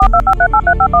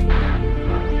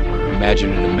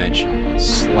Imagine a dimension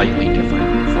slightly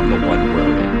different from the one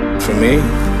we're in. For me,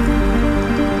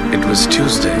 it was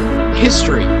Tuesday.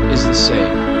 History is the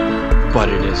same, but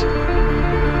it isn't.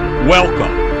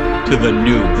 Welcome to the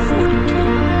new 42.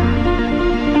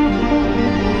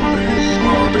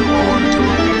 They are on to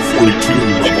 42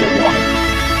 level 1.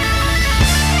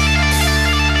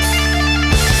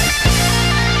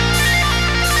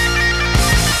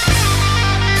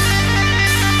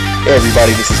 Hey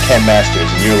everybody, this is Ken Masters,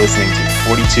 and you're listening to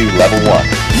 42 Level 1.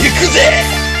 Yakuza!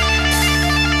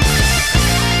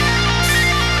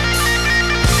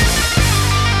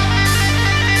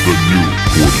 The new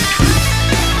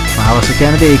 42. Alistair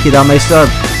Kennedy, Kid Meister.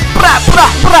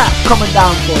 Coming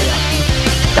down for you.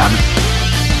 Damn it.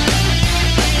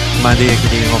 Mandy,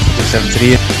 good evening,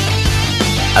 173.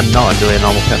 I'm not really a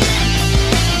normal person.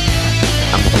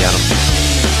 I'm the piano.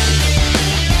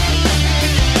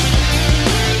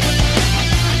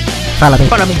 Follow me.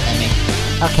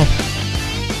 Okay.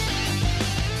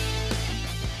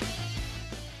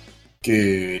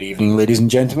 Good evening, ladies and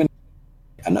gentlemen.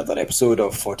 Another episode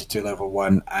of 42 Level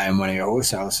 1. I am one of your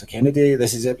hosts, Alistair Kennedy.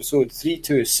 This is episode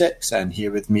 326, and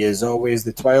here with me as always,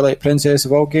 the Twilight Princess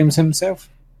of all games himself.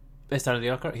 Best out of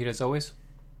the Urquhart, here as always.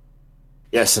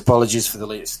 Yes, apologies for the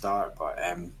late start, but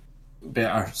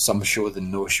better some show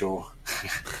than no show.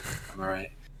 Am I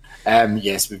right?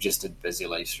 Yes, we've just had busy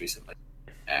lives recently.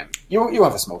 You'll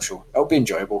have a small show. It'll be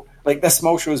enjoyable. Like, this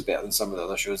small show is better than some of the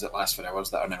other shows that last for hours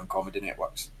that are now on comedy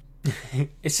networks.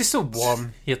 It's just so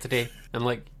warm here today, and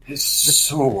like It's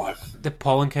so warm. the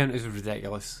pollen count is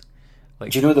ridiculous.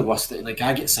 Like, Do you know the worst thing? Like,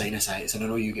 I get sinusitis, and I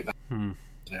know you get back. You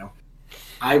know,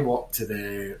 I walked to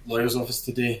the lawyer's office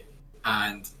today,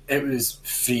 and it was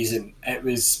freezing. It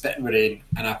was spitting with rain,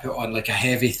 and I put on like a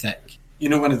heavy, thick,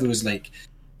 one of those like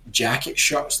jacket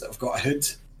shirts that have got a hood.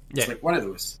 Yeah. It's like one of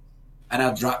those. And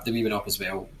I'd wrapped the wee one up as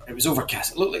well. It was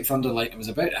overcast. It looked like thunder lightning was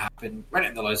about to happen. Went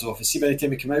in the lawyer's office. See, by the time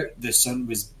we came out, the sun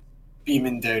was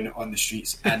beaming down on the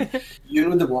streets. And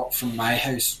the walk from my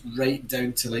house right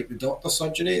down to like the doctor's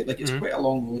surgery, like it's quite a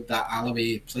long road, that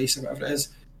alleyway place or whatever it is.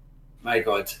 My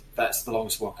God, that's the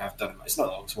longest walk I've done. It's not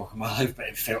the longest walk of my life, but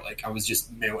it felt like I was just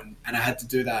melting. And I had to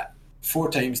do that 4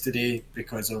 times today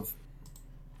because of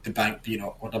the bank being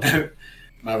awkward about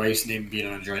my wife's name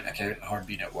being on a joint account and her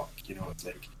being at work. It's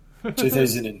like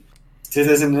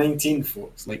 2019,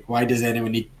 folks. Like, why does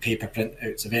anyone need paper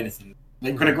printouts of anything?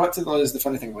 Like, when I got to the lawyers, the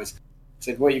funny thing was, I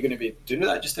said, what are you going to be doing with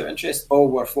that just out of interest? Oh,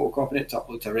 we're photocopying it to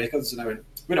upload to records. And I went,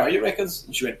 where are your records?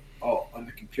 And she went, oh, on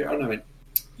the computer. And I went,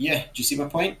 yeah, do you see my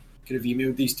point? Could have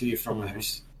emailed these to you from my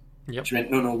house. Yep. She went,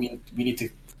 no, we need to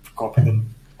copy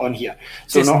them on here.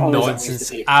 So it's not only is it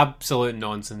nonsense, waste of absolute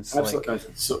nonsense. Absolute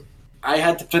nonsense. So I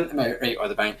had to print them out, right, or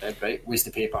the bank did, right, waste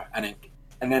of paper and ink.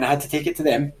 And then I had to take it to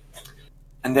them.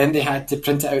 And then they had to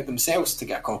print it out themselves to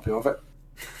get a copy of it.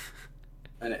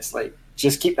 And it's like,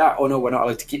 just keep that. Oh no, we're not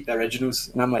allowed to keep the originals.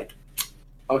 And I'm like,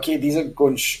 okay, these are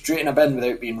going straight in a bin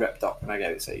without being ripped up when I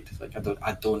get outside. Like, I'm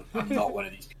not one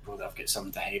of these people that have got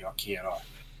something to hide or care or.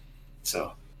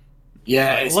 So,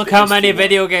 yeah. Look how many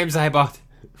video games I bought.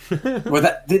 Well,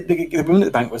 the woman at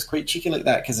the bank was quite cheeky like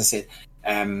that, because I said,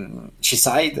 she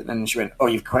sighed and then she went, oh,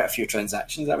 you've quite a few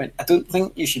transactions. I went, I don't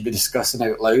think you should be discussing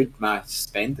out loud my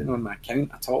spending on my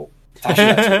account at all. Tasha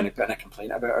actually going to put in a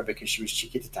complaint about her because she was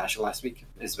cheeky to Tasha last week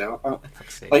as well, apparently.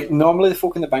 Like, normally the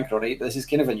folk in the bank are alright, but this is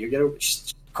kind of a new girl.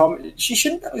 She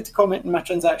shouldn't be allowed to comment on my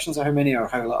transactions or how many or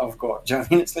how little I've got. Do you know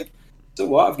what I mean? It's like, so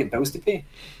what? I've got bills to pay.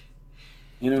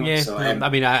 Yeah, so, I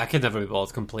mean, I could never be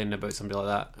bothered complaining about somebody like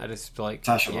that. I just feel like,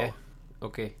 Tasha yeah,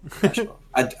 okay.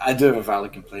 I do have a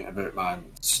valid complaint about my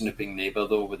snooping neighbour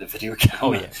though with the video camera.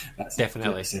 Oh yeah, That's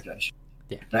definitely.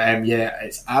 Yeah. But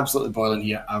it's absolutely boiling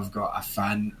here. I've got a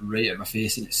fan right at my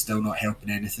face and it's still not helping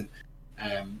anything.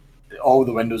 All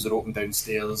the windows are open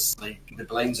downstairs, like the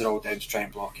blinds are all down to try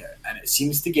and block it, and it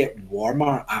seems to get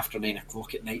warmer after 9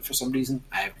 o'clock at night for some reason.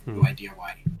 I have no idea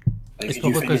why. Like, It's are you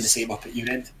probably finding the 'cause- same up at your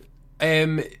end?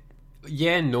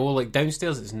 Yeah, no, like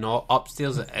downstairs it's not.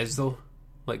 Upstairs it is though.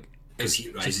 Like, Because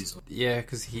heat rises. yeah,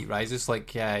 because heat rises.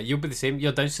 Like, you'll be the same.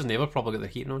 Your downstairs neighbour probably got their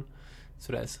heating on. That's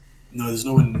what it is. No, there's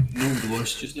no one below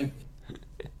us just now.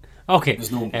 Okay.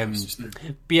 There's no one below us just now.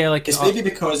 But yeah, like It's maybe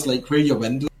because like where your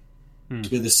window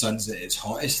is where the sun's at its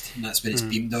hottest, and that's where it's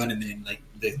beamed on, and then like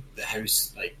the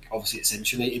house, like obviously it's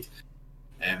insulated.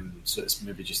 So it's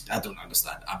maybe just, I don't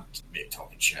understand. I'm maybe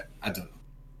talking shit. I don't know.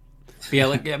 But yeah,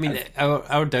 like I mean,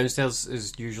 our downstairs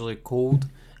is usually cold,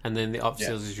 and then the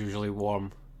upstairs is usually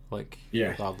warm. Like,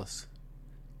 regardless,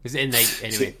 it's at night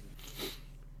anyway. See,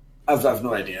 I've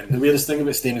no idea. The weirdest thing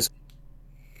about staying is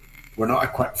we're not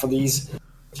equipped for these.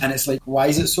 And it's like, why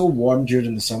is it so warm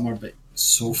during the summer, but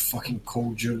so fucking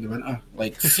cold during the winter?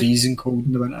 Like, freezing cold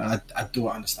in the winter? I don't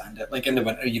understand it. Like, in the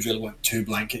winter, you really want 2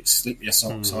 blankets, sleep with your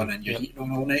socks on, and you're heating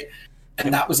on all night.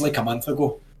 And that was like a month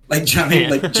ago. Like, do you know what I mean?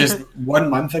 Like, just 1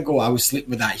 month ago, I was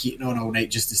sleeping with that heating on all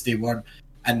night just to stay warm.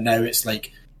 And now it's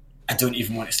like, I don't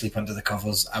even want to sleep under the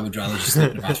covers. I would rather just sleep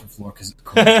on the bathroom floor because it's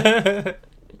cold.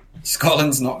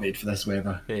 Scotland's not made for this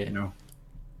weather, you know.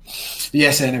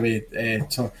 Yes, anyway,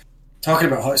 talking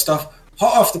about hot stuff.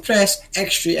 Hot off the press,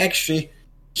 extra,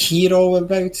 hear all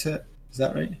about it. Is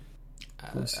that right?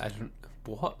 I don't...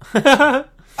 What? I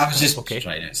was just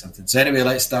trying out something. So anyway,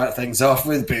 let's start things off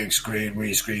with big screen,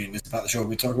 wee screen. This is part of the show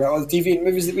we talk about all the TV and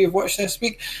movies that we've watched this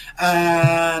week.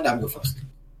 And I'm going first.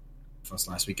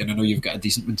 Last week, and I know you've got a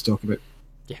decent one to talk about.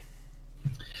 Yeah.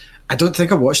 I don't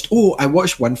think I watched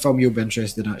one film you'll be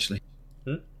interested in, actually.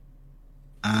 And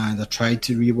I tried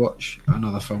to rewatch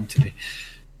another film today.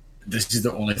 This is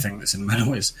the only thing that's in my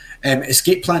notes.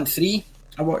 Escape Plan 3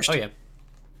 I watched. Oh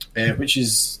yeah. Which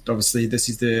is obviously, this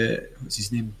is the, what's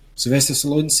his name, Sylvester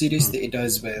Stallone series that he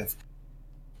does with,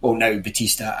 well, now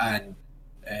Batista and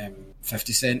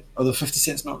 50 Cent, although 50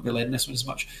 Cent's not really in this one as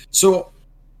much. So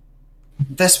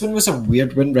this one was a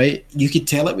weird one, right? You could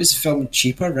tell it was filmed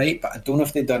cheaper, right? But I don't know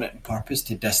if they'd done it on purpose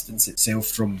to distance itself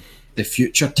from the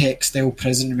future tech style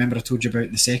prison. Remember I told you about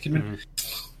in the second one?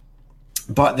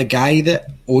 But the guy that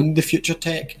owned the future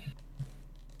tech,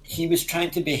 he was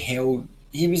trying to be held,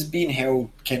 he was being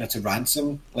held kind of to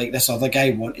ransom. Like, this other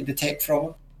guy wanted the tech from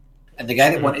him. And the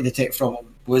guy that wanted the tech from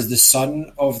him was the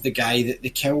son of the guy that they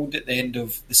killed at the end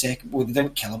of the second. Well, they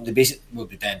didn't kill him. They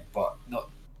did, but not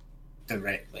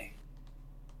directly.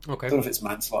 Okay. I don't know if it's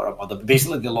manslaughter or murder, but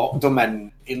basically they locked him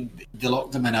in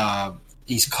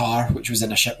his car, which was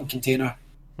in a shipping container.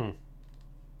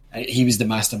 He was the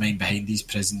mastermind behind these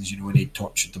prisons, you know, and he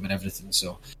tortured them and everything.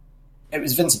 So it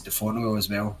was Vincent D'Onofrio as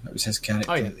well. It was his character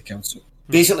at the council.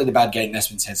 Basically, the bad guy in this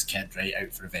one's his kid, right,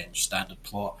 out for revenge, standard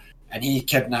plot. And he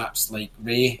kidnaps, like,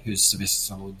 Ray, who's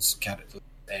Sylvester Stallone's character,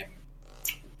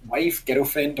 wife,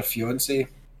 girlfriend, or fiance,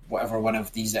 whatever one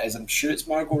of these it is. I'm sure it's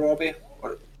Margot Robbie.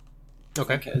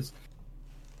 Okay. I think it is.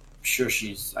 I'm sure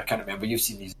I can't remember. You've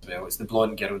seen these as well. It's the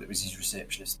blonde girl that was his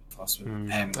receptionist in the first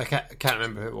one. I can't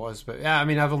remember who it was, but yeah, I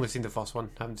mean, I've only seen the first one.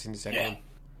 I haven't seen the second one.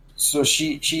 So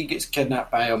she gets kidnapped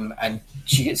by him, and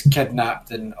she gets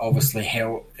kidnapped and obviously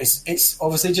held. It's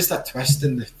obviously just a twist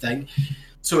in the thing.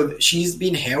 So she's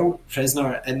been held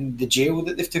prisoner in the jail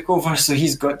that they've took over, so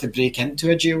he's got to break into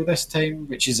a jail this time,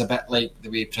 which is a bit like the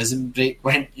way Prison Break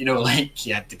went, you know, like he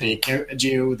had to break out a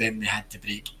jail, then they had to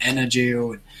break in a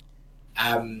jail.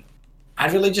 And, I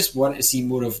really just want to see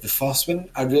more of the first one.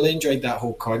 I really enjoyed that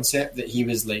whole concept that he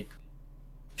was like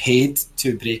paid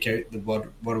to break out the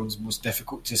world's most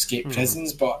difficult to escape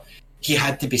prisons, but he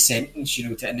had to be sentenced, you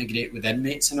know, to integrate with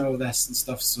inmates and all this and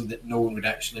stuff, so that no one would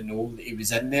actually know that he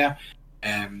was in there.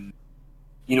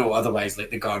 You know, otherwise, like,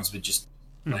 the guards would just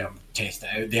let him test it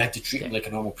out. They had to treat him like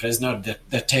a normal prisoner.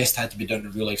 Their test had to be done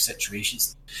in real life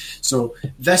situations. So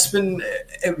this one,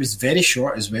 it was very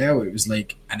short as well. It was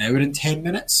like an hour and 10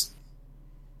 minutes,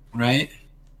 right?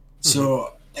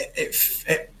 So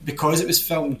it because it was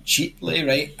filmed cheaply,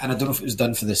 right? And I don't know if it was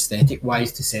done for the aesthetic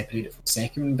wise to separate it from the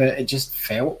second one, but it just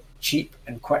felt cheap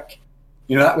and quick.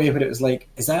 You know, that way, but it was like,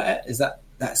 is that it?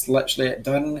 That's literally it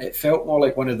done. It felt more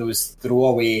like one of those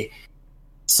throwaway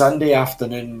Sunday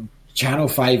afternoon Channel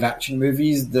 5 action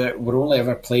movies that were only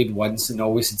ever played once and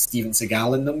always had Steven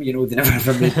Seagal in them. You know, they never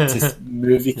ever made it to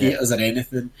movie theatres or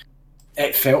anything.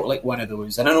 It felt like one of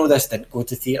those. And I know this didn't go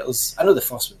to theatres. I know the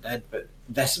first one did, but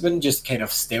this one just kind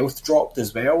of stealth dropped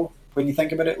as well. When you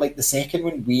think about it, like the second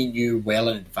one, we knew well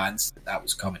in advance that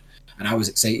was coming, and I was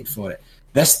excited for it.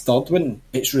 This third one,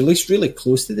 it's released really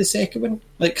close to the second one.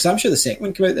 Like, because I'm sure the second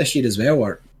one came out this year as well,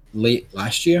 or late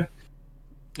last year.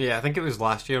 Yeah, I think it was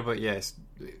last year, but yes,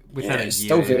 within a year. It's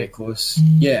still very close.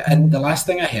 Yeah, and the last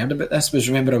thing I heard about this was,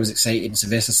 remember, I was excited, and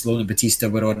Sylvester Stallone and Batista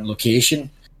were on location,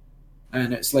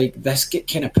 and it's like, this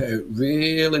get kind of put out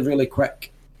really, really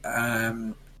quick.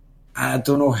 I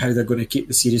don't know how they're going to keep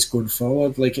the series going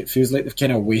forward. Like, it feels like they've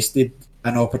kind of wasted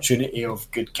an opportunity of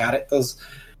good characters.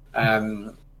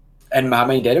 In my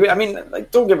mind anyway. I mean,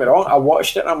 like, don't get me wrong, I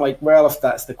watched it and I'm like, well, if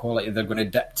that's the quality they're going to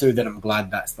dip to, then I'm glad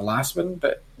that's the last one.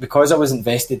 But because I was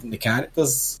invested in the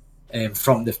characters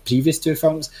from the previous two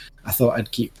films, I thought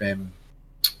I'd keep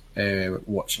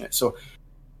watching it. So,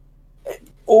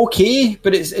 okay,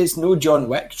 but it's no John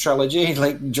Wick trilogy.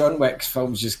 Like, John Wick's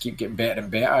films just keep getting better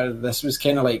and better. This was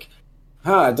kind of like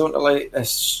I don't like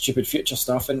this stupid future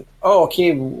stuff, and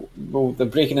okay, well, they're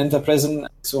breaking into prison,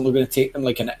 it's only going to take them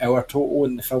like an hour total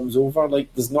and the film's over.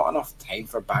 Like, there's not enough time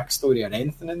for backstory or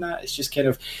anything in that. It's just kind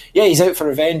of, yeah, he's out for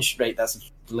revenge, right? That's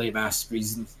a lame ass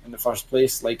reason in the first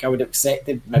place. Like, I would have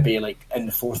accepted maybe like in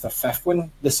the 4th or 5th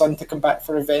one, the son to come back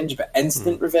for revenge, but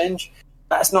instant revenge,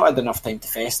 that's not had enough time to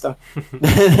fester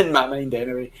in my mind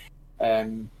anyway.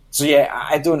 So yeah,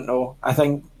 I don't know. I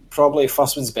think probably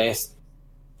first one's best,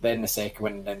 then the second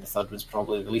one, and then the third one's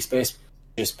probably the least best,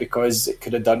 just because it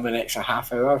could have done with an extra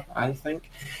half hour, I think.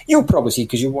 You'll probably see,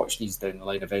 because you'll watch these down the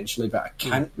line eventually, but I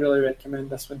can't really recommend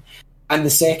this one. And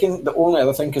the only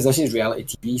other thing, because this is reality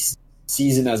TV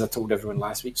season, as I told everyone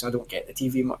last week, so I don't get the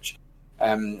TV much.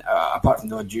 Apart from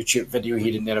the odd YouTube video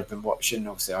here and there, I've been watching,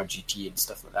 obviously, RGT and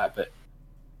stuff like that, but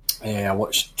I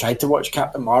tried to watch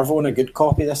Captain Marvel in a good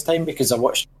copy this time, because I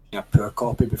watched a poor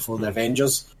copy before the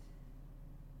Avengers.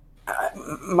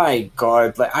 My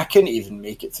God, like, I couldn't even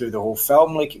make it through the whole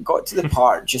film. Like, it got to the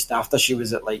part just after she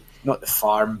was at, like, not the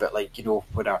farm, but, like, you know,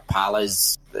 where our pal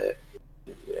is,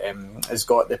 has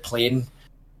got the plane,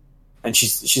 and she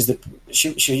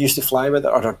used to fly with it,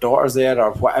 or her daughter's there,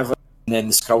 or whatever, and then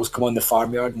the Skrulls come on the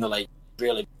farmyard, and they're like,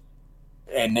 really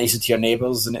nicer to your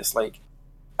neighbours, and it's like,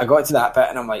 I got to that bit,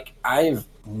 and I'm like, I've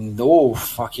no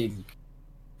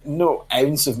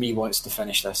ounce of me wants to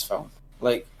finish this film.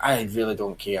 Like, I really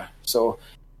don't care. So,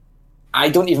 I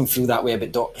don't even feel that way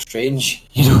about Doctor Strange,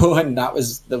 you know, and that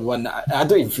was the one. I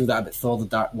don't even feel that about Thor: The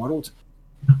Dark World.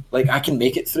 Like, I can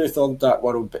make it through Thor: The Dark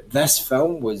World, but this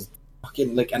film was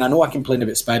fucking, like, and I know I complain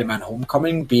about Spider-Man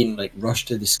Homecoming being, like, rushed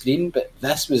to the screen, but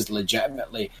this was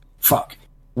legitimately, fuck,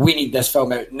 we need this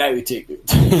film out now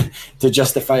to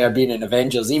justify her being in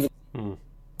Avengers, even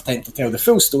time to tell the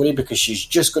full story, because she's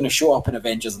just going to show up in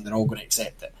Avengers and they're all going to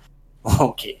accept it.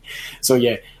 Okay, so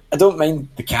yeah, I don't mind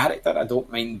the character, I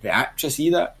don't mind the actress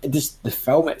either. The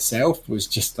film itself was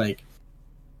just like,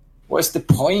 what's the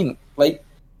point? Like,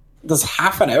 there's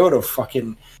half an hour of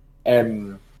fucking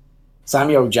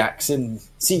Samuel Jackson,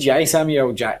 CGI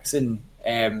Samuel Jackson,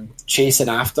 chasing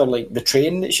after, like, the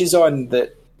train that she's on,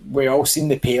 that we all seen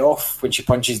the payoff when she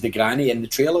punches the granny in the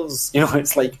trailers. You know,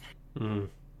 it's like,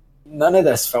 none of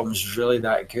this film's really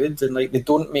that good, and, like, they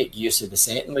don't make use of the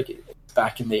setting, like,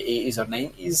 back in the 80s or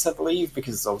 90s, I believe,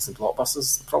 because it's obviously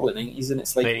blockbusters, probably 90s, and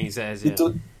it's like, 90s, yeah.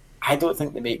 I don't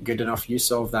think they make good enough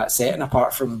use of that setting,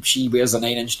 apart from she wears a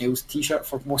Nine Inch Nails t-shirt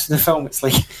for most of the film. It's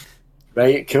like,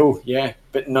 right, cool, yeah,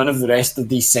 but none of the rest of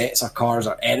these sets or cars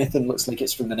or anything looks like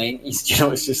it's from the 90s, you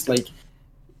know, it's just like,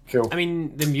 cool. I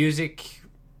mean, the music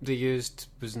they used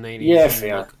was 90s. Yeah,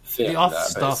 fair. Like, the other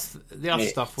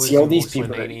stuff was see all these mostly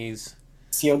people 90s.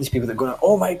 See all these people that are going,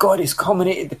 oh my God, he's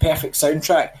culminated the perfect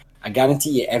soundtrack. I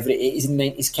guarantee you every 80s and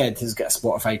 90s kid has got a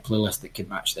Spotify playlist that could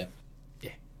match them. Yeah.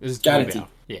 It was guaranteed.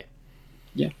 Yeah.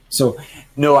 Yeah. So,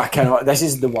 no, I cannot. This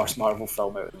is the worst Marvel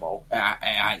film out of them all.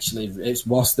 It's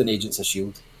worse than Agents of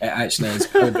S.H.I.E.L.D. It actually is.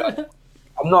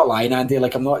 I'm not lying, Andy.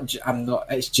 Like, I'm not.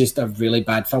 It's just a really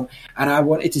bad film. And I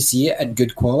wanted to see it in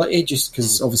good quality just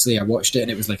because, obviously, I watched it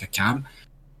and it was like a cam.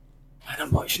 And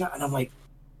I'm watching it and I'm like,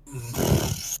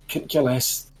 couldn't care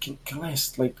less.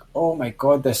 Like, oh my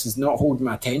God, this is not holding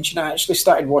my attention. I actually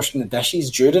started washing the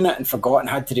dishes during it and forgot and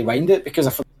had to rewind it because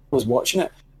I forgot I was watching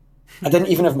it. I didn't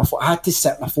even have my phone. I had to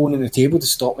set my phone on the table to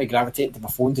stop me gravitating to my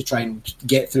phone to try and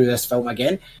get through this film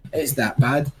again. It's that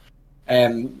bad.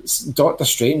 Doctor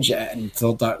Strange and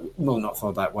Thor Dark... No, not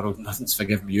Thor Dark World. Nothing's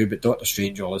forgiven you, but Doctor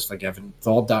Strange all is forgiven.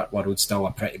 Thor Dark World's still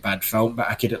a pretty bad film, but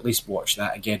I could at least watch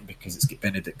that again because it's got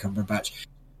Benedict Cumberbatch.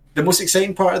 The most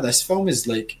exciting part of this film is,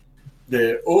 like,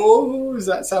 is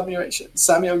that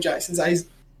Samuel Jackson's eyes?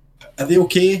 Are they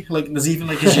okay? Like, there's even,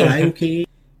 like, is your eye okay?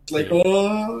 It's like,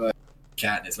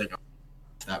 cat. It's like,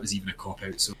 that was even a cop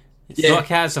out. So it's not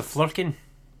cats are flirking.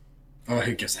 Oh,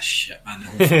 who gives a shit, man? The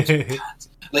whole film's cats.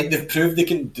 Like, they've proved they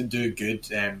can do good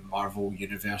Marvel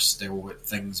Universe style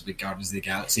things with Guardians of the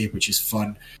Galaxy, which is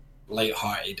fun,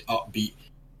 light-hearted, upbeat.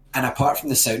 And apart from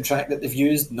the soundtrack that they've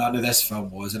used, none of this film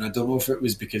was. And I don't know if it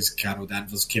was because Carol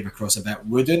Danvers came across a bit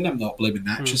wooden. I'm not blaming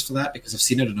the actress for that because I've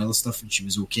seen her in other stuff and she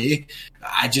was okay.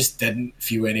 I just didn't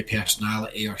feel any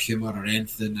personality or humour or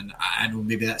anything. And I know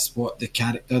maybe that's what the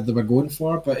character they were going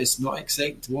for, but it's not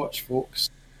exciting to watch, folks.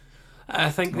 I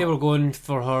think they were going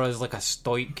for her as like a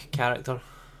stoic character.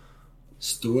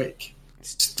 Stoic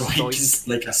is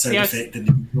like a sound effect in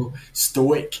the video.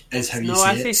 Stoic is how you say it. No,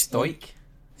 I say stoic.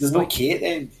 There's no K at the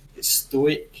end. It's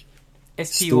stoic.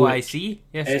 STOIC.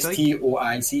 Yes,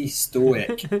 STOIC.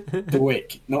 Stoic.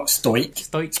 Stoic. Not stoic.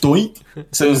 Stoic.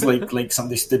 Sounds like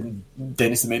somebody stood in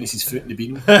Dennis the Menace's foot in the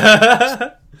bean.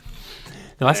 No,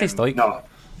 I say stoic. No.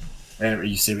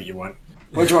 You say what you want.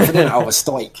 What do you want for dinner? Oh, a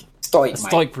stoic. Stoic, mate.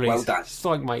 Stoic, please. Well done.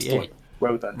 Stoic, mate. Yeah. Stoic.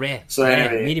 Well done. Rare. So rare.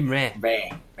 anyway, Medium rare.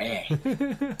 Rare.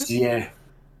 So yeah,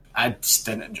 I just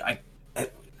didn't enjoy.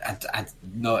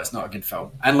 No, it's not a good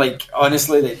film. And like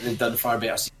honestly, they've done far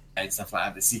better CGI and stuff like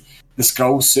that. But see, the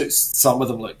skull suits, some of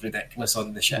them look ridiculous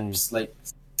on the ships. Like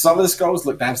some of the skulls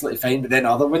looked absolutely fine, but then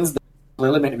other ones, they're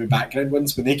clearly meant to be background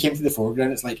ones, when they came to the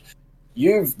foreground, it's like,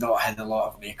 you've not had a lot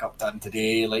of makeup done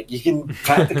today. Like you can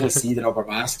practically see the rubber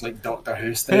mask, like Doctor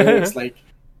Who style. It's like,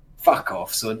 fuck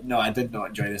off. So no, I did not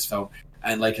enjoy this film.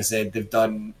 And like I said, they've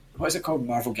done, what is it called?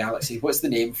 Marvel Galaxy. What's the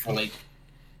name for like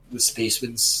the space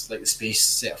ones, like the space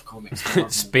set of comics?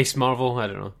 Space Marvel? I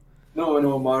don't know.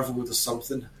 No, Marvel. There's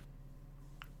something.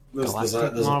 There's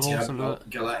Marvel, a term,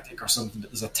 Galactic or something.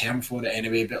 But there's a term for it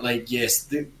anyway. But like, yes,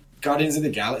 the Guardians of the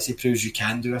Galaxy proves you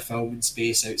can do a film in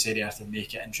space outside Earth and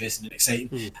make it interesting and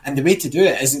exciting. And the way to do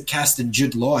it isn't casting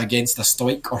Jude Law against a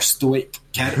stoic or stoic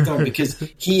character, because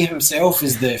he himself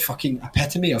is the fucking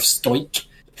epitome of stoic.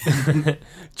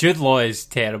 Jude Law is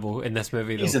terrible in this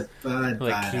movie, though. He's a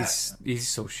bad he's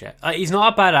so shit. He's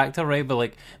not a bad actor, right? But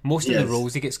like most of the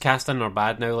roles he gets cast in are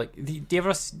bad now. Like, do you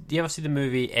ever see the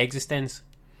movie Existence?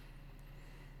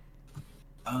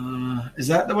 Is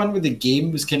that the one where the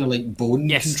game was kind of like bone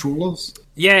controllers?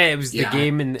 Yeah, it was the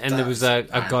game, and there was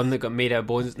a gun that got made out of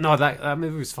bones. No, that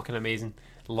movie was fucking amazing.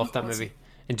 Loved that movie,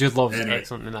 and Jude Law was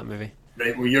excellent in that movie.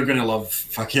 Right, well, you're gonna love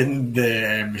fucking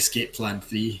the Escape Plan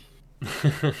 3.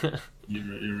 You're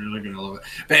really gonna love it.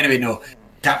 But anyway, no,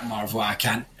 Captain Marvel, I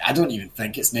don't even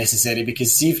think it's necessary,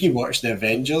 because see, if you watch the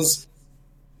Avengers,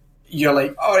 you're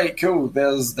like, alright, cool,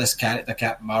 there's this character,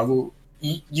 Captain Marvel.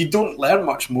 You don't learn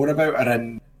much more about her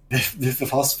in the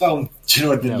first film,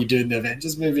 than you do in the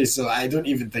Avengers movie. So I don't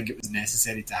even think it was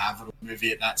necessary to have her own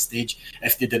movie at that stage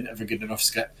if they didn't have a good enough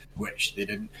script, which they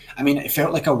didn't. I mean, it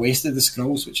felt like a waste of the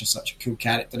Skrulls, which are such a cool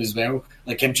character as well.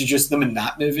 Like, introduce them in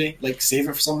that movie, like save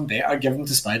it for something better, give them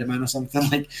to Spider-Man or something.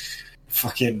 Like,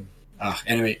 fucking.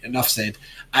 Anyway, enough said.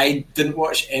 I didn't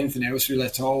watch anything else really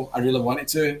at all. I really wanted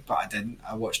to, but I didn't.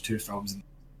 I watched 2 films and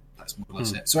that's more or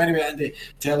less it. So anyway, Andy,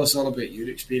 tell us all about your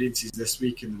experiences this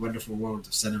week in the wonderful world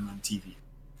of cinema and TV.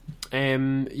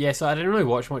 So I didn't really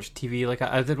watch much TV. Like,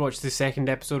 I did watch the second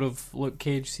episode of Luke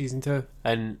Cage season 2,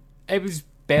 and it was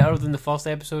better than the first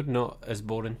episode, not as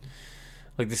boring.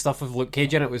 Like, the stuff with Luke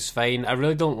Cage in it was fine. I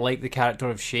really don't like the character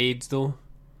of Shades, though,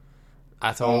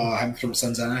 at all. Oh, him from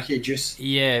Sons of Anarchy, just...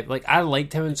 Yeah, like, I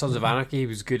liked him in Sons of Anarchy. He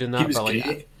was good in that. He was but like,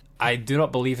 great. I do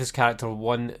not believe his character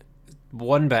one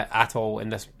bit at all in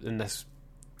this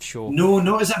show. No,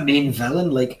 not as a main villain.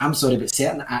 Like, I'm sorry, but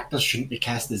certain actors shouldn't be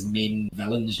cast as main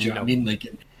villains. Do you know what I mean? Like,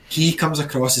 he comes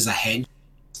across as a hench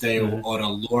style or a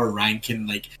lower ranking,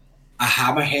 like a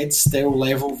Hammerhead style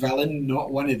level villain,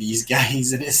 not one of these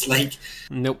guys. And it's like,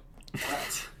 nope.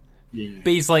 What? Yeah.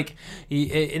 But he's like,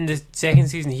 in the second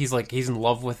season, he's in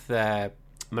love with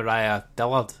Mariah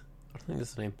Dillard, I think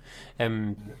that's the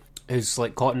name, who's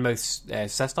like Cottonmouth's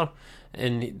sister.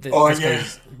 And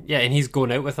and he's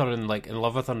going out with her and like in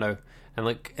love with her now. And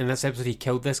like in this episode, he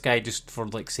killed this guy just for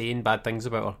like saying bad things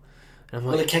about her. And I'm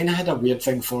like, well, they kind of had a weird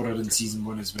thing for her in season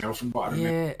 1 as well, from what I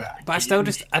remember. But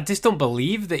I just don't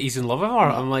believe that he's in love with her.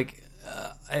 I'm like,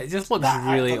 it just looks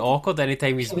really awkward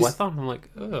anytime he's with her. I'm like,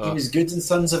 ugh. He was good in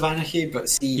Sons of Anarchy, but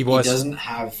see, he doesn't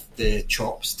have the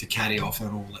chops to carry off a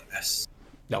role like this.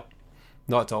 No,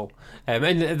 not at all.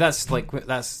 And that's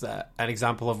an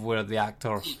example of where the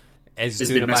actor is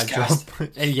doing a bad job.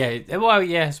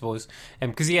 I suppose.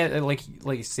 Because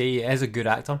like you say, he is a good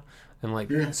actor. And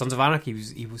like Sons of Anarchy,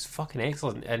 he was fucking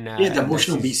excellent. And the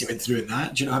emotional beats he went through in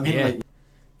that. Do you know what I mean? Yeah. Like, it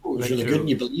was really good, and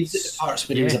you believed it at parts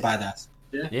when he was a badass.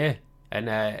 Yeah.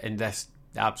 And this,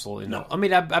 absolutely not. I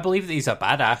mean, I believe that he's a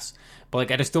badass, but like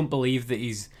I just don't believe that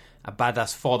he's a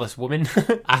badass for this woman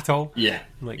at all. Yeah.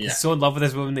 Like he's so in love with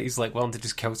this woman that he's like willing to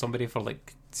just kill somebody for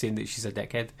like saying that she's a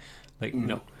dickhead. Like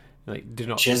no. Like, do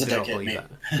not believe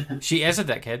that. She is a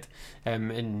dickhead,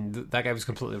 and that guy was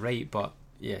completely right. But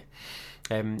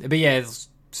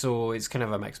so it's kind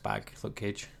of a mixed bag. Luke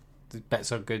Cage, the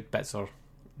bits are good, bits are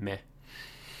meh.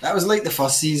 That was like the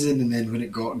first season, and then when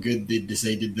it got good, they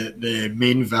decided that the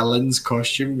main villain's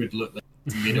costume would look like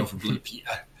it's made off of Blue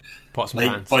Peter,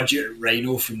 like budget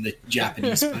Rhino from the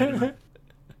Japanese Spider-Man.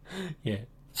 Yeah,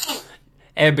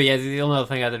 but the only other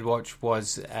thing I did watch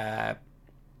was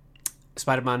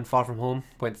Spider-Man Far From Home.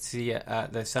 Went to see it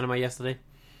at the cinema yesterday.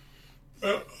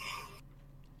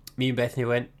 Me and Bethany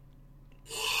went.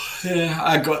 Yeah,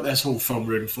 I got this whole film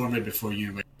ruined for me before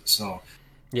you went, so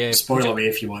spoil away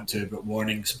if you want to, but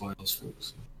warning, spoilers,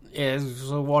 folks. Yeah,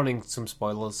 so warning, some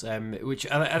spoilers, which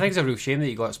I think is a real shame that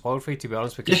you got spoiled for you, to be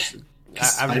honest, because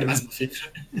Spider-Man's my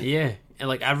favourite. Yeah, and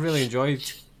like I really enjoyed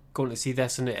going to see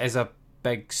this, and it is a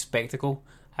big spectacle.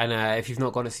 And if you've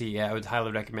not gone to see it yet, I would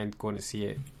highly recommend going to see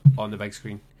it on the big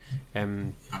screen.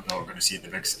 I'm not going to see it on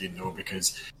the big screen though,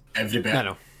 because every bit I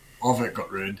know. of it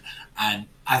got ruined, and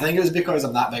I think it was because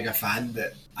I'm that big a fan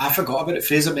that I forgot about it.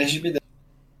 Fraser messaged me that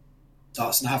it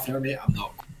starts in half an hour, mate. I'm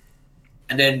not.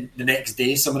 And then the next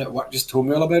day, someone at work just told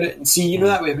me all about it. And see, you know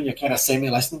that way when you're kind of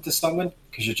semi-listening to someone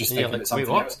because you're just thinking about something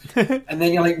else. And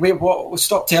then you're like, wait, what? Well,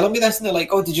 stop telling me this. And they're like,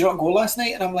 oh, did you not go last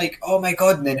night? And I'm like, oh my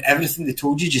God. And then everything they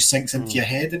told you just sinks into your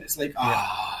head. And it's like,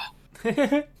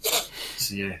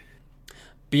 So, yeah.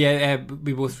 But yeah,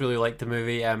 we both really liked the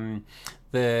movie.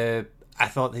 I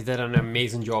thought they did an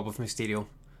amazing job with Mysterio.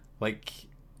 Like,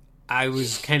 I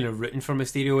was kind of rooting for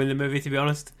Mysterio in the movie, to be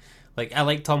honest. Like, I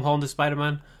like Tom Holland as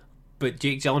Spider-Man, but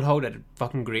Jake Gyllenhaal did a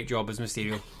fucking great job as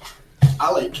Mysterio.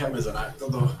 I like him as an actor,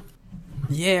 though.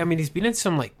 Yeah, I mean, he's been in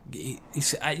some, like...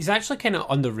 He's actually kind of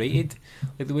underrated,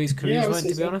 like, the way his career's went,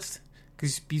 to be honest.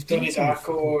 Because he's been in some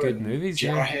good movies,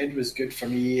 Jarhead was good for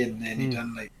me, and then he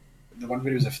done, like... The one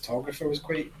where he was a photographer was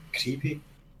quite creepy.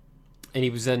 And he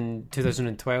was in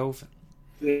 2012.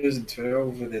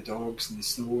 2012 with the dogs and the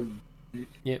snow.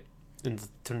 Yep, and the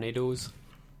tornadoes.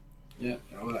 Yeah,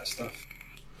 all that stuff.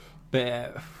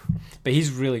 But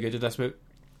he's really good at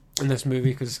in this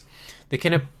movie because they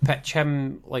kind of pitch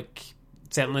him, like,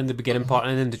 certainly in the beginning part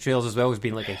and in the trailers as well, as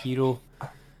being like a hero.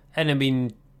 And I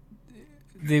mean,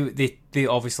 they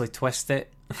obviously twist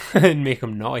it and make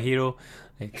him not a hero.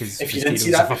 Because if you didn't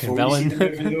see that before villain. You see the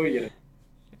movie, though, you're...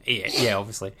 yeah,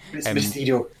 obviously. It's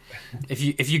Mysterio.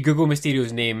 If you Google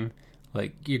Mysterio's name,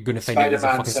 like, you're going to find out he's a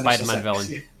fucking Spider-Man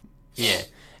villain. Yeah.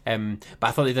 But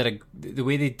I thought the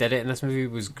way they did it in this movie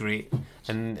was great,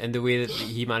 and the way that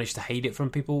he managed to hide it from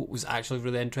people was actually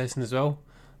really interesting as well.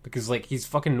 Because like he's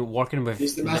fucking working with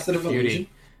he's the Master of Fury Illusion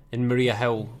and Maria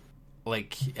Hill,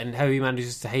 like, and how he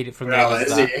manages to hide it from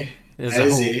them.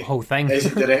 There's a whole thing. Is he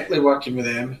directly working with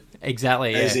them?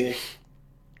 Exactly. Is yeah. he?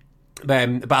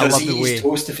 But I love the way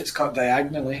toast if it's cut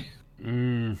diagonally.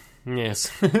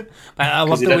 Yes. But I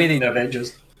love the way they.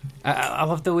 Avengers. I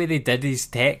love the way they did his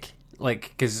tech.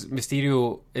 Like, because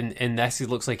Mysterio in this, he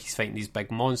looks like he's fighting these big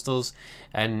monsters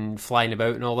and flying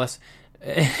about and all this.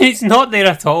 He's not there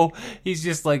at all. He's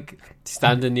just like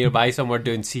standing nearby somewhere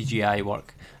doing CGI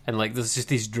work. And like, there's just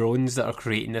these drones that are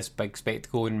creating this big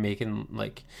spectacle and making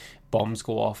like bombs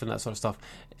go off and that sort of stuff.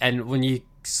 And when you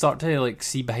start to like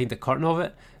see behind the curtain of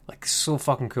it, like, so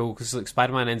fucking cool, because like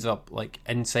Spider-Man ends up like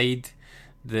inside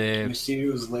the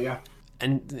Mysterio's lair.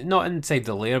 And not inside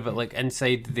the lair, but like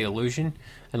inside the illusion,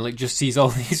 and like just sees all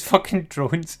these fucking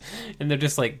drones, and they're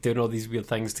just like doing all these weird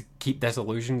things to keep this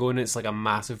illusion going. It's like a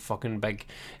massive fucking big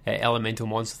elemental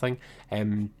monster thing.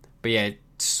 But yeah,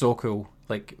 it's so cool.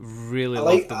 Like, really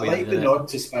love the way I like the nod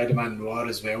to Spider-Man Noir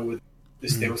as well with the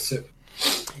stealth suit.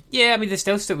 Yeah, I mean, the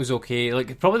stealth suit was okay.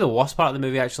 Like, probably the worst part of the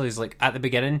movie actually is like at the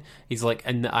beginning, he's like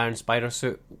in the Iron Spider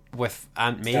suit with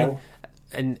Aunt May,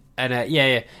 and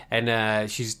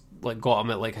she's like got him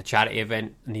at like a charity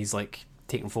event, and he's like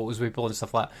taking photos with people and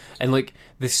stuff like that. And like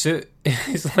the suit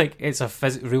is like, it's a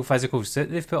real physical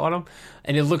suit they've put on him,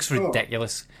 and it looks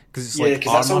ridiculous because it's like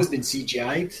because that's always been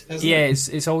CGI'd, hasn't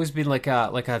it? It's always been like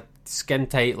a skin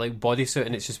tight like bodysuit,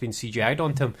 and it's just been CGI'd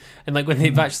onto him. And like when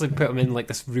they've actually put him in like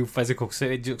this real physical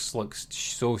suit, it just looks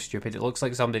so stupid. It looks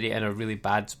like somebody in a really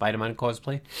bad Spider-Man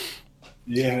cosplay.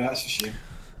 Yeah, that's a shame.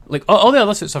 Like all the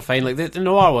other suits are fine. Like the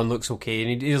Noir one looks okay,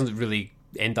 and he doesn't really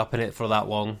end up in it for that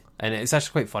long. And it's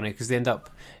actually quite funny because they end up,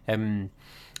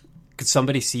 because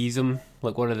somebody sees him,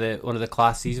 like one of the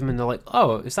class sees him, and they're like,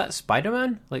 "Oh, is that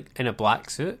Spider-Man?" Like in a black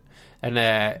suit.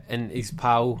 And his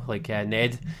pal, like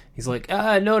Ned, he's like,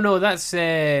 no, that's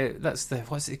the,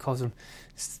 what's it he calls him?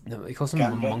 No, he calls him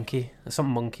a monkey, some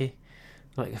monkey,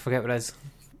 like I forget what it is.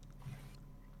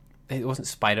 It wasn't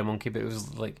Spider Monkey, but it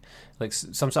was like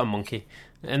some sort of monkey.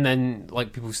 And then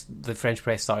like the French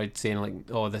press started saying like,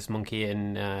 oh, this monkey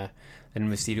and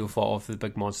Mysterio fought off the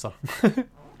big monster.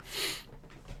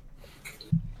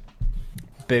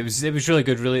 But it was really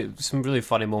good, really some really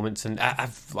funny moments, and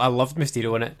I loved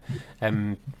Mysterio in it.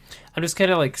 I'm just kind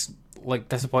of like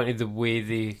disappointed the way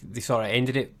they sort of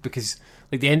ended it, because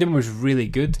like the ending was really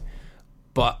good,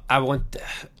 but I want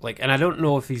like, and I don't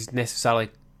know if he's necessarily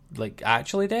like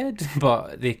actually dead,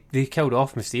 but they killed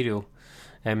off Mysterio,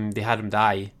 they had him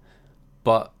die,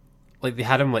 but like they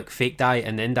had him like fake die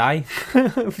and then die.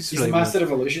 He's really the Master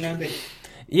of Illusion, Andy.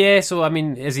 Yeah, so I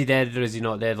mean, is he dead or is he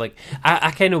not dead? Like,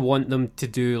 I kind of want them to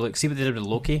do, like, see what they did with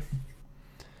Loki.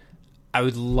 I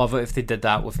would love it if they did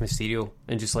that with Mysterio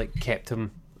and just like kept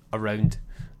him around,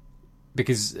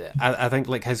 because I think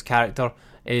like his character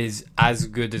is as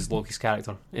good as Loki's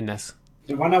character in this.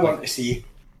 The one I want to see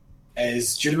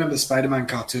is, do you remember the Spider-Man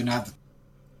cartoon ad?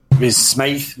 With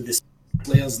Smythe with the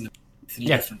players and the three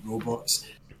different robots.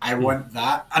 I want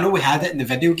that. I know we had it in the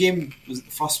video game. Was it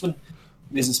the first one?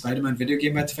 Amazing Spider-Man video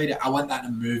game. I had to find it. I want that in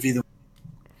a movie though.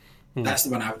 That's the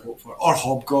one I would hope for. Or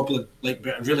Hobgoblin, like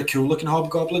a really cool looking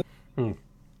Hobgoblin.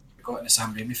 Got in the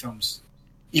Sam Raimi films.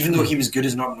 Even though he was good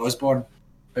as Norman Osborn,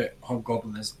 but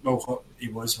Hobgoblin is he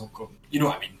was Hobgoblin. You know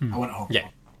what I mean? I want a Hobgoblin.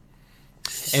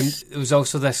 Yeah. There was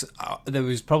also this. There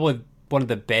was probably one of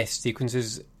the best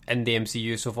sequences in the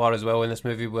MCU so far as well in this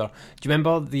movie. Where, do you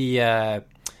remember the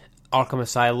Arkham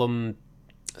Asylum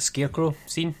Scarecrow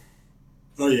scene?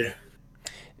 Oh yeah.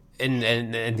 In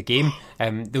the game,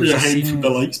 there was You're a hiding scene from the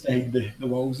lights behind the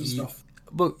walls and stuff.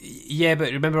 But yeah,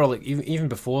 but remember, like even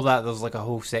before that, there was like a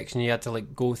whole section you had to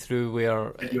like go through where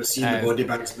And you were seeing the body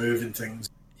bags move and things.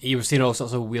 you were seeing all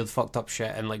sorts of weird, fucked up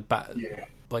shit, and like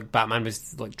like Batman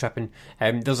was like tripping.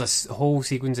 There's a whole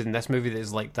sequence in this movie that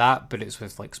is like that, but it's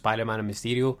with like Spider-Man and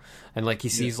Mysterio, and like he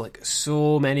sees like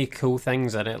so many cool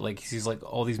things in it. Like he sees like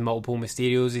all these multiple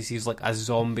Mysterios. He sees like a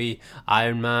zombie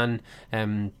Iron Man.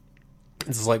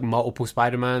 There's like multiple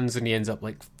Spider-Mans, and he ends up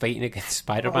like fighting against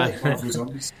Spider-Man.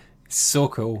 Zombies. So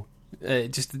cool.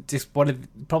 Just one of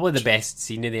probably the best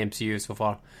scene in the MCU so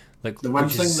far. Like The one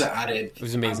thing that I read, it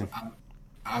was amazing.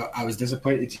 I was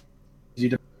disappointed.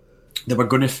 They were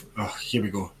going to. Oh, here we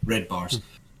go. Red bars.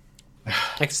 I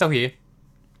can still hear you.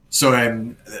 So,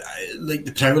 like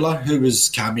the Prowler, who was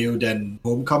cameoed in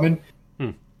Homecoming,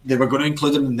 they were going to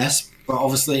include him in this, but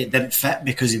obviously it didn't fit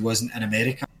because he wasn't in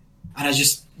America. And I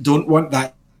just don't want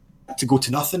that to go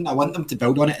to nothing. I want them to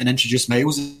build on it and introduce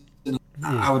Miles.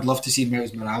 I would love to see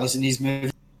Miles Morales in these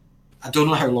movies. I don't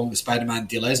know how long the Spider-Man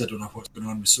deal is. I don't know what's going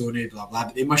on with Sony, blah, blah.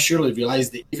 But they must surely realise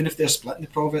that even if they're splitting the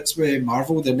profits with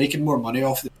Marvel, they're making more money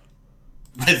off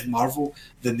with Marvel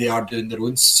than they are doing their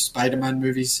own Spider-Man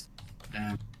movies.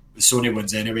 The Sony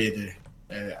ones anyway.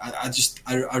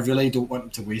 I really don't want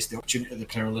them to waste the opportunity of the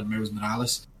Prowler and Miles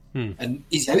Morales. And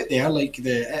he's out there, like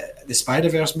the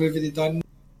Spider-Verse movie they done.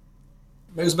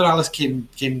 Miles Morales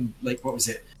came like, what was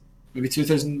it? Maybe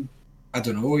 2000, I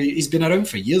don't know. He's been around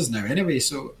for years now anyway,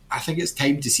 so I think it's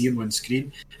time to see him on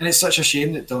screen. And it's such a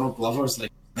shame that Donald Glover's like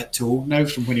a bit too old now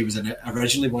from when he was in it. I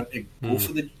originally wanted to go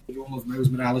for the role of Miles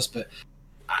Morales, but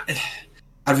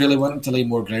I really want him to lay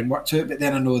more groundwork to it, but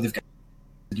then I know they've got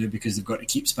to do because they've got to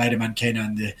keep Spider-Man kind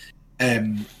of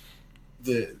in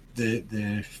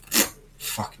the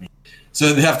fuck me.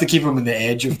 So they have to keep him on the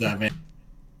edge of the event.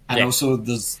 And also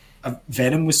there's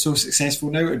Venom was so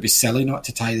successful now, it'd be silly not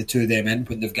to tie the two of them in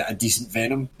when they've got a decent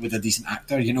Venom with a decent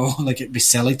actor, you know? Like it'd be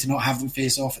silly to not have them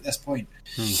face off at this point.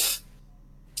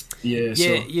 Yeah, so.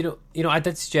 you know, I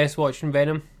did suggest watching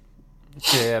Venom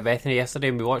to Bethany yesterday,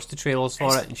 and we watched the trailers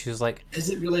for it, and she was like, "Is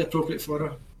it really appropriate for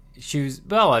her?" She was,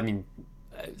 well, I mean,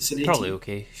 it's probably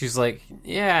okay. She was like,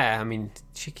 "Yeah, I mean,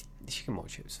 she can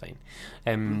watch it. It's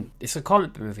fine. It's a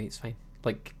comic book movie. It's fine.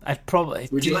 Like, I'd probably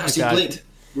would you like to see Blade?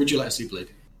 Would you like to see Blade?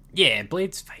 Yeah,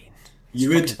 Blade's fine. You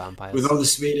would, with all the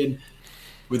swearing,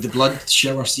 with the blood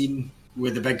shower scene,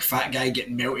 with the big fat guy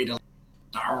getting melted.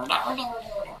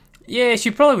 Yeah,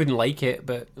 she probably wouldn't like it,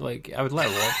 but like I would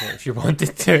let her watch it if she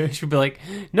wanted to. She'd be like,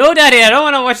 "No, Daddy, I don't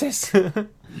want to watch this."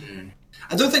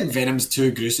 I don't think Venom's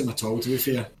too gruesome at all. To be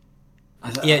fair,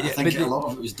 I think a lot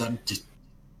of it was done to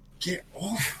get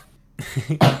off.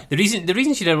 The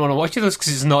reason she didn't want to watch it was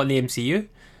because it's not in the MCU.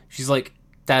 She's like,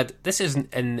 "Dad, this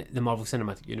isn't in the Marvel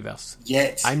Cinematic Universe.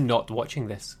 Yet I'm not watching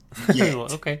this." Yet.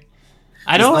 Like, okay,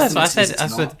 I know that's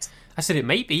what I said it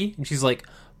might be, and she's like,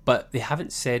 "But they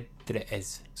haven't said that it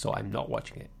is, so I'm not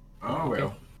watching it." Oh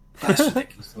well, that's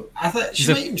ridiculous. Though. I thought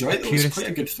she might enjoy it. Though. It's quite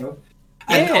a good film.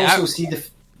 And Yeah, also see the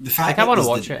fact. Like, I want to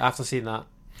watch it after seeing that.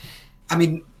 I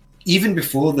mean, even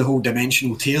before the whole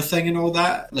dimensional tear thing and all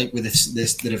that, like with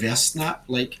the reverse snap,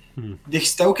 like they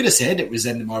still could have said it was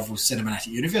in the Marvel Cinematic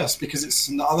Universe because it's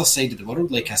on the other side of the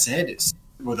world. Like I said, it's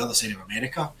on the other side of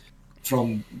America.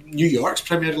 From New York's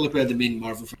primarily where the main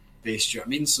Marvel film is based. You know what I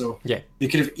mean? So they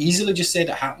could have easily just said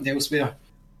it happened elsewhere,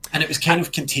 and it was kind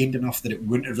of contained enough that it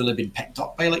wouldn't have really been picked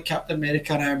up by like Captain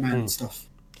America and Iron Man and stuff.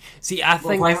 See, I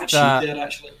think why wasn't she there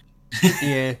actually?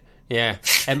 Yeah.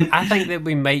 I think that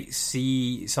we might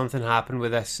see something happen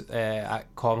with this at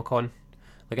Comic-Con.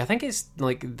 Like, I think it's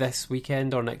like this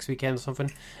weekend or next weekend or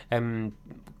something.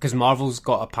 Because Marvel's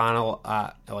got a panel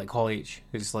at like Hall H.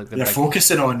 It's like they're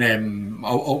focusing on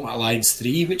Ultimate Alliance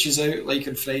 3, which is out like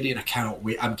on Friday, and I cannot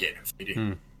wait. I'm getting it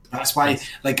Friday. That's why,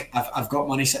 like, I've got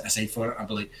money sitting aside for it. I'll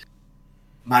be like,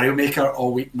 Mario Maker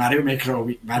all week, Mario Maker all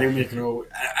week, Mario Maker all week.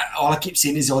 All I keep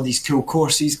seeing is all these cool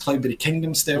courses, Cloudberry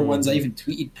Kingdom style ones. I even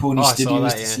tweeted Pony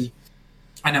Studios to see.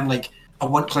 And I'm like, I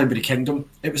want Cloudberry Kingdom.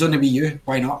 It was on the Wii U.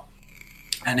 Why not?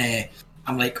 And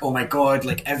I'm like, oh my god,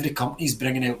 like every company's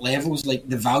bringing out levels. Like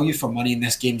the value for money in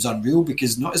this game's unreal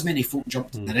because not as many folk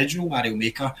jumped in the original Mario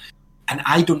Maker, and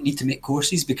I don't need to make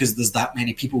courses because there's that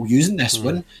many people using this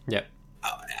one. Yeah.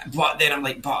 But then I'm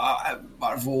like,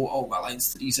 Marvel, all my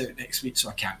Alliance 3's out next week, so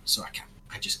I can't.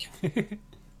 I just can't.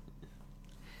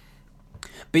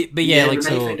 but yeah, like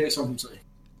so. Find out something, sorry.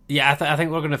 Yeah, I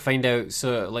think we're going to find out.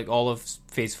 So like all of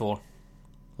Phase 4,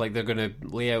 like they're going to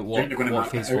lay out what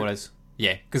Phase 4 is.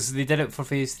 Yeah, because they did it for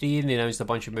Phase 3 and they announced a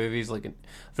bunch of movies like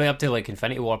right up to like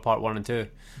Infinity War Part 1 and 2.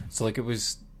 So like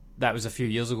that was a few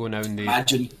years ago now, and they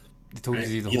told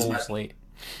you the whole slate.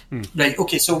 Right,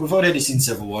 okay, so we've already seen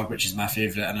Civil War, which is my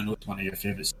favourite, and I know it's one of your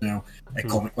favourites now,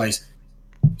 comic wise.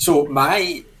 So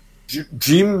my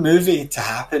dream movie to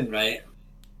happen, right,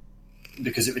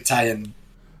 because it would tie in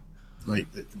like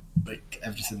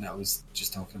everything that I was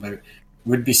just talking about,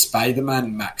 would be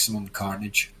Spider-Man Maximum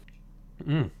Carnage.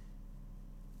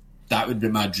 That would be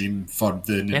my dream for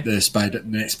the next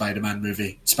Spider-Man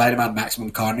movie. Spider-Man Maximum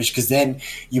Carnage, because then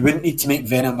you wouldn't need to make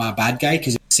Venom a bad guy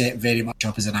because it's set very much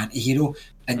up as an anti-hero,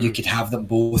 and you could have them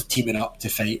both teaming up to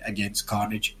fight against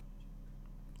Carnage.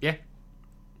 Yeah.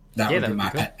 That would be my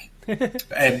pick.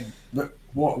 But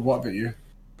what about you?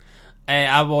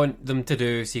 I want them to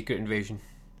do Secret Invasion.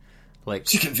 Like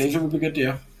Secret Invasion would be good,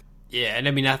 yeah. Yeah, and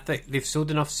I mean, I think they've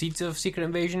sowed enough seeds of Secret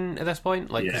Invasion at this point.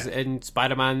 Like, 'cause in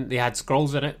Spider-Man, they had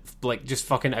Skrulls in it, like, just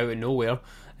fucking out of nowhere.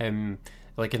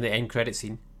 Like, in the end credit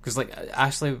scene. Because, like,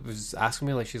 Ashley was asking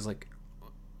me, like, she's like,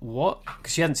 what?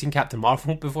 Because she hadn't seen Captain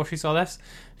Marvel before she saw this.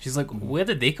 She's like, where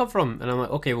did they come from? And I'm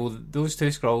like, okay, well, those two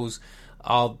Skrulls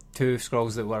are two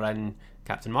Skrulls that were in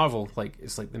Captain Marvel. Like,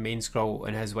 it's, like, the main Skrull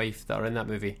and his wife that are in that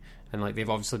movie. And, like, they've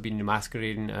obviously been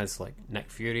masquerading as, like, Nick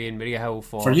Fury and Maria Hill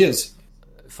for years.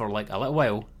 For like a little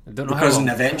while. I don't know because how long.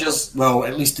 In the Avengers, well,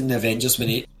 at least in the Avengers when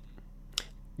he...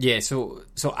 Yeah, so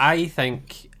I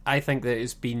think that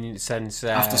it's been since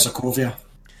after Sokovia.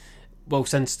 Well,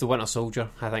 since the Winter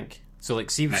Soldier, I think. So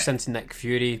like, see, since Nick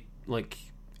Fury like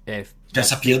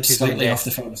disappeared slightly off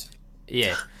the films.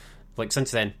 Yeah, like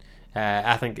since then,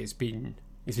 I think it's been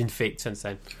faked since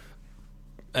then.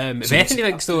 If anything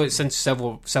thinks though, it's since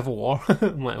Civil War.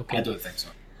 I'm like, okay, I don't think so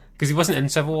because he wasn't in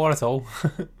Civil War at all.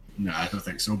 No, I don't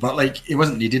think so. But like, he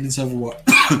wasn't needed in Civil War.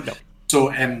 No. So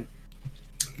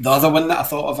the other one that I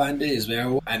thought of, Andy, as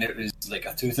well, and it was like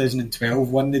a 2012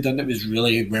 one they done. It was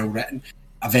really well written.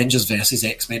 Avengers versus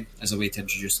X-Men as a way to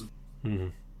introduce them. Mm-hmm.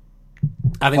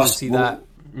 I think we'll see that.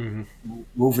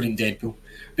 Wolverine, Deadpool,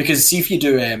 because see if you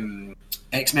do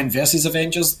X-Men versus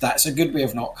Avengers, that's a good way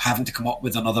of not having to come up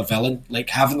with another villain. Like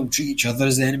having them treat each other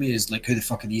as enemies, like who the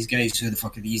fuck are these guys, who the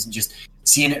fuck are these, and just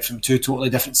seeing it from two totally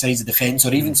different sides of the fence,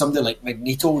 or even somebody like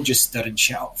Magneto just stirring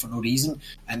shit up for no reason,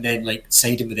 and then like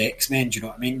siding with the X-Men, do you know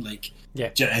what I mean? Like,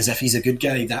 as if he's a good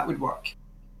guy, that would work.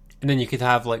 And then you could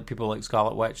have like people like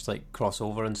Scarlet Witch like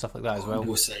crossover and stuff like that as well.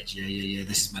 Both sides, yeah.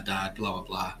 This is my dad, blah blah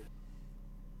blah.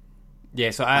 Yeah,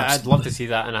 so I'd love to see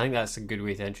that, and I think that's a good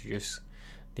way to introduce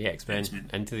the X-Men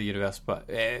into the universe. But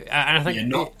and I think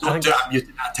don't do it at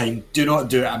mutant at time. Do not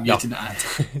do it at mutant at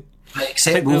time. Like,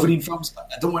 except Wolverine films,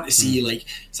 I don't want to see like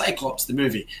Cyclops the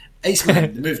movie,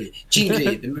 Iceman the movie, Jean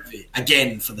Grey the movie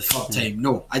again for the third time.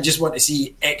 No, I just want to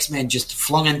see X-Men just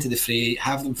flung into the fray,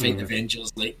 have them fight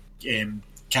Avengers like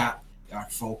Cap or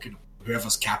Falcon,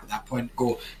 whoever's Cap at that point.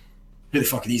 Go, who the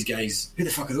fuck are these guys? Who the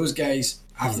fuck are those guys?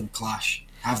 Have them clash,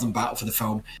 have them battle for the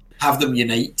film, have them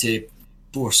unite to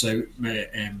force out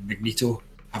Magneto.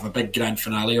 Have a big grand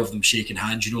finale of them shaking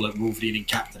hands, you know, like Wolverine and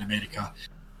Captain America,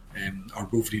 or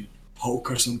Wolverine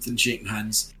Hulk or something shaking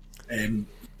hands. I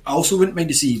also wouldn't mind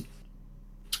to see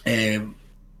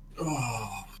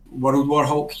World War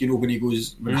Hulk, you know,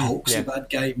 when Hulk's the bad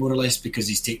guy, more or less, because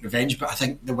he's taking revenge. But I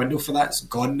think the window for that's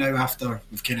gone now after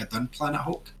we've kind of done Planet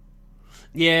Hulk.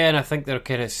 Yeah, and I think they're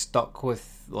kind of stuck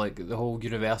with like the whole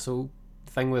Universal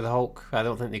thing with Hulk. I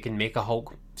don't think they can make a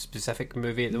Hulk specific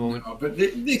movie at the moment. No, but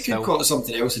they could call it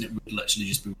something else and it would literally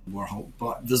just be War Hulk.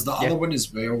 But there's the other one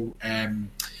as well.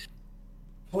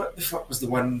 What the fuck was the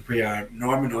one where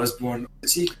Norman Osborn...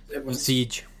 It was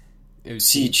Siege. It was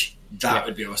Siege. That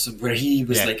would be awesome. Where he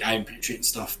was like Iron Patriot and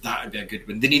stuff. That would be a good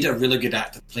one. They need a really good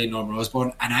actor to play Norman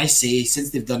Osborn. And I say,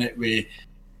 since they've done it with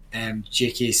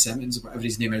J.K. Simmons, or whatever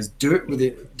his name is, do it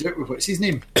with what's his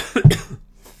name?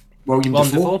 William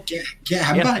Dafoe. Get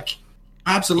him back.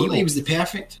 Absolutely. He was the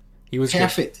perfect. He was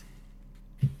perfect.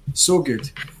 Good. So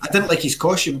good. I didn't like his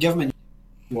costume. Give him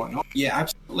a whatnot. Yeah,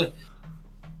 absolutely.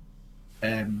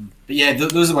 But yeah,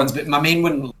 those are the ones. But my main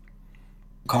one,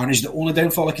 Carnage, the only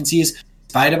downfall I can see is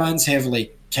Spider-Man's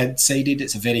heavily kid-sided.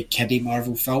 It's a very kiddie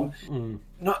Marvel film.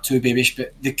 Not too babyish,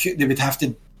 but they would have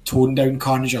to tone down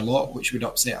Carnage a lot, which would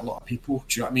upset a lot of people.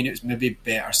 Do you know what I mean? It was maybe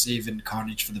better saving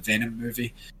Carnage for the Venom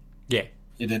movie. Yeah.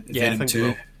 Venom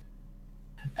 2.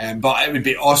 But it would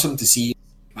be awesome to see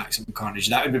Maximum Carnage.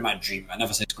 That would be my dream. I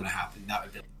never said it's going to happen. That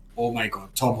would be, oh my god,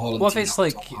 Tom Holland. What if it's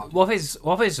what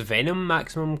if it's Venom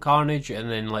Maximum Carnage and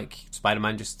then like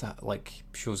Spider-Man just like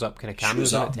shows up, kind of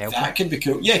cameos in it to help him? That could be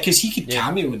cool. Yeah, because he could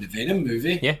cameo in the Venom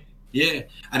movie. Yeah,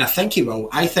 and I think he will.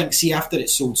 I think, see, after it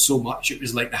sold so much, it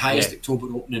was like the highest October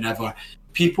opening ever.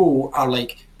 People are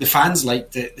like, the fans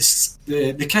liked it.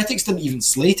 The critics didn't even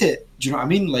slate it. Do you know what I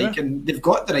mean? Like, and they've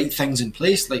got the right things in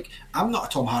place. Like, I'm not a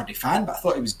Tom Hardy fan, but I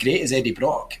thought he was great as Eddie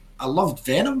Brock. I loved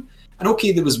Venom. And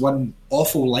okay, there was one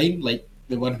awful line, like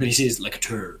the one where he says, like a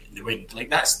turd in the wind. Like,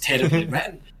 that's terribly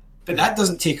written. But that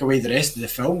doesn't take away the rest of the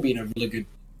film being a really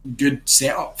good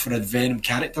setup for a Venom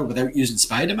character without using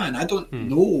Spider-Man. I don't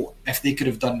know if they could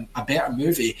have done a better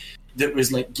movie that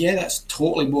was like, yeah, that's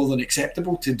totally more than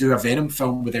acceptable to do a Venom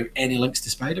film without any links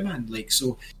to Spider-Man. Like,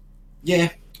 so, yeah,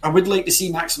 I would like to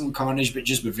see Maximum Carnage, but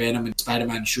just with Venom and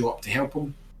Spider-Man show up to help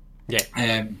him. Yeah.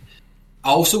 I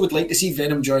also would like to see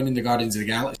Venom joining the Guardians of the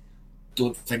Galaxy.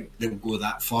 Don't think they'll go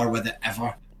that far with it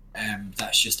ever.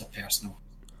 That's just a personal.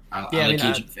 I like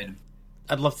Agent Venom.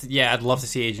 I'd love to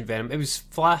see Agent Venom. It was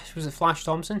Flash. Was it Flash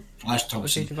Thompson? Flash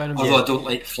Thompson. Venom? Although I don't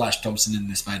like Flash Thompson in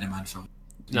the Spider-Man film.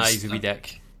 No, he's a wee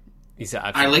dick.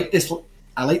 I like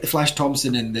the Flash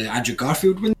Thompson in the Andrew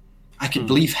Garfield one. I could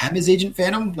believe him as Agent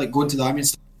Venom, like going to the army and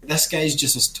stuff. This guy's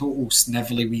just a total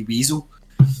snivelly wee weasel.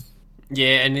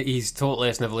 Yeah, and he's totally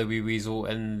a snivelly wee weasel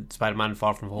in Spider-Man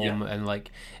Far From Home, and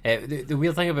like the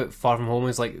weird thing about Far From Home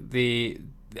is like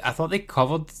I thought they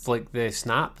covered like the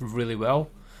snap really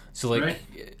well. So like,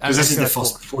 because this is the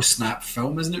first post-snap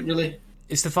film, isn't it? Really,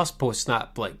 it's the first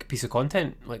post-snap like piece of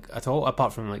content like at all,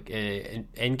 apart from like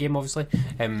Endgame, obviously.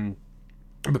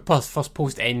 But first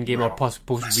post-Endgame or post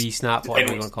re-snap,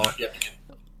 whatever you want to call it. Yeah.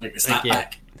 Like the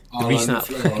snapback. The re-snap.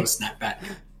 Snapback.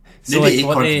 So maybe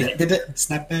like, did it?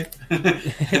 Snapback.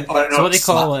 So what they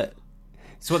call it?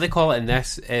 So what they call it in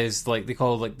this is like they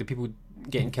call like the people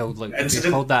getting killed like incident?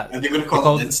 They called that. Are they going to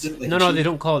call it incident? Like no, they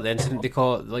don't call it the incident. They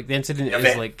call it like the incident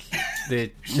is like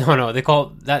the no. They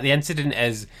call that the incident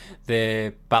is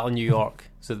the Battle of New York.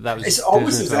 So that was. It's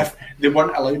almost as if they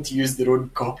weren't allowed to use their own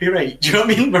copyright. Do you know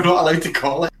what I mean? We're not allowed to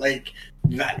call it like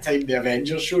that time the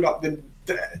Avengers showed up.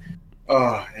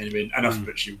 Anyway, enough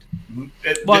about SHIELD.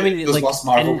 There's like, lost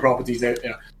Marvel properties out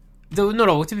there.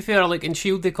 No. To be fair, like in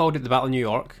SHIELD, they called it the Battle of New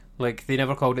York. Like they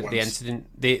never called it the incident.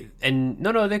 They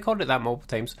called it that multiple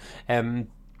times.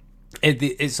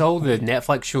 It's all the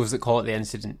Netflix shows that call it the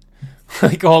incident.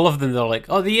 Like all of them, they're like,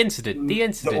 "Oh, the incident." The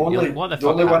only, like, what the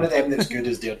fuck only one happened? of them that's good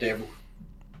is Daredevil.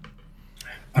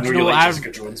 I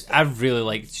Jessica Jones. I really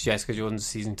liked Jessica Jones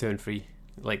season 2 and 3.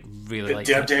 Like really, like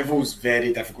Daredevil's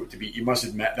very difficult to beat. You must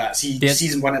admit that.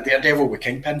 Season 1 of Daredevil with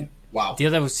Kingpin. Wow.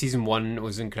 Daredevil season 1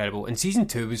 was incredible, and season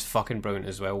 2 was fucking brilliant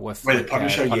as well. With the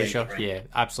Punisher, yeah,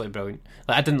 absolutely brilliant.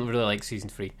 Like I didn't really like season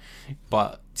 3,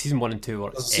 but season 1 and 2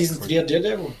 were. Season 3 of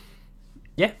Daredevil.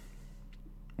 Yeah,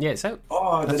 it's out.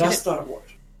 Oh, did I start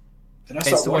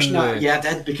watching that? Yeah, I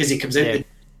did, because he comes out in the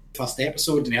first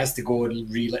episode and he has to go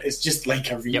and it's just like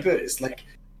a reboot. Yep. It's like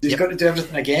he's got to do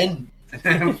everything again.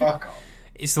 Fuck off.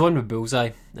 It's the one with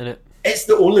Bullseye in it. It's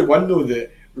the only one though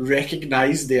that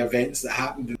recognised the events that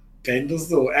happened in Defenders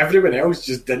though. Everyone else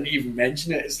just didn't even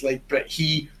mention it. It's like, but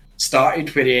he started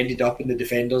where he ended up in the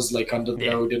Defenders, like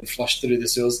underground and flushed through the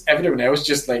sewers. Everyone else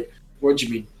just like, what do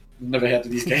you mean? Never heard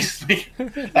of these guys.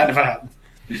 That never happened.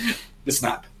 The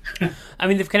snap. I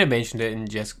mean, they've kind of mentioned it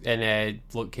in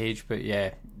Luke Cage, but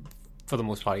yeah, for the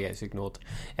most part, yeah, it's ignored.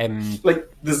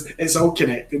 It's all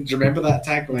connected. Do you remember that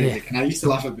tagline? Yeah. And I used to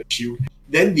laugh about SHIELD.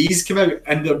 Then these come out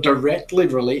and they're directly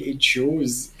related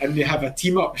shows, and they have a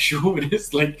team-up show, and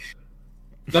it's like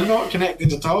they're not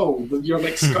connected at all. You're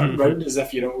like skirting around as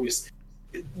if you're always.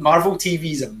 Marvel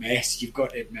TV's a mess. You've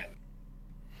got to admit.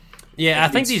 Yeah, I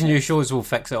think these new shows will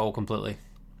fix it all completely,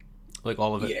 like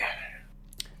all of it. Yeah.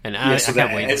 And I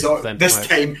can't wait. This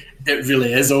time, it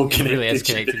really is all connected. It really is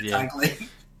connected, yeah.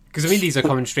 Because I mean, these are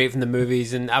coming straight from the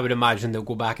movies, and I would imagine they'll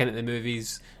go back into the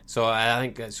movies. So I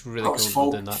think that's really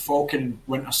cool doing that. Falcon,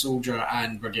 Winter Soldier,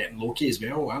 and we're getting Loki as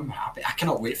well. I'm happy. I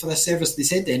cannot wait for this service. They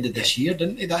said the end of this year,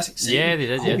 didn't they? That's exciting. Yeah, they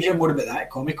did. I hope we hear more about that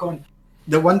at Comic-Con.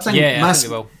 The one thing, I think they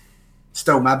will.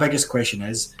 Still, my biggest question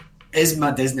is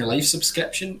my Disney Life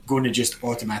subscription going to just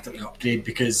automatically upgrade?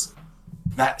 Because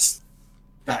that's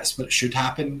what should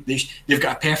happen. They've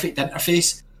got a perfect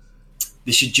interface.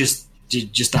 They should just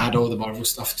add all the Marvel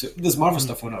stuff to. There's Marvel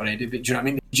stuff on it already, but do you know what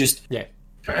I mean?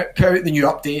 put out the new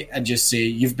update and just say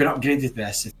you've been upgraded to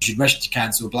this. If you should wish to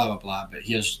cancel, blah blah blah. But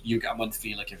you get a month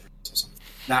free like everyone else or something.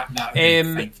 That would be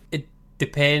fine. It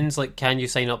depends. Like, can you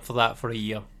sign up for that for a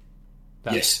year?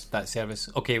 Yes. That service.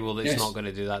 Okay, well, it's not going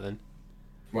to do that then.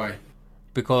 Why?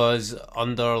 Because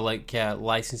under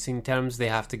licensing terms, they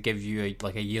have to give you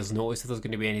a year's notice if there's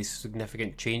going to be any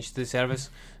significant change to the service.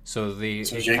 So it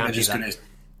can't be that.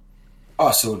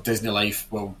 So Disney Life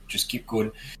will just keep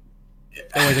going.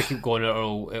 Otherwise, they keep going.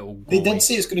 It'll go They away. did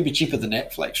say it's going to be cheaper than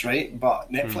Netflix, right? But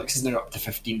Netflix is now up to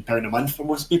 £15 a month for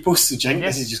most people. So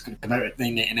this is just going to come out at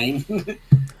 $9.99.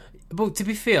 But to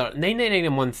be fair, $9.99 a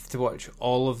month to watch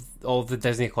all of the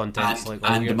Disney content,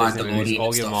 all your Disney movies,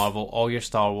 all your Marvel, all your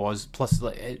Star Wars, plus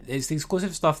it's the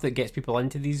exclusive stuff that gets people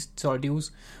into these sort of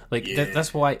deals.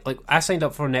 That's why I signed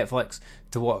up for Netflix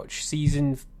to watch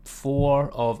season 4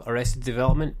 of Arrested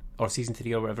Development, or season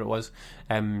 3 or whatever it was,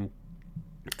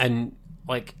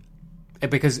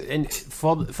 because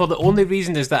for the only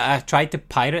reason is that I tried to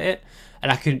pirate it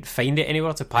and I couldn't find it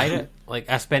anywhere to pirate.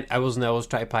 I spent hours and hours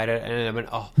trying to pirate it, and then I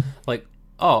went,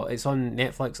 oh, it's on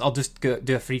Netflix. I'll just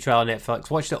do a free trial on Netflix.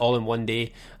 Watched it all in one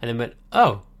day, and then went,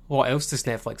 oh, what else does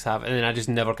Netflix have? And then I just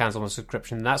never cancelled my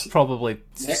subscription. That's probably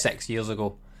 6 years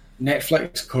ago.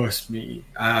 Netflix cost me.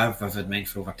 I've had mine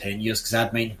for over 10 years because I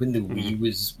had mine when the Wii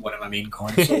was one of my main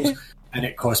consoles, and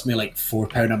it cost me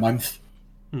 £4 a month.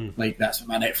 That's what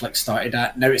my Netflix started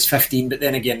at. Now it's 15, but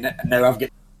then again, now I've got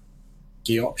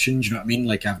options, you know what I mean?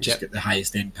 I've just got the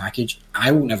highest end package.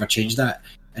 I will never change that.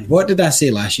 And what did I say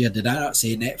last year? Did I not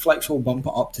say Netflix will bump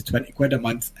it up to £20 a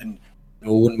month and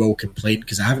no one will complain?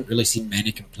 Because I haven't really seen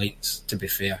many complaints, to be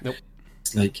fair. Nope.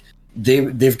 It's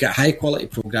they've got high quality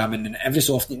programming, and every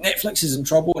so often Netflix is in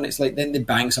trouble, and it's then they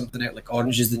bang something out like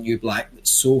Orange is the New Black that's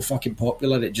so fucking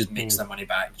popular it just makes their money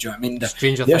back. Do you know what I mean?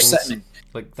 Stranger they're Things, sitting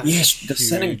they're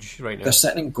sitting right now. They're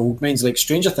sitting in gold mines.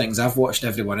 Stranger Things, I've watched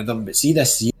every one of them, but see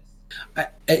this year,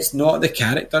 it's not the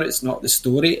character, it's not the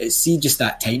story, it's just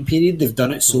that time period. They've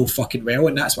done it so fucking well,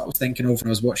 and that's what I was thinking of when I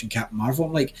was watching Captain Marvel.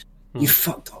 I'm like, you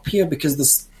fucked up here, because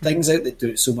there's things out that do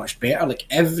it so much better.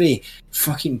 Every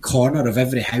fucking corner of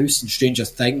every house in Stranger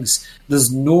Things,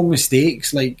 there's no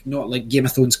mistakes. Not like Game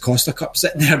of Thrones Costa Cup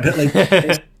sitting there,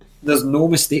 but there's no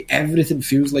mistake. Everything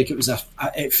feels like it was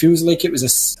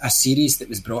a series that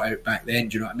was brought out back then.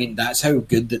 Do you know what I mean? That's how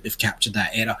good that they've captured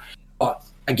that era. But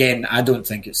again, I don't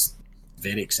think it's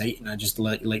very exciting. I just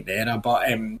like the era. But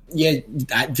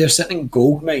they're sitting in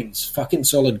gold mines, fucking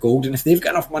solid gold. And if they've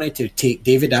got enough money to take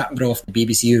David Attenborough off the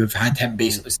BBC, who've had him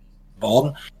basically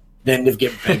born, then they've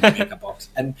got big mega bucks.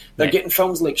 And they're getting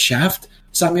films like Shaft,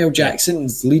 Samuel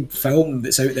Jackson's lead film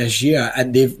that's out this year,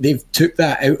 and they've took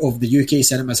that out of the UK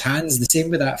cinema's hands. The same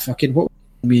with that fucking, what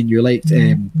me and you liked,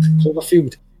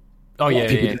 Cloverfield. Oh yeah,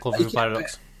 Cloverfield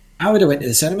Paradox. I would have went to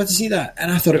the cinema to see that,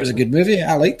 and I thought it was a good movie.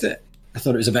 I liked it. I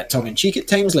thought it was a bit tongue-in-cheek at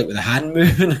times, with the hand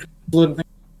moving.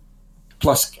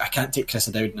 Plus, I can't take Chris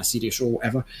O'Dowd in a serious role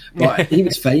ever, but he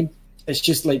was fine. It's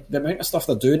just the amount of stuff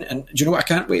they're doing. And do you know what I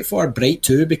can't wait for? Bright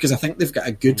 2, because I think they've got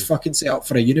a good fucking setup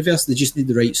for a universe. They just need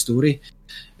the right story.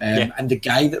 And the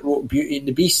guy that wrote Beauty and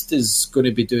the Beast is going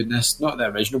to be doing this. Not the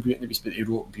original Beauty and the Beast, but he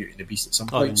wrote Beauty and the Beast at some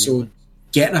point. So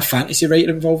getting a fantasy writer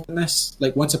involved in this,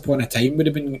 Once Upon a Time would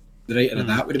have been the writer of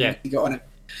that would have been got on it.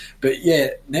 But yeah,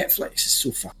 Netflix is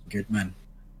so fucking good, man.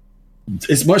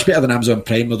 It's much better than Amazon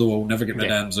Prime, although I'll never get rid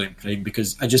of Amazon Prime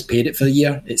because I just paid it for the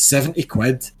year. It's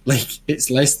 £70. It's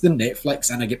less than Netflix,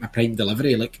 and I get my Prime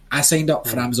delivery. I signed up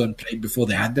for Amazon Prime before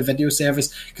they had the video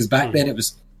service, because back then it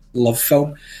was Love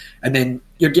Film, and then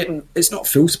you're getting, it's not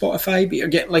full Spotify, but you're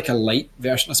getting a light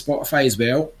version of Spotify as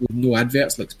well, with no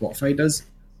adverts like Spotify does.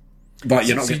 But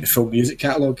you're not getting the full music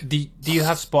catalogue. Do you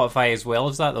have Spotify as well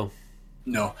as that though?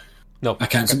 No. No, I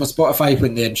cancelled my Spotify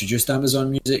when they introduced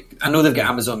Amazon Music. I know they've got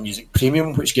Amazon Music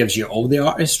Premium, which gives you all the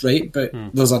artists, right? But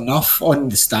there's enough on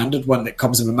the standard one that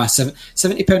comes with my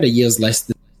 £70 a year is less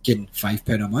than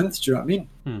 £5 a month. Do you know what I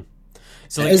mean?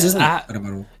 So it is, isn't it?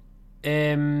 £5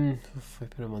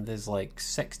 a month is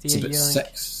 60 it's a about year.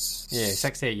 Six. Yeah,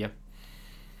 60 a year.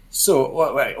 So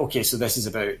okay, so this is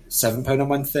about £7 a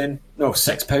month then. No,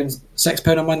 £6 a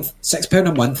month. £6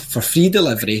 a month for free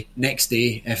delivery next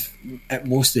day, if at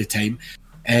most of the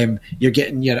time. You're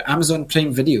getting your Amazon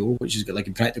Prime Video, which has got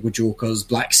Impractical Jokers,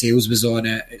 Black Sails was on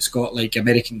it. It's got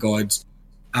American Gods,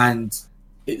 and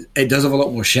it does have a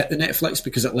lot more shit than Netflix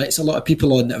because it lets a lot of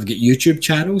people on that have got YouTube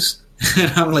channels. And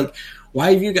I'm like,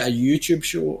 why have you got a YouTube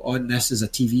show on this as a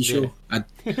TV show?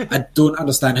 Yeah. I don't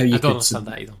understand how you could. I don't understand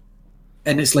that either.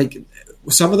 And it's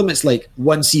some of them it's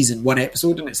one season, one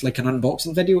episode, and it's an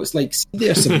unboxing video. It's see,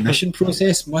 their submission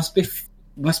process must be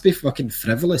must be fucking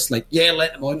frivolous. Like, yeah,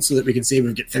 let them on so that we can say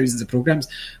we've got thousands of programs.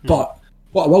 But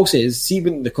what I will say is, see,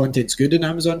 when the content's good on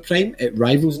Amazon Prime, it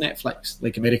rivals Netflix,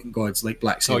 like American Gods, like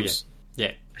Black Sails.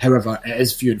 Yeah. However, it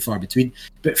is few and far between.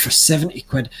 But for 70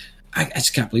 quid, I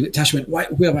just can't believe it. Tasha went, why?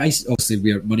 Well,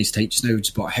 obviously, money's tight just now, we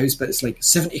just bought a house, but it's like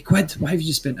 70 quid. Why have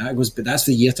you spent that? I goes, but that's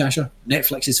for the year, Tasha.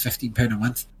 Netflix is £15 a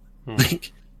month.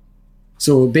 Like,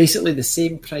 so basically the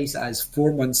same price as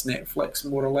 4 months Netflix,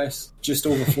 more or less. Just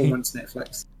over 4 months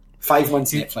Netflix. 5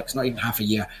 months Netflix, not even half a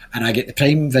year. And I get the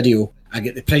Prime Video, I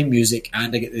get the Prime Music,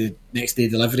 and I get the next day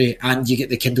delivery, and you get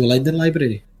the Kindle Lending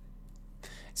library.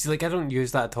 See, like, I don't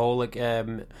use that at all. Like I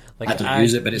don't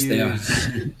use it, but it's there.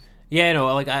 Yeah,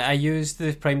 no, like I use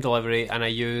the Prime Delivery and I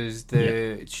use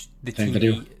the Prime TV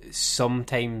Video.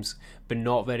 sometimes, but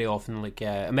not very often. Like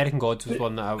American Gods was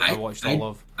one that I watched all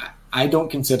of. I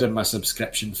don't consider my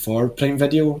subscription for Prime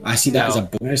Video. I see that as a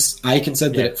bonus. I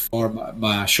consider it for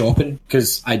my shopping,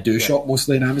 because I do shop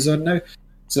mostly on Amazon now.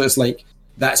 So it's like,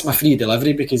 that's my free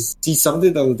delivery, because see, somebody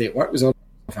the other day at work was on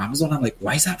Amazon. I'm like,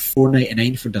 why is that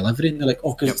 $4.99 for delivery? And they're like,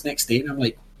 oh, because it's next day. And I'm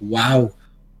like, wow.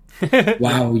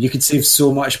 Wow, you could save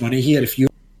so much money here if you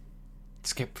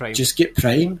just get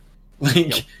Prime.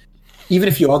 Like, even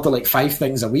if you order like 5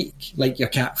 things a week, like your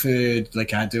cat food,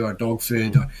 like I do, or dog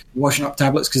food, or washing up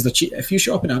tablets, because they're cheap. If you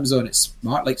shop on Amazon, it's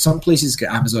smart. Like, some places get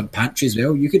Amazon pantry as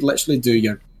well. You could literally do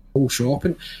your whole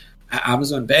shopping at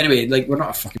Amazon. But anyway, like, we're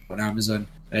not fucking on Amazon,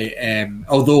 right?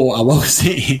 Although I will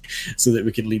say, so that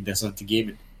we can lead this on to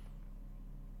gaming.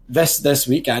 This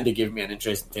week, Andy gave me an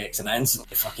interesting text, and I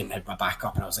instantly fucking had my back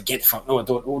up, and I was like, get the fuck, no, I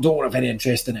don't want any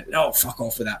interest in it. No, fuck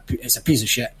off with that. It's a piece of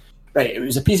shit. Right, it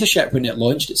was a piece of shit when it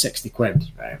launched at 60 quid,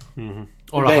 right? Mm-hmm.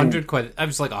 Or 100 quid. It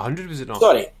was like 100, was it not?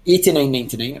 Sorry,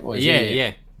 89.99 it was.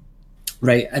 Yeah.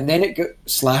 Right, and then it got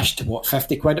slashed to,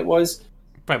 50 quid it was?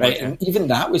 Right, and even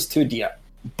that was too dear.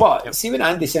 But, see, when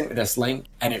Andy sent me this link,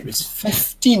 and it was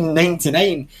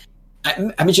 $15.99,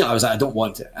 immediately I was like, I don't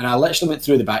want it. And I literally went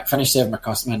through the back, finished serving my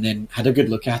customer, and then had a good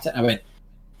look at it, and I went,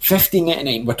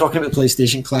 $15.99, we're talking about the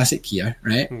PlayStation Classic here,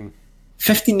 right?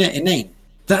 $15.99,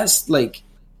 that's like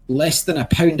less than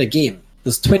 £1 a game.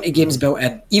 There's 20 games built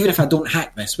in, even if I don't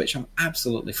hack this, which I'm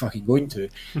absolutely fucking going to.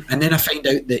 And then I find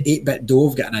out that 8-Bit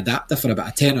Dove got an adapter for about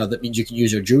a tenner that means you can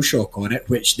use your DualShock on it,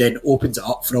 which then opens it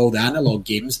up for all the analog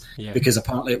games, because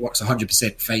apparently it works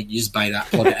 100% fine. You just buy that,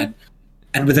 plug it in.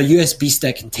 And with a USB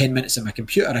stick and 10 minutes on my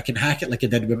computer, I can hack it like I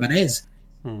did with my NES.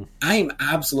 I'm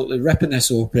absolutely ripping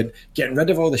this open, getting rid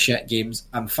of all the shit games.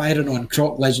 I'm firing on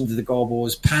Croc Legend of the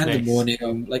Gobos,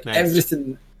 Pandemonium,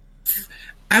 everything.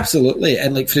 Absolutely.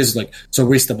 And like, Fraser's like, it's a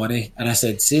waste of money. And I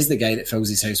said, says the guy that fills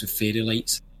his house with fairy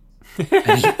lights.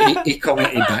 And he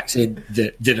commented back saying,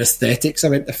 the aesthetics. I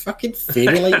went, the fucking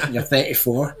fairy lights when you're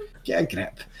 34? Get a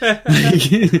grip.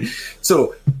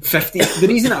 So, 50. The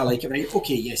reason I like it, right?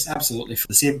 Okay, yes, absolutely. For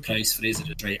the same price, Fraser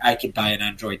is right. I could buy an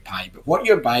Android Pi. But what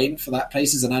you're buying for that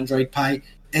price as an Android Pi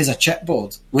is a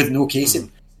chipboard with no casing.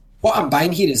 What I'm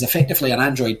buying here is effectively an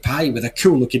Android Pi with a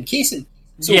cool looking casing.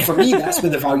 So for me, that's where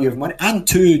the value of money, and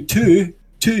two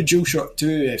DualShock,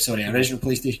 original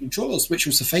PlayStation controllers, which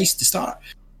will suffice to start.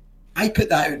 I put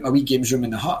that out in my wee games room in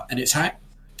the hut, and it's hacked.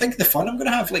 Think of the fun I'm going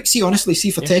to have. Like, honestly,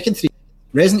 for Tekken 3,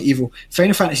 Resident Evil,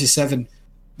 Final Fantasy 7,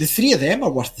 the 3 of them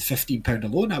are worth the £15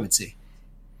 alone, I would say.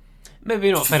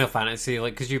 Maybe not Final Fantasy,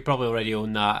 like, because you probably already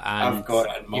own that, and I've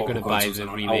got it. you're going to buy the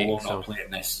remake. I will not play it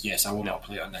on this. Yes, I will not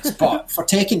play it on this. But for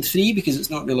Tekken 3, because it's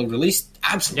not really released,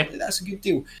 absolutely, that's a good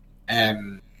deal.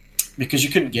 Because you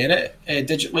couldn't get it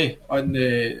digitally on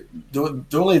the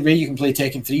only way you can play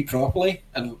Tekken 3 properly,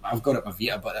 and I've got it on my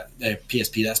Vita, but the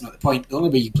PSP, that's not the point. The only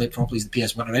way you can play it properly is the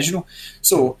PS1 original.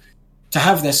 So to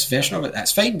have this version of it,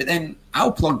 that's fine, but then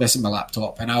I'll plug this in my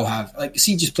laptop and I'll have, like,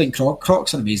 see, just playing Croc.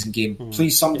 Croc's an amazing game.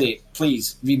 Please, someday,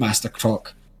 please remaster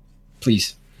Croc.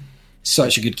 Please.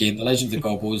 Such a good game. The Legend of the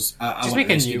Gobos. Just make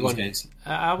a new one.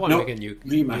 I want to make a new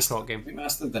Croc game.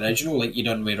 Remaster the original, like you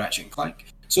done with Ratchet and Clank.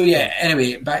 So yeah,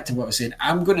 anyway, back to what I was saying.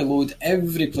 I'm going to load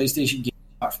every PlayStation game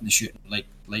apart from the shooting, like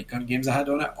gun games I had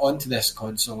on it, onto this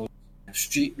console.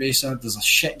 Street Racer. There's a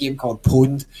shit game called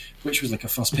Pwned, which was like a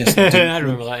first-person. I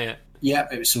remember that. Yeah,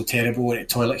 it was so terrible. It had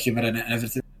toilet humour in it and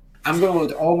everything. I'm going to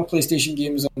load all my PlayStation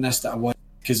games on this that I want,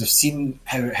 because I've seen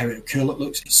how cool it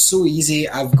looks. It's so easy.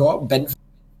 I've got bin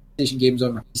PlayStation games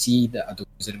on my PC that I don't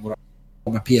use anymore,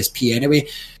 on my PSP anyway.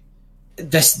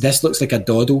 This looks like a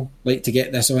doddle, like, to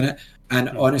get this on it. And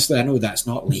honestly, I know that's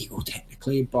not legal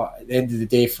technically, but at the end of the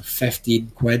day, for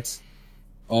 15 quid,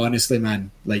 honestly,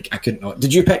 man, like, I couldn't not.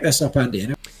 Did you pick this up,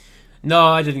 Andy? No,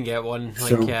 I didn't get one.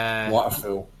 Fool. What a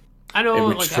fool. I know. It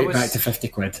went like, straight back to 50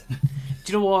 quid. Do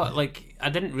you know what? Like, I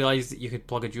didn't realise that you could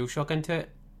plug a DualShock into it.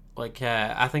 Like,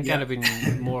 I think I'd have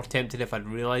been more tempted if I'd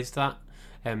realised that.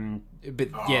 But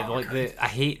I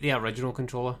hate the original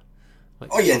controller.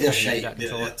 Like, they're shite.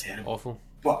 They're terrible. Awful.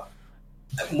 But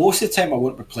most of the time I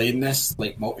won't be playing this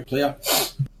like multiplayer.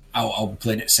 I'll be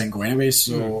playing it single anyway.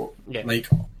 So like,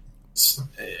 it's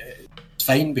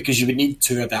fine because you would need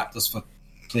 2 adapters for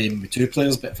playing with 2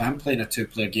 players. But if I'm playing a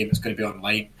 2-player game, it's going to be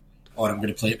online, or I'm going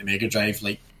to play it on the Mega Drive.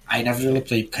 Like, I never really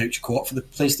played couch co-op for the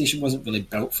PlayStation. Wasn't really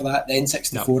built for that. The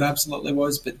N64 absolutely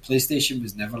was, but the PlayStation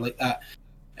was never like that.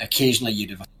 Occasionally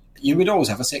you would always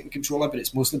have a second controller, but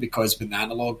it's mostly because when the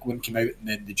analog one came out and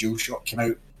then the DualShock came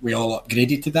out, we all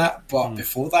upgraded to that. But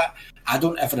before that, I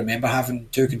don't ever remember having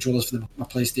 2 controllers for my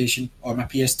PlayStation or my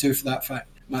PS2 for that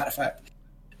matter of fact.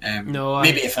 No,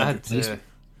 maybe if I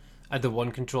had the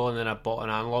one controller and then I bought an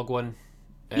analog one.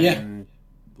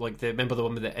 Like remember the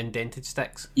one with the indented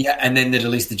sticks? Yeah, and then they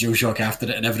released the DualShock after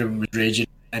it, and everyone was raging.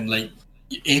 And like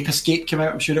Ape Escape came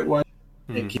out, I'm sure it was.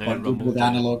 It came out with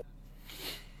analog.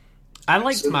 I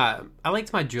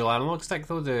liked my dual analog stick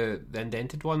though, the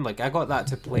indented one. Like I got that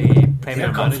to play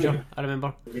Premier Manager. I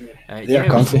remember. They're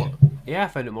comfy. I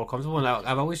found it more comfortable, and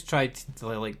I've always tried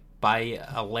to like buy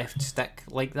a left stick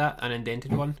like that, an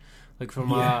indented one, like for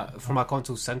my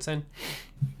console since then.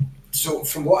 So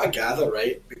from what I gather,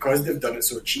 right, because they've done it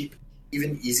so cheap,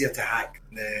 even easier to hack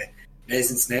the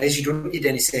NES and SNES, you don't need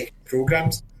any second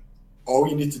programs. All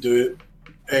you need to do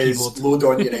is load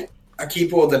on a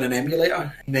keyboard and an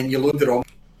emulator, and then you load the ROM,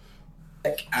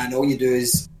 and all you do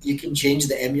is you can change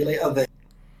the emulator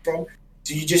so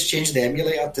you just change the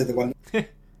emulator to the one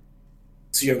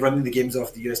so you're running the games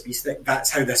off the USB stick. That's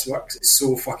how this works. It's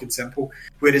so fucking simple.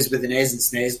 Whereas with the NES and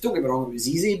SNES, don't get me wrong, it was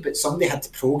easy, but somebody had to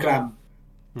program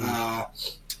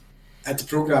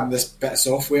this bit of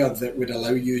software that would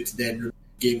allow you to then remove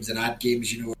games and add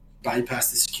games,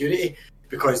 bypass the security,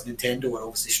 because Nintendo were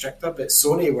obviously stricter. But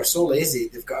Sony were so lazy,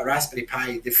 they've got a Raspberry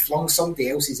Pi, they've flung somebody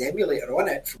else's emulator on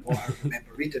it, from what I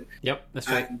remember reading. Yep, that's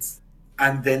right.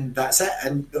 And then that's it.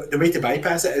 And the way to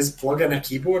bypass it is plug in a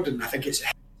keyboard, and I think it's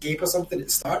Escape or something at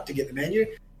the start to get the menu.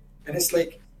 And it's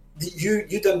like,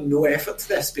 you done no effort to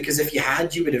this, because if you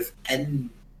had, you would have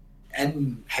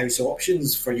in-house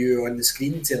options for you on the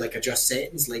screen to like adjust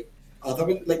settings, like other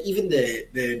one, like even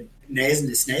the NES and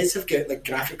the SNES have got like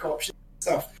graphic options and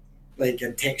stuff, like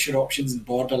and texture options and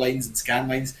border lines and scan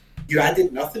lines. You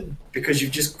added nothing because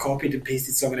you've just copied and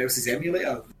pasted someone else's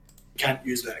emulator. You can't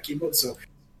use that keyboard. So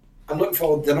I'm looking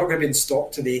forward. They're not going to be in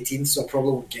stock to the 18th, so I'll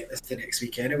probably won't get this to next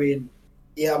week anyway. And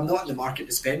yeah, I'm not in the market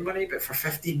to spend money, but for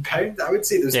 £15, I would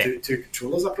say those two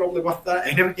controllers are probably worth that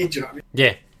anyway. Do you know what I mean?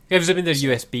 Yeah. If there's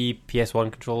USB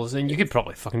PS1 controllers, then you could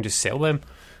probably fucking just sell them.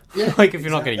 Yeah, like if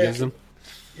you're not going to use them.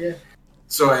 Yeah.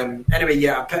 So anyway,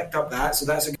 I picked up that. So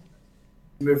that's a good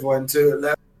move on to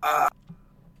the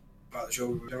show.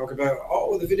 We talk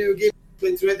about the video game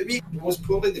played throughout the week. Most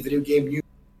importantly, the video game news.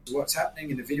 What's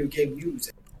happening in the video game news?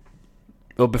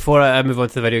 Well, before I move on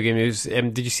to the video game news,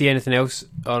 did you see anything else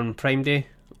on Prime Day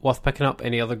worth picking up?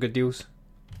 Any other good deals?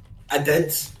 I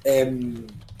did.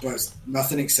 But it's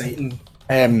nothing exciting.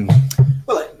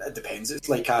 Well, it depends. It's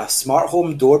like a smart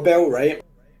home doorbell, right?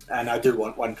 And I do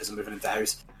want one because I'm moving into the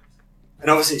house. And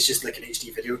obviously it's just like an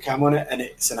HD video cam on it, and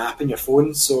it's an app in your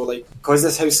phone. So like, because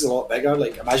this house is a lot bigger,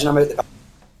 like imagine I'm out the back,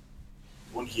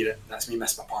 you won't hear it. That's me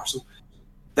missing my parcel.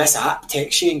 This app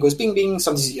texts you and goes bing bing,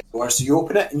 somebody's at your door. So you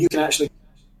open it and you can actually,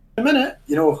 in a minute,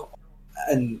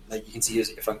 and like you can see who's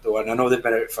at your front door. And I know they've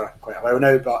been out for quite a while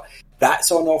now, but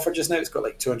that's on offer just now. It's got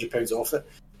like £200 off it.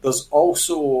 There's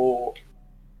also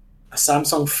a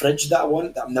Samsung fridge that I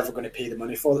want that I'm never going to pay the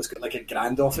money for. That's got like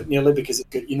 $1,000 off it nearly, because it's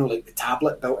got like the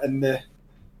tablet built in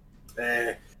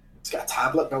it's got a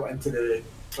tablet built into the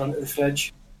front of the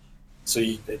fridge, so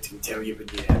it can tell you when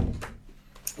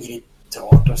you need to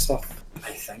order stuff.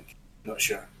 I think, not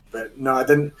sure, but no, I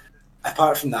didn't.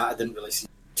 Apart from that, I didn't really see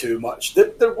too much.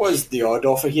 There was the odd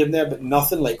offer here and there, but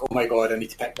nothing like, oh my god, I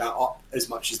need to pick that up as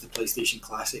much as the PlayStation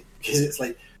Classic, because it's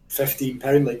like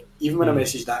 £15. Like even when I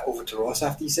messaged that over to Ross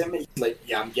after he sent me, he's like,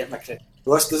 yeah, I'm getting my credit.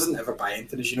 Ross doesn't ever buy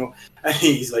anything, as you know, and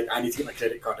he's like, I need to get my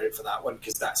credit card out for that one,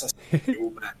 because that's a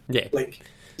deal, man. Yeah. Like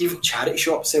even charity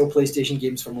shops sell PlayStation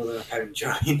games for more than £1. Do you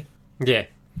know what I mean? Yeah.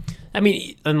 I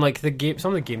mean, and like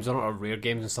some of the games are not rare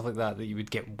games and stuff like that you would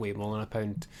get way more than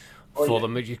 £1 for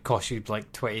them. It would cost you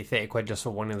like 20-30 quid just for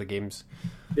one of the games.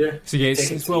 Yeah. So yeah,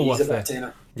 it's well worth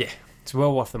it. Yeah, it's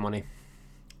well worth the money.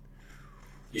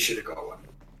 You should have got one.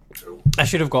 I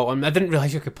should have got one. I didn't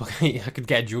realise I could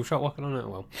get a DualShock working on it.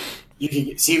 Well, you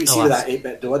can see with that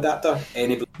 8-bit door adapter.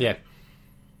 Yeah.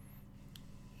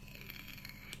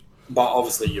 But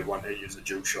obviously you want to use a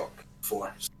DualShock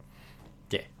 4.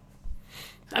 Yeah.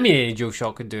 I mean, any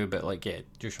DualShock could do, but like, yeah,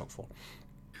 DualShock 4.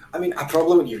 I mean, I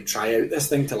probably wouldn't even try out this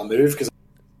thing till I move because.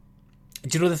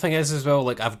 Do you know the thing is as well?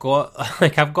 Like, I've got a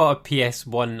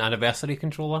PS1 anniversary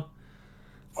controller,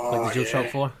 like the DualShock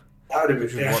 4. That would have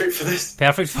been perfect for this.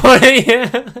 Perfect for it.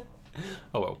 Yeah.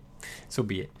 Oh well, so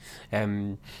be it.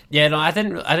 Yeah, no, I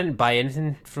didn't buy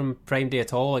anything from Prime Day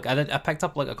at all. Like, I picked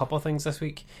up like a couple of things this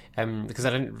week, because I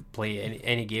didn't play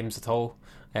any games at all.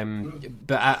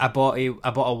 But I bought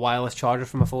a wireless charger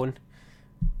for my phone,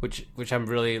 which I'm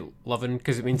really loving,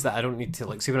 because it means that I don't need to,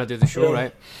 like, see when I do the show,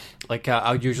 right? Like,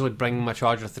 I'll usually bring my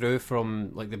charger through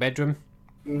from like the bedroom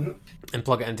and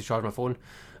plug it in to charge my phone.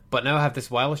 But now I have this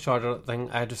wireless charger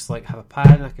thing. I just like have a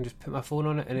pad and I can just put my phone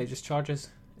on it and it just charges.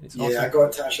 It's awesome. I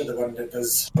got Tasha the one that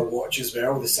does her watch as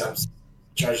well. The Samsung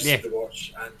charges the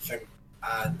watch and thing.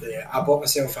 And I bought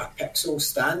myself a Pixel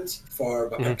stand for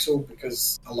my Pixel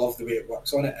because I love the way it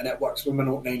works on it, and it works with my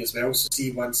Note 9 as well. So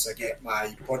see, once I get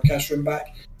my podcast room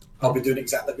back, I'll be doing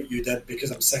exactly what you did,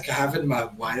 because I'm sick of having my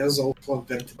wires all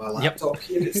plugged into my laptop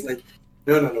here. It's like,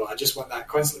 no, I just want that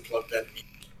constantly plugged in.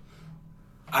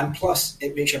 And plus,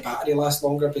 it makes your battery last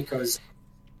longer, because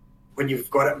when you've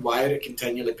got it in wire, it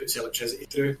continually puts electricity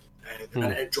through. The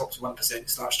minute it drops 1%, it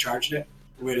starts charging it,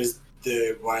 whereas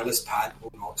the wireless pad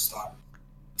will not start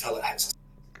until it hits.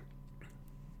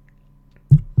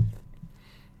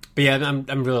 But yeah,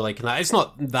 I'm really liking that. It's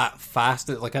not that fast.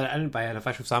 Like, I didn't buy an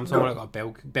official Samsung one. I got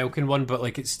a Belkin one, but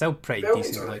like, it's still pretty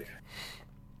decent. Like,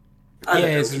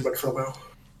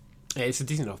 it's a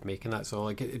decent enough making that, so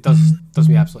like it does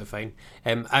me absolutely fine.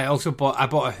 I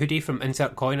bought a hoodie from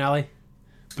Insert Coin Alley,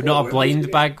 but not a blind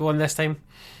bag one this time.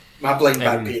 My blind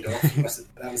bag paid off.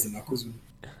 That was the Knuckles one.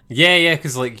 Yeah,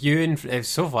 because like it's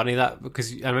so funny that,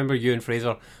 because I remember you and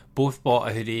Fraser both bought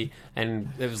a hoodie, and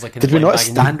it was like. Did we not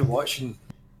stand watching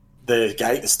the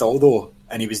guy at the stall though,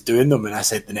 and he was doing them, and I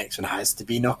said the next one has to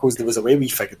be Knuckles? There was a way we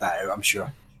figured that out, I'm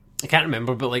sure. I can't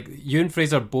remember, but like you and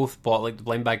Fraser both bought like the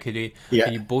blind bag hoodie,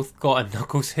 and you both got a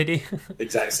Knuckles hoodie.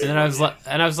 Exactly. And then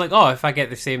I was like, oh, if I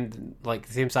get the same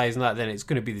size and that, then it's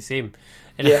going to be the same.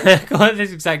 And I got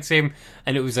this exact same,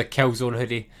 and it was a Killzone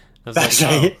hoodie. I was That's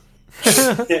right.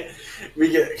 We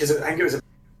get, because I think it was a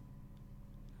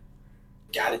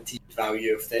guaranteed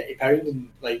value of £30, and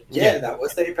like that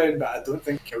was £30, but I don't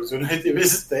think Killzone hoodie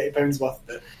was £30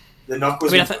 worth. The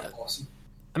Knuckles was awesome.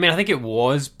 I mean, I think it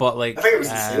was, but like I think it was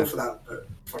the sale for that. But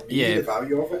for me, the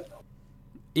value of it.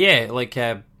 Yeah, like,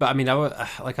 but I mean,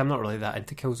 I'm not really that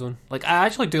into Killzone. Like, I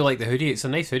actually do like the hoodie; it's a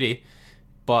nice hoodie,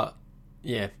 but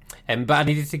yeah. But I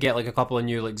needed to get like a couple of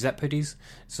new like zip hoodies,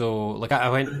 so like I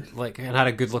went like and had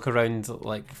a good look around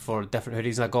like for different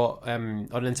hoodies, and I got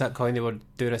on Insert Coin they were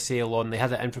doing a sale on. They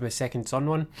had the infamous Second Son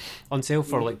one on sale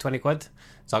for like £20,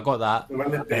 so I got that. The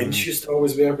one that Ben used to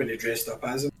always wear when he dressed up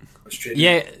as him.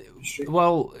 Yeah,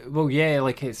 well, yeah,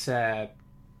 like it's like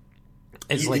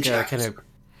a kind of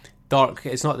dark.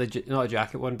 It's not a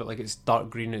jacket one, but like it's dark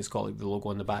green and it's got like the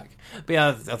logo on the back. But yeah,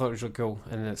 I thought it was really cool,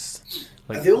 and it's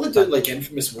like they only do like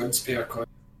infamous once per coin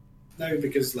now,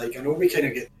 because like I know we kind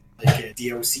of get like a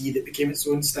DLC that became its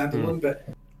own standalone, but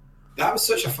that was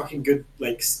such a fucking good,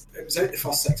 like, it was out the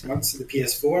first 6 months of the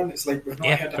PS4, and it's like we've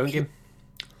not heard that game.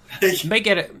 You might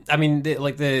get it. I mean,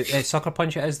 the Sucker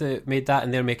Punch it is that made that,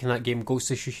 and they're making that game Ghost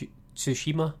of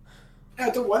Tsushima. I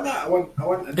don't want that. I want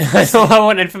Infamous. I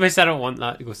want Infamous. I don't want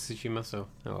that Ghost of Tsushima. So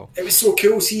it was so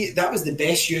cool. See, that was the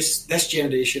best use this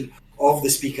generation of the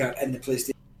speaker in the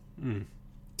PlayStation.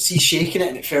 See, shaking it,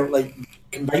 and it felt like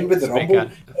combined with the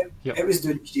Rumble. It was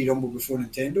doing HD Rumble before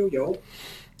Nintendo, y'all.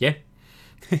 Yeah.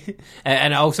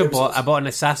 And I also bought an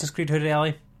Assassin's Creed hoodie,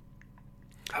 Ali.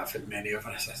 I've had many of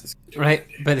an Assassin's Creed. Right,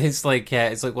 but it's like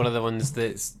one of the ones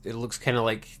that it looks kind of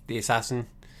like the assassin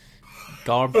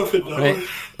garb. Right?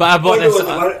 But I bought this.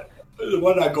 The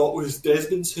one I got was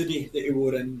Desmond's hoodie that he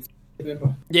wore in.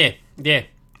 Remember? Yeah.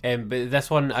 But this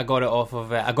one I got it off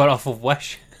of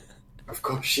Wish. Of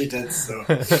course she did. So,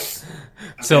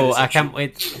 so I can't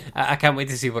wait. I can't wait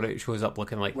to see what it shows up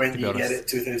looking like. When you get it,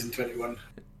 2021.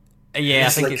 Yeah, I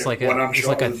think it's like a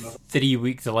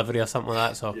 3-week delivery or something like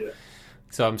that. So. Yeah.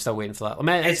 So I'm still waiting for that. I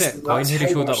mean, it's Coin hoodie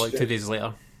showed up like 2 days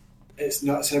later. It's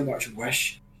nuts how much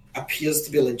Wish appears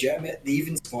to be legitimate. They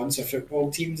even sponsor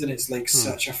football teams, and it's like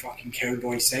such a fucking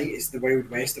cowboy site. It's the Wild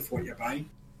West of what you're buying.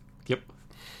 Yep.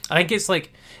 I think it's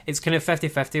like, it's kind of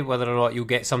 50-50 whether or not you'll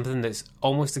get something that's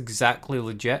almost exactly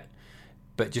legit,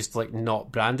 but just like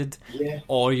not branded. Yeah.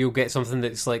 Or you'll get something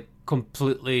that's like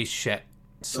completely shit.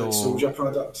 So like soldier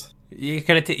product. You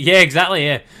kind of exactly.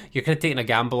 Yeah, you're kind of taking a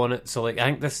gamble on it. So like, I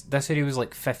think this hoodie was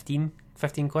like 15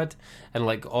 15 quid, and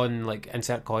like on like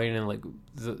Insert Coin and like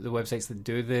the websites that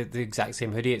do the exact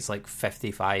same hoodie, it's like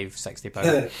 55, 60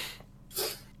 pounds.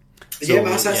 Yeah,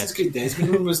 my Assassin's Creed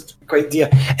Desmond one was quite dear.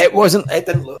 It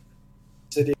didn't look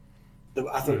today.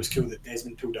 I thought it was cool that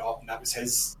Desmond pulled it up and that was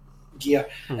his gear,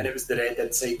 and it was the red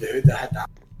inside the hood that had that.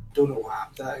 Don't know what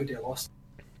happened to that hoodie. I lost.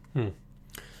 But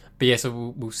yeah,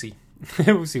 so we'll see.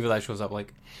 We'll see what that shows up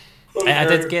like. I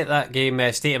did get that game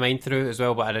State of Mind through as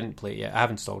well, but I didn't play it yet. I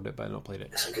haven't installed it, but I've not played it.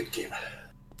 It's a good game.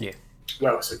 Yeah.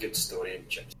 Well, it's a good story, and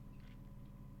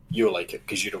you'll like it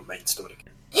because you don't mind story.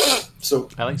 So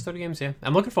I like story games. Yeah,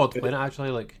 I'm looking forward to playing it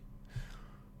actually. Like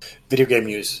video game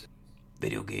news.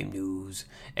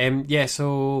 Yeah.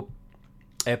 So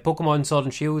Pokemon Sword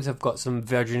and Shield have got some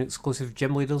Virgin exclusive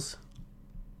gym leaders.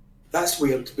 That's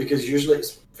weird because usually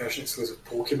it's Virgin exclusive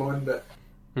Pokemon, but.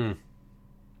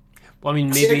 Well, I mean,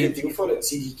 I've seen maybe a good deal for it.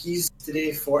 CD keys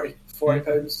today,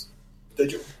 £40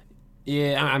 digital.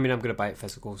 Yeah, I mean, I'm going to buy it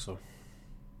physical, so.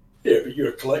 Yeah, but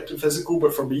you're collecting physical,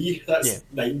 but for me, that's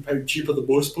 £9 cheaper than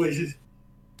most places.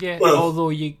 Yeah, well, although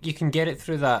you can get it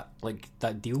through that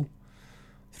deal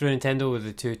through Nintendo with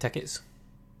the 2 tickets.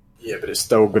 Yeah, but it's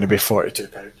still going to be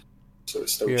 £42, so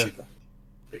it's still cheaper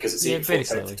because it's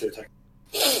 £84 for 2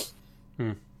 tickets.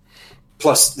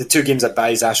 Plus, the 2 games I buy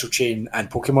is Astral Chain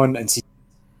and Pokemon, and CD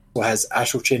has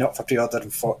Astral Chain up for pre-order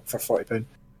for £40.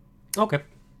 Okay.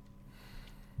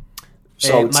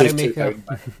 So I would Mario save Maker.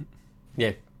 £2.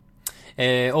 Yeah.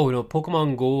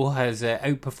 Pokemon Go has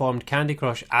outperformed Candy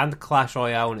Crush and Clash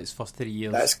Royale in its first 3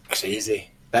 years. That's crazy.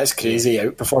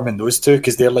 Outperforming those two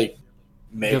because they're like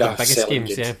mega they're the biggest selling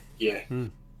games, games. yeah.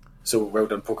 So well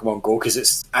done, Pokemon Go, because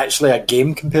it's actually a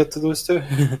game compared to those two.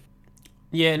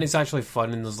 Yeah, and it's actually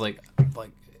fun, and there's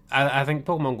I think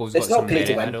Pokemon Go's It's got not some pay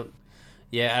to merit. win.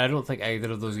 I don't think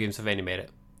either of those games have any merit,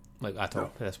 at all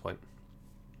at this point.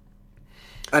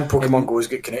 And Pokemon Go's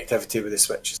got connectivity with the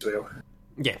Switch as well.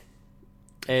 Yeah.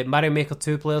 Mario Maker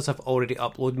 2 players have already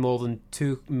uploaded more than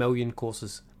 2 million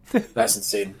courses. That's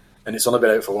insane. And it's only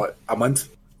been out for what, a month?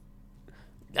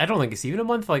 I don't think it's even a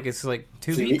month. It's 2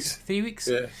 weeks, 3 weeks.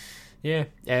 Yeah.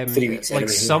 3 weeks.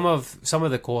 Some of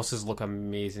the courses look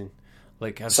amazing.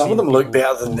 Some of them look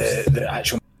better than the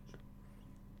actual.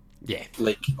 Yeah.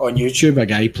 Like on YouTube, a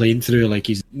guy playing through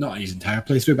he's not his entire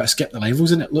playthrough, but I skipped the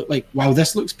levels and it looked like, wow,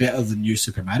 this looks better than New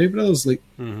Super Mario Brothers.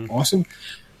 Awesome.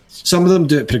 Some of them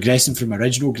do it progressing from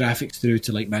original graphics through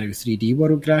to Mario 3D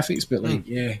World graphics, but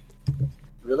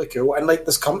really cool. And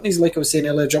there's companies I was saying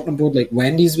earlier jumping on board.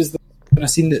 Wendy's was the when I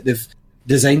seen that they've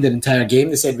designed an entire game.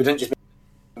 They said we didn't just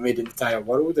made an entire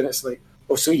world, and it's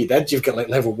oh, so you did. You've got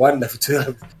level 1, level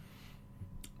 2.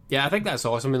 Yeah, I think that's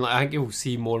awesome. I think you'll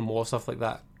see more and more stuff like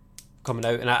that coming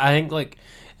out, and I think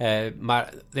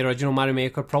the original Mario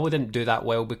Maker probably didn't do that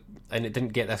well, and it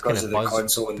didn't get this kind of the buzz.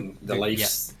 console and the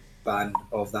lifespan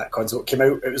of that console. It came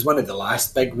out. It was one of the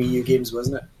last big Wii U games,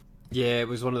 wasn't it? Yeah, it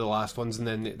was one of the last ones, and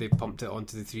then they pumped it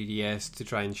onto the 3DS to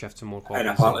try and shift to more quality.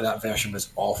 And apparently that version was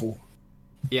awful.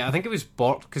 Yeah, I think it was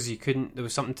borked because you couldn't. There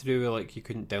was something to do with you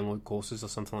couldn't download courses or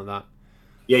something like that.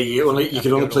 Yeah, you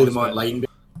could only play them online.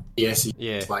 Yes,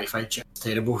 Wi-Fi chip's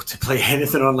terrible to play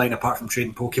anything online apart from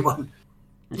trading Pokemon.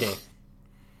 Yeah,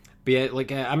 but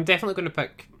yeah, I'm definitely going to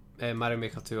pick Mario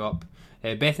Maker 2 up.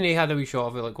 Bethany had a wee shot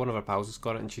of it. One of her pals has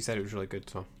got it, and she said it was really good.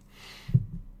 So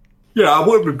yeah, I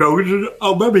won't be building it.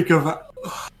 I'll maybe give it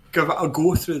a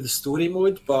go through the story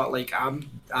mode, but I'm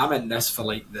in this for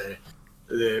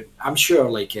the I'm sure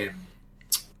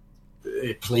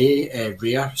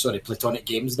Platonic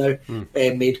Games now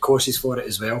made courses for it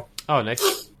as well. Oh,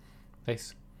 nice.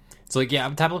 So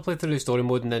I'm happily play through the story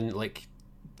mode and then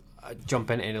jump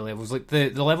into any levels.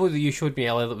 The level that you showed me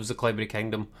earlier, that was the Cloudberry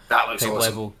Kingdom. That looks awesome.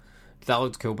 Level. That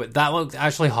looked cool, but that looked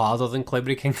actually harder than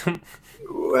Cloudberry Kingdom.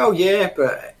 Well, yeah,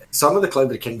 but some of the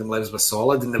Cloudberry Kingdom levels were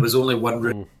solid, and there was only one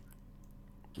route.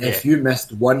 If you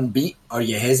missed one beat or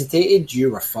you hesitated,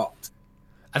 you were fucked.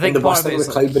 I think the worst thing with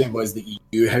Cloudberry was that you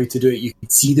knew how to do it. You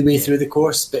could see the way through the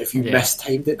course, but if you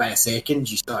mistimed it by a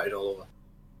second, you started all over.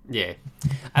 Yeah,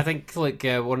 I think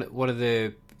one of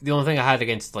the only thing I had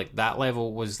against that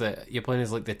level was that you're playing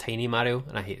as the tiny Mario,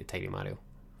 and I hate the tiny Mario.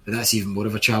 But that's even more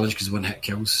of a challenge because one hit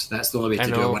kills. That's the only way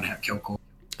to do a one hit kill call.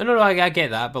 No, I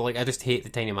get that, but I just hate the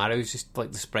tiny Mario. It's just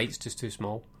the sprite's just too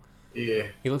small. Yeah,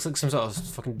 he looks like some sort of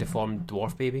fucking deformed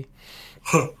dwarf baby.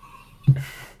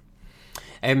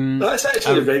 That's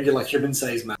actually a regular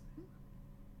human-sized man.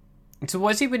 So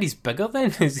what's he when he's bigger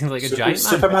then? Is he a giant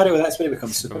Super Mario? That's when he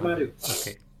becomes Super Mario.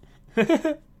 Okay.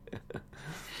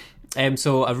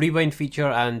 So a rewind feature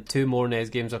and 2 more NES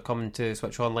games are coming to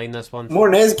Switch Online this month. More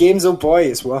NES games, oh boy,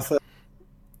 it's worth it.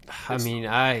 I mean,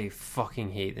 I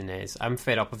fucking hate the NES. I'm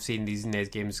fed up of seeing these NES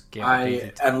games get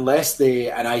updated. Unless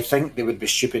they, and I think they would be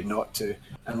stupid not to,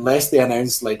 unless they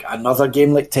announce like another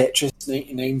game like Tetris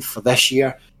 99 for this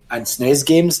year and SNES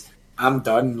games, I'm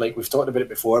done. Like we've talked about it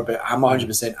before, but I'm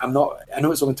 100%. I'm not. I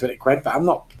know it's only £20, but I'm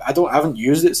not. I haven't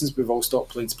used it since we've all stopped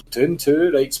playing Splatoon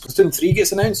 2. Right, Splatoon 3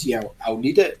 gets announced. Yeah, I'll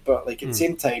need it, but like at the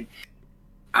same time,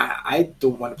 I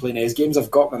don't want to play NES games. I've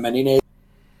got my mini NES.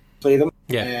 Play them.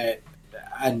 Yeah.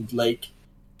 And like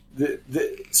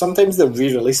sometimes they're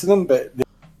re-releasing them, but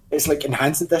it's like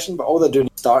enhanced edition. But all they're doing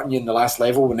is starting you in the last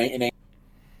level with 99.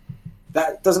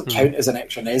 That doesn't count as an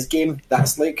extra NES game.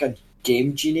 That's like a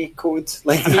Game Genie code.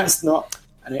 Like that's not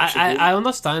an extra game. I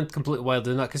understand completely why they're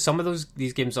doing that, because some of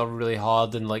these games are really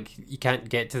hard and like you can't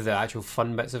get to the actual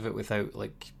fun bits of it without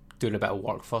like doing a bit of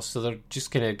work first. So they're just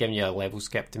kind of giving you a level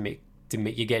skip to make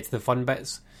you get to the fun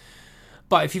bits.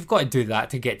 But if you've got to do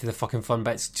that to get to the fucking fun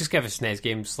bits, just give us NES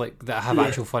games like that have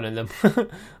actual fun in them.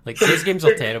 Like NES games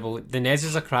are terrible. The NES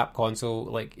is a crap console.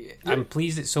 Like I'm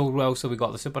pleased it sold well, so we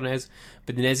got the Super NES,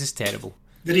 but the NES is terrible.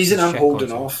 The reason I'm holding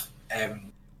console. off,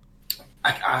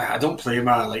 I don't play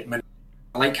my I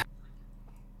like,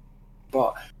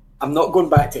 but I'm not going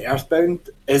back to Earthbound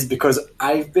is because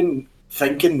I've been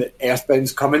thinking that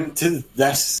Earthbound's coming to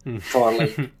this for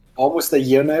like almost a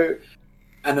year now,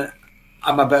 and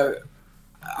I'm about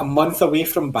a month away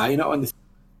from buying it on the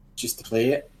just to play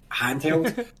it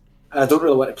handheld, and I don't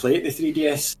really want to play it the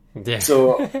 3DS. Yeah.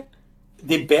 So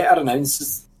they better announce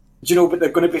this, but they're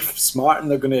going to be smart and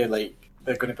they're going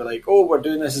to be like, oh, we're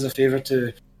doing this as a favour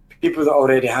to people that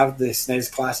already have the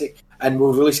SNES Classic, and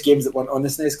we'll release games that weren't on the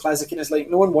SNES Classic. And it's like,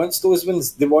 no one wants those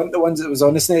ones. They want the ones that was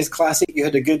on the SNES Classic. You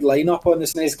had a good lineup on the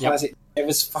SNES Classic. It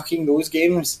was fucking those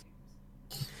games.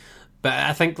 But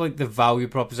I think like the value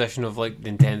proposition of like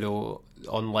Nintendo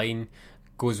Online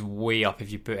goes way up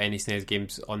if you put any SNES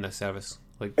games on this service.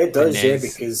 Like it does, the NES,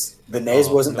 because the NES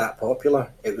wasn't that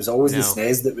popular. It was always the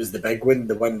SNES that was the big one,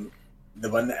 the one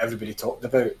that everybody talked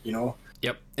about,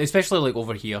 Yep, especially like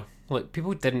over here. Like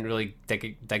people didn't really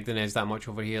dig the NES that much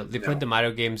over here. They played the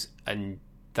Mario games, and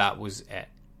that was it.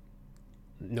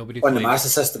 Nobody on played the Master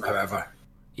System, however.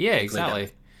 Yeah,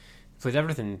 exactly. Played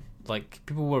everything. Like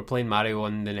people were playing Mario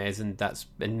on the NES,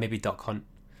 and maybe Duck Hunt,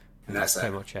 and that's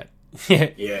pretty much it. Yeah,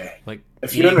 yeah. Like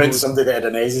if you're around somebody that had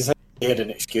a NES, they had an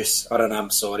excuse or an I'm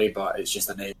sorry, but it's just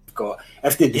a NES.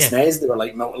 If they had the SNES, they were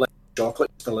like melted like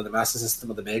chocolate still in the Master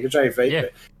System or the Mega Drive, right? Yeah.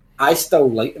 But I still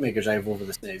like the Mega Drive over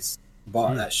the SNES,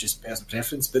 but that's just personal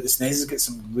preference. But the SNES has got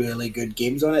some really good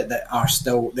games on it that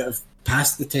have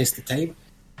passed the test of time.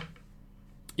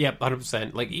 Yep,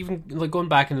 100%. Like even like going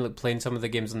back and like playing some of the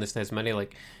games on the SNES Mini,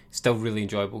 like still really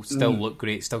enjoyable, still look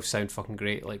great, still sound fucking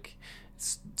great. Like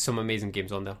some amazing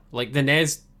games on there. Like the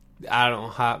NES, I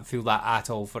don't feel that at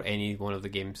all for any one of the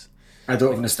games. I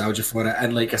don't have nostalgia for it,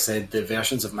 and like I said, the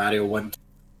versions of Mario 1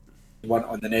 weren't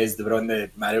on the NES, they were on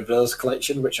the Mario Brothers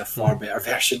collection, which are far better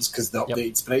versions because the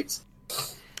updated sprites.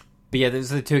 But yeah, there's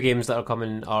the two games that are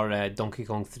coming are Donkey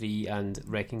Kong 3 and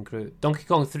Wrecking Crew. Donkey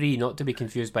Kong 3, not to be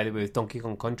confused, by the way, with Donkey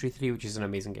Kong Country 3, which is an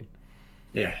amazing game.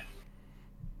 Yeah,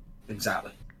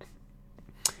 exactly.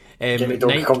 Give me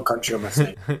Donkey Kong Country on my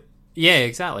side. Yeah,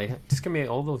 exactly. Just give me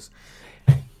all those.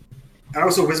 And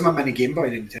also, where's my mini Game Boy?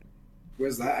 Nintendo?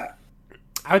 Where's that at?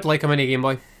 I would like a mini Game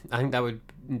Boy. I think that would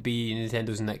be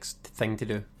Nintendo's next thing to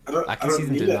do. I can see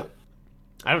them doing that.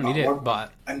 I don't need it,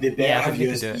 but and they better have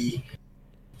USB.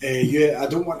 I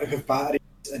don't want to have batteries,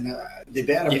 and they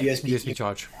better have USB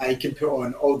charge. I can put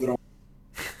on all the wrong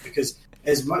because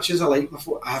as much as I like my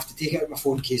phone, I have to take out my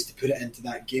phone case to put it into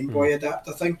that Game Boy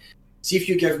adapter thing. See, if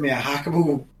you give me a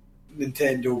hackable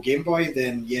Nintendo Game Boy,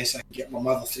 then yes, I can get my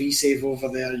Mother 3 save over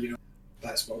there.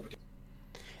 That's what I would do.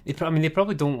 They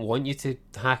probably don't want you to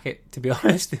hack it, to be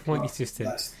honest. They want you just to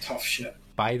that's tough shit.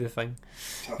 Buy the thing.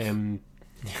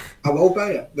 I will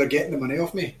buy it. They're getting the money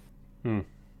off me.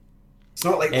 It's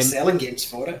not like they're selling games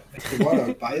for it. If they were,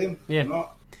 I'd buy them. Yeah.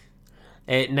 Not.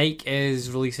 Nike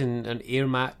is releasing an Air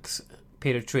Max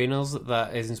pair of trainers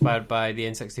that is inspired by the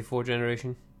N64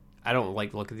 generation. I don't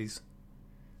like the look of these.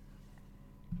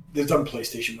 They've done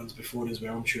PlayStation ones before as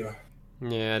well, I'm sure.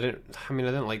 Yeah, I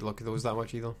didn't like the look of those that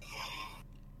much either.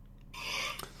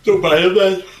 Don't buy them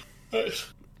then.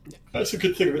 That's a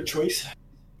good thing about choice.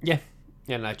 Yeah,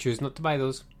 and I choose not to buy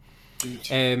those.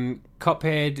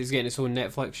 Cuphead is getting its own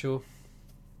Netflix show.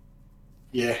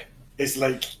 Yeah, it's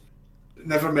like,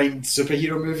 never mind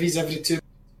superhero movies every 2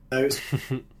 minutes. Now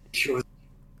it's shows.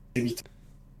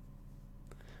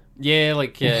 Yeah,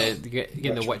 like getting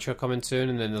The Witcher coming soon,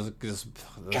 and then there's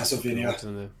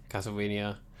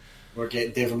Castlevania. We're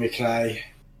getting Devil May Cry.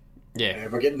 Yeah,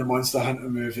 we're getting the Monster Hunter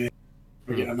movie.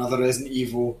 We're getting another Resident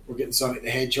Evil. We're getting Sonic the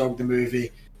Hedgehog the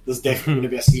movie. There's definitely going to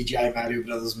be a CGI Mario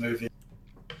Brothers movie.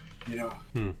 You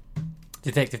know.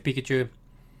 Detective Pikachu.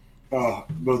 Oh,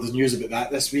 well, there's news about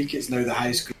that this week. It's now the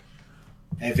highest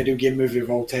video game movie of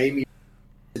all time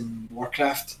in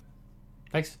Warcraft.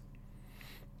 Thanks.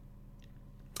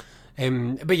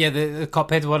 But yeah, the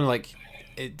Cuphead one, like,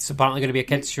 it's apparently going to be a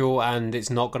kids show, and it's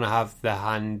not going to have the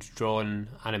hand-drawn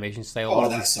animation style. Oh,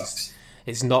 that sucks.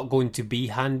 It's not going to be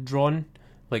hand-drawn.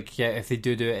 Like, yeah, if they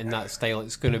do it in that style,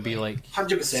 it's going to be like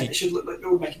 100%. It should look like the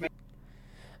old Mickey Mouse.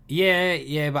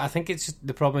 Yeah, but I think it's just,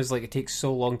 the problem is, like, it takes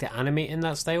so long to animate in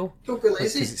that style. Don't be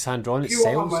lazy. Because it's hand-drawn, If it's you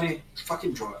want styles. my money,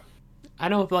 fucking draw it. I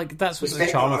know, but, like, that's what the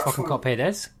Respect charm of art fucking form. Cuphead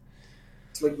is.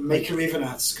 It's like microwaving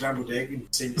a scrambled egg and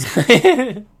saying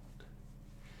it's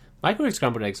Microwave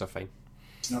scrambled eggs are fine.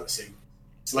 not the same.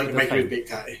 It's like a They're microwave fine. baked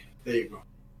patty. There you go.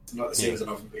 It's not the same Yeah. as an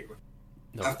oven baked one.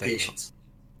 No, Have definitely patience.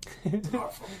 It's an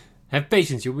art form. not. Have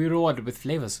patience, you'll be rewarded with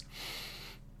flavours.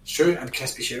 It's true, and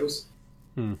crispy shells.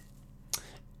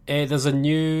 There's a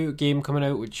new game coming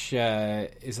out which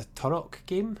is a Turok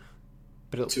game,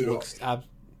 but it Turok. looks actually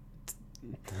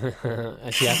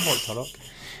I call it Turok.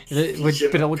 But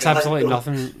it looks absolutely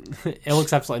nothing. It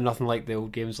looks absolutely nothing like the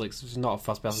old games. Like, it's not a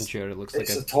first-person shooter. It looks like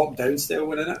It's a top-down style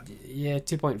one, isn't it?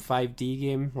 2.5D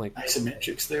game. Like,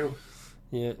 Isometric style.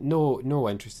 yeah, no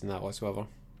interest in that whatsoever.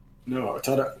 No,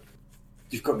 Turok.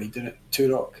 You've got me doing it.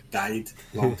 Turok died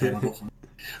a long time ago.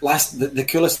 The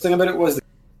coolest thing about it was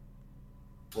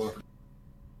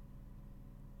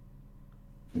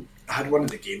I had one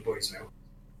of the Game Boys as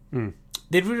well.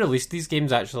 They re-released these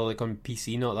games actually like on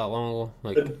PC not that long ago.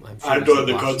 Like, I'm sure I it was, know like,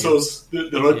 the last year. consoles.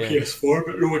 They're on Yeah. PS4,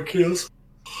 but no one cares.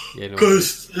 Yeah, no.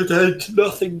 Because it had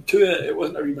nothing to it. It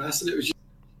wasn't a remaster. It was just,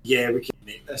 yeah, we can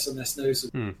make this on this now, so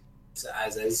it's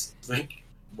as is. Like,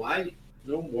 why?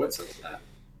 No one wants it like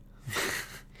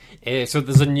that. So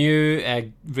there's a new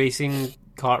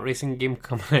kart racing game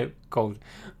coming out called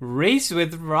Race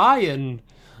with Ryan.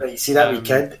 Right, see that wee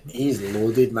kid? He's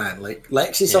loaded, man. Like,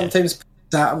 Lexi sometimes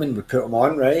puts at him and we put him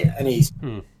on, right? And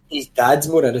his dad's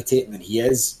more irritating than he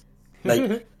is.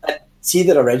 Like, see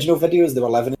their original videos, they were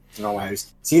living in our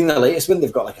house. See in the latest one,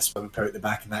 they've got like a swim pool at the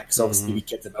back and that, because obviously the wee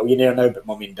kid's a millionaire now, but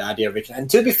mummy and daddy are making. And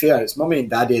to be fair, it's mummy and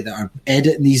daddy that are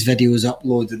editing these videos,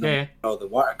 uploading them, and all the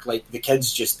work. Like, the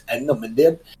kid's just in them, and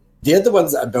they're the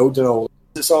ones that are building all.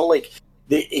 It's all like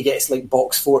he gets like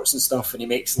box forts and stuff, and he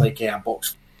makes like a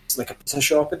box, like a pizza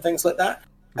shop and things like that.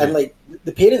 And like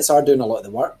the parents are doing a lot of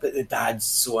the work, but the dad's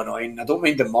so annoying. I don't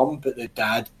mind the mum, but the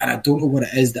dad, and I don't know what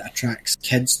it is that attracts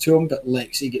kids to him, but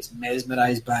Lexi gets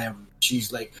mesmerised by him.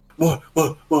 She's like, whoa,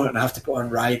 and I have to put on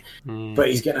Ryan. But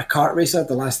he's getting a kart racer,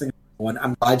 the last thing I want.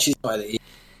 I'm glad she's not at the age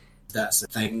that's the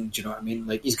thing, do you know what I mean?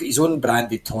 Like, he's got his own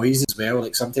branded toys as well,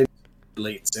 like sometimes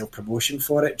like sell promotion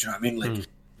for it, do you know what I mean? Like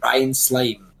Ryan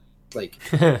Slime. Like,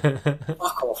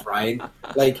 fuck off, Ryan.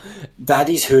 Like,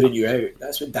 daddy's hooring you out.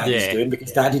 That's what daddy's doing,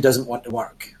 because daddy doesn't want to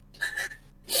work.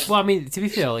 Well, I mean, to be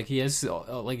fair, like, he is,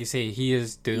 like you say, he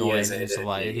is doing all this stuff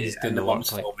like that. He's doing the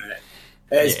work. Like,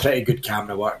 it is pretty good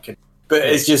camera work. But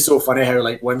it's just so funny how,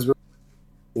 like, ones were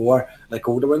or like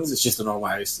older ones, it's just a normal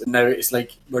house. And now it's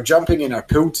like we're jumping in our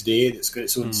pool today that's got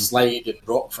its own slide and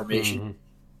rock formation.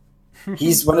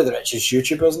 He's one of the richest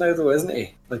YouTubers now, though, isn't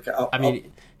he? Like,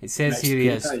 it says next here he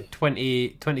has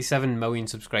PewDiePie. 27 million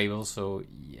subscribers, so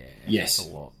yeah, Yes. that's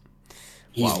a lot.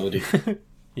 He's loaded.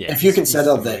 Yeah, If you he's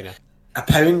consider the that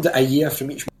winner. £1 a year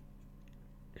from each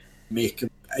make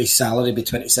a salary be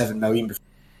 27 million before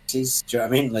taxes, do you know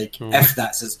what I mean? Like, if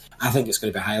that's his, I think it's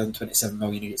going to be higher than 27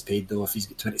 million he gets paid, though, if he's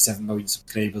got 27 million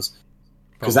subscribers.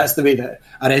 Because that's the way that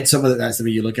I read some of it, that's the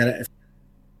way you look at it.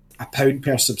 If £1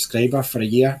 per subscriber for a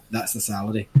year, that's the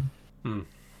salary. Yeah,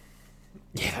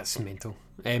 that's mental.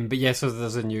 But yeah, so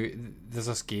there's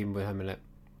this game with him in it.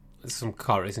 It's some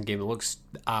kart racing game. It looks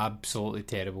absolutely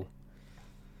terrible.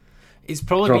 It's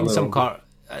probably been some kart.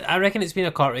 I reckon it's been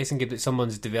a kart racing game that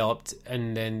someone's developed,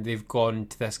 and then they've gone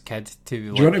to this kid to.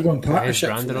 Do you want to go in put his partnership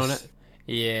branding for on this? it?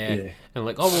 Yeah, and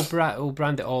like, we'll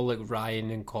brand it all like Ryan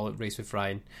and call it Race with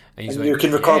Ryan. And he's And like, you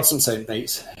can record some sound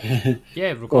bites.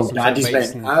 Yeah, record Oh, some Daddy's sound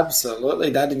bites been and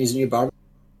absolutely. Daddy needs a new barber.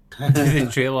 do the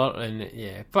trailer, and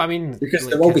yeah. But I mean, Because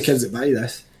like, there will be kids that buy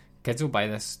this. Kids will buy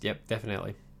this. Yep,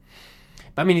 definitely.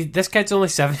 But I mean, this kid's only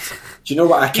 7. Do you know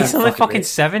what I can't He's only fucking wait?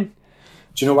 7.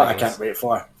 Do you know what I can't wait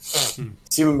for?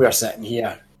 See, when we're sitting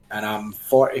here, and I'm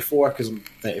 44, because I'm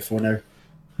 34 now.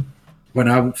 When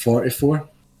I'm 44,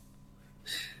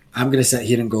 I'm going to sit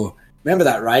here and go, remember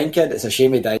that Ryan kid? It's a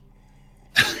shame he died.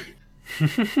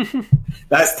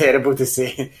 That's terrible to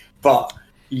say, but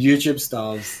YouTube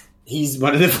stars, he's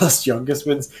one of the first youngest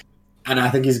ones. And I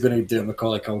think he's going to do a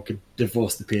Macaulay Culkin,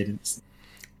 divorce the parents.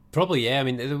 Probably, yeah. I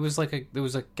mean, there was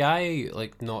a guy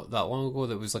like not that long ago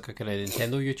that was like a kind of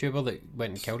Nintendo YouTuber that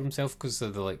went and killed himself because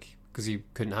he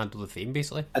couldn't handle the fame,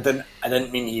 basically. I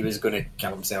didn't mean he was going to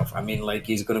kill himself. I mean, like,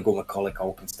 he's going to go Macaulay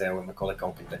Culkin style, and Macaulay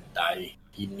Culkin didn't die.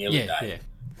 He nearly died. Yeah.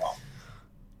 Well,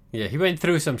 Yeah, he went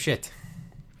through some shit.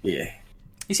 Yeah.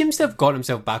 He seems to have got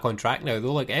himself back on track now,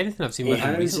 though. Like anything I've seen with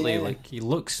him recently, yeah. like he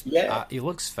looks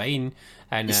fine,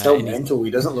 and He's still and mental.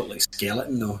 He doesn't look like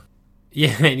skeleton, though.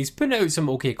 yeah, and he's putting out some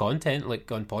okay content,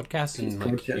 like on podcasts and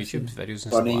like YouTube videos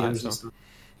and stuff like that. So.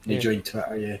 He joined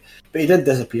Twitter, yeah. But he did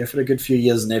disappear for a good few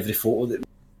years, and every photo that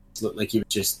looked like he was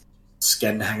just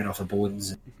skin hanging off of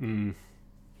bones.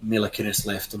 Mila Kunis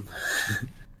left him.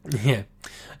 Yeah.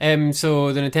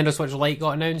 So the Nintendo Switch Lite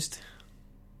got announced.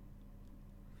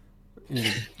 Do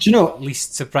you know?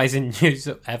 Least surprising news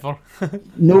ever.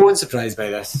 No one's surprised by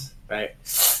this, right?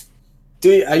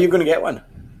 Are you going to get one?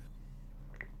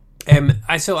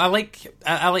 I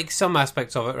like some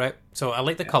aspects of it, right? So I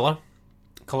like the color.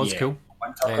 Color's cool,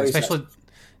 especially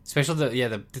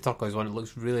the turquoise one. It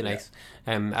looks really nice.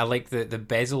 I like the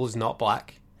bezel is not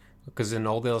black because in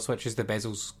all the other Switches the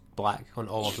bezel's black on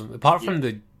all of them, apart from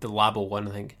the Labo one,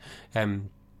 I think.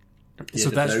 So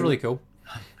that's really cool.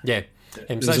 Yeah.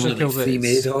 So that's really cool. So you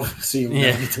need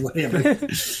to worry about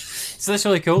it. So that's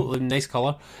really cool. Nice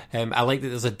colour. I like that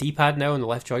there's a D-pad now on the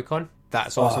left Joy-Con.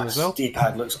 That's awesome as well.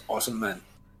 D-pad looks awesome, man.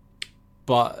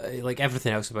 But like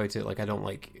everything else about it, like I don't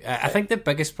like. I think the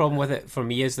biggest problem with it for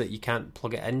me is that you can't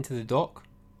plug it into the dock.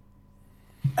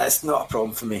 It's not a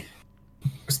problem for me.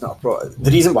 It's not a problem.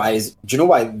 The reason why is, do you know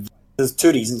why? There's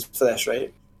two reasons for this,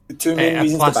 right? The two main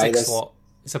reasons to buy this. Slot.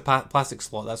 It's a plastic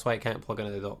slot. That's why it can't plug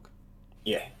into the dock.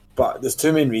 Yeah, but there's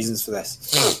two main reasons for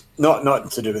this. Not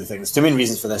to do with the thing. There's two main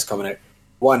reasons for this coming out.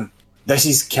 One, this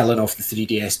is killing off the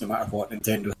 3DS no matter what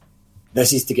Nintendo.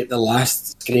 This is to get the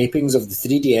last scrapings of the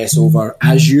 3DS over,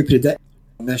 as you predict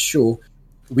on this show.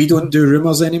 We don't do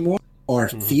rumours anymore, or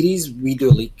theories, we do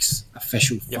leaks.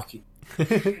 Official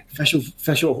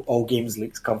all games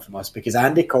leaks come from us, because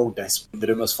Andy called this when the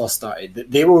rumours first started,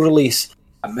 that they will release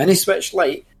a mini Switch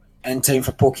Lite in time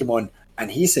for Pokemon,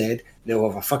 and he said they'll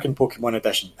have a fucking Pokemon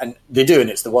edition. And they do, and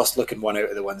it's the worst looking one out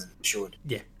of the ones that they showed.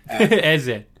 Yeah, is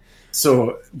it?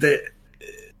 So the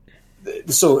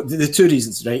two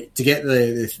reasons, right, to get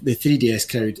the 3DS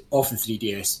crowd off the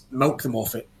 3DS, milk them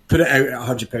off it, put it out at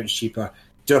 £100 cheaper,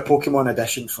 do a Pokemon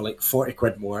edition for like 40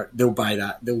 quid more, they'll buy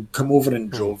that. They'll come over in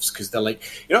droves because they're like,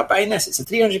 you're not buying this, it's a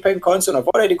 £300 console, I've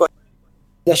already got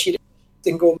this year,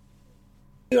 and go,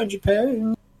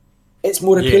 £200. It's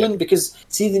more appealing because,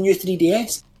 see the new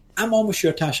 3DS, I'm almost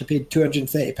sure Tasha paid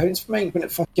 £230 for mine when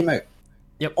it first came out.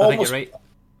 Yep, I think you're right.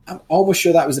 I'm almost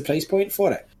sure that was the price point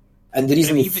for it. And the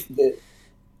reason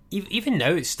even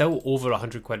now, it's still over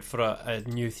 100 quid for a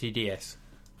new 3DS.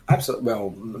 Absolutely. Well,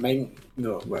 mine.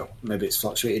 No. Well, maybe it's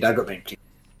fluctuated. I got mine.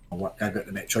 I got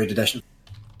the Metroid edition.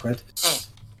 Quid.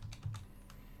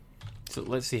 So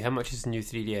let's see, how much is the new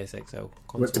 3DS XL?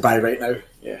 What to buy right now?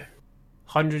 Yeah.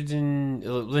 The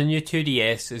new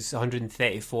 2DS is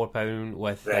 £134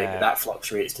 with. Right, but that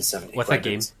fluctuates to 70 with quid. a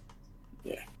game.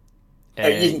 Yeah.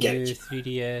 You can get new it.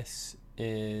 3DS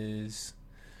is.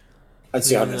 I'd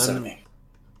say 170.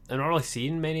 I'm not really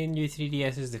seeing many new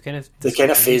 3DSs. They kind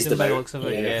of phased them by the out. looks of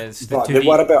it. Yeah. It's the But 2D, they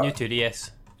were about- new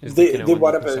 2DS.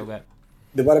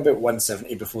 They were about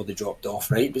 170 before they dropped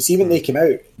off, right? But see, when they came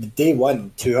out, the day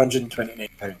one,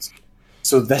 £229.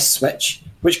 So this Switch,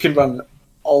 which can run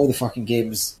all the fucking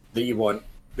games that you want,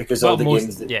 because all the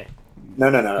games that... Yeah. No.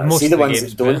 Most See the of the ones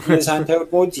games, that don't use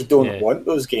handheld modes? You don't Yeah. want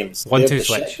those games. 1, They're 2 the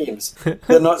Switch. shit games.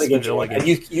 They're not the games you Vanilla want. And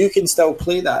you can still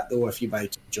play that, though, if you buy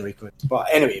Joy-Cons. But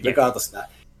anyway, regardless of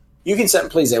that, you can sit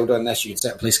and play Zelda on this, you can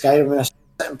sit and play Skyrim on this, you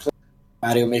can sit and play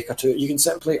Mario Maker 2, you can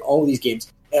sit and play all these games.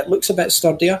 It looks a bit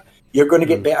sturdier. You're going to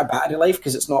get better battery life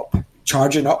because it's not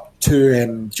charging up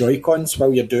to Joy-Cons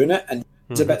while you're doing it, and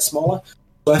it's a bit smaller.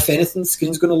 So if anything, the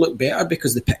screen's going to look better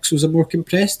because the pixels are more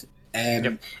compressed.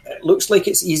 It looks like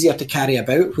it's easier to carry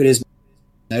about, whereas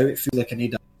now it feels like I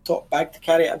need a laptop bag to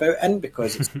carry it about in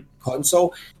because it's a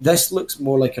console. This looks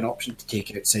more like an option to take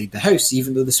it outside the house,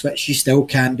 even though the Switch, you still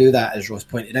can do that, as Ross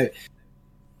pointed out.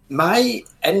 My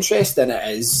interest in it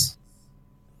is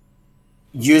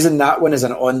using that one as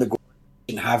an on-the-go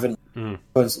and having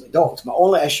constantly docked. My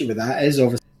only issue with that is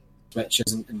obviously Switch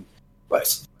isn't, well,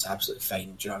 it's absolutely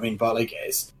fine, do you know what I mean? But like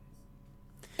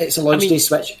it's a launch day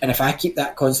Switch, and if I keep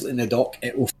that constantly in the dock,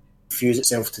 it will fuse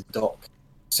itself to the dock.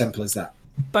 Simple as that.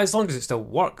 But as long as it still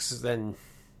works, then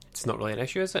it's not really an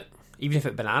issue, is it? Even if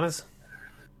it bananas.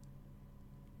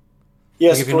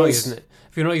 Yeah, Like if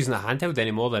you're not using a handheld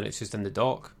anymore, then it's just in the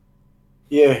dock.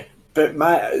 Yeah, but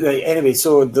anyway,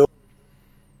 so the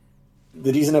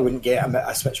reason I wouldn't get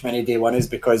a Switch Mini day one is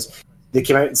because they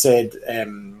came out and said,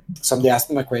 somebody asked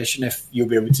them a question if you'll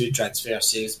be able to transfer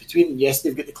saves between. Yes,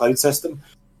 they've got the cloud system,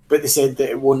 but they said that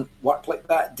it won't work like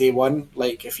that day one,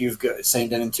 like if you've got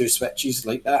signed in 2 Switches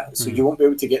like that. So you won't be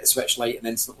able to get the Switch Lite and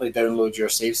instantly download your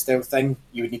save style thing.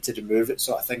 You would need to remove it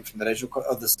sort of thing from the original.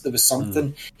 Or there was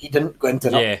something. He didn't go into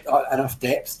enough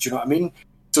depth, do you know what I mean?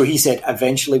 So he said,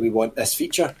 eventually we want this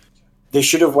feature. They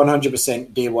should have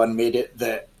 100% day one made it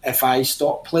that if I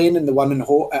stop playing in the one at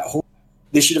home,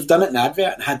 they should have done it in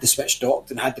advert and had the Switch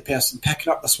docked and had the person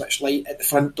picking up the Switch Lite at the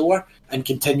front door and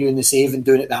continuing the save and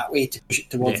doing it that way to push it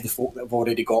towards the folk that have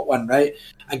already got one, right?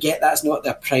 I get that's not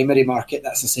their primary market,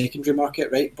 that's a secondary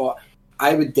market, right? But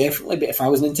I would definitely, but if I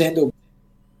was Nintendo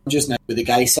just now with the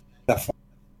guy sitting with a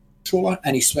controller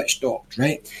and he's Switch docked,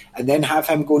 right? And then have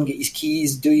him go and get his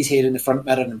keys, do his hair in the front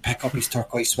mirror and pick up his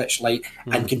turquoise Switch Lite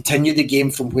and continue the game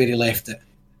from where he left it.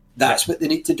 That's what they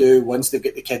need to do once they've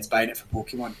got the kids buying it for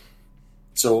Pokemon.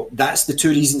 So that's the 2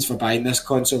 reasons for buying this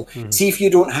console. See, if you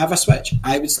don't have a Switch,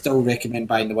 I would still recommend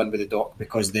buying the one with the dock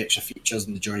because of the extra features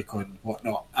and the Joy-Con and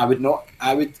whatnot.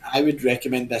 I would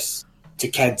recommend this to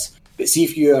kids. But see,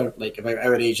 if you're like about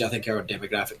our age, I think our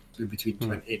demographic is between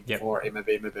 20 and 40,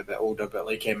 maybe a bit older. But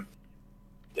like,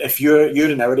 if you're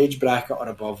in our age bracket or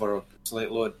above or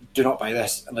slightly lower, do not buy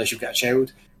this unless you've got a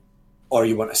child or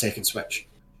you want a second Switch.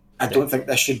 I don't think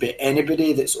this should be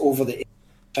anybody that's over the age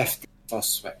of 50 plus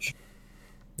Switch.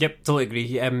 Yep, totally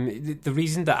agree. The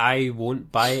reason that I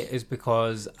won't buy it is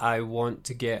because I want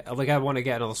to get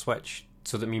another Switch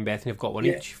so that me and Bethany have got one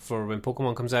each for when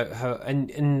Pokemon comes out.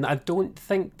 And I don't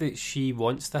think that she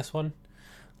wants this one.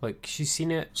 Like, she's seen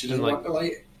it. She doesn't want the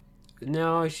Lite?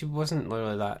 No, she wasn't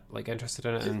really that interested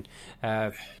in it. And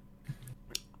I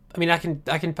mean, I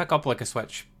can pick up like a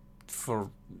Switch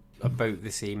for about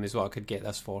the same as what I could get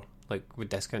this for, like with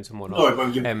discounts and whatnot. No,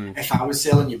 well, if I was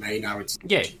selling you mine, I would.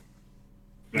 Yeah.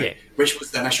 Right? Yeah. Which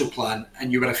was the initial plan,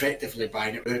 and you were effectively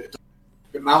buying it without the dock.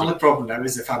 But my only problem now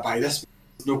is if I buy this,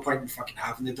 there's no point in fucking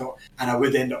having the dock, and I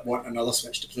would end up wanting another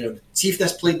Switch to play on. See, if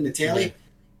this played in the telly,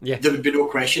 there would be no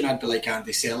question. I'd be like,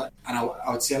 Andy, sell it, and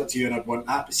I would sell it to you, and I'd want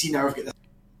that. But see, now I've got this.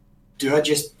 Do I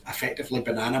just effectively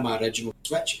banana my original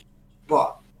Switch?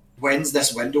 But when's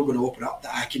this window going to open up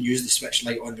that I can use the Switch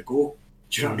Lite on the go?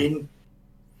 Do you know what I mean?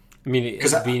 I mean,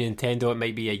 because being Nintendo, it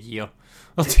might be a year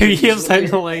or 2 years down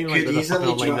the line. Could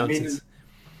easily, do you know what I mean?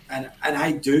 And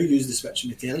I do use the Switch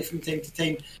on the telly from time to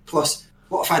time. Plus,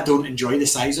 what if I don't enjoy the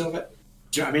size of it?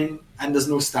 Do you know what I mean? And there's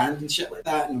no stand and shit like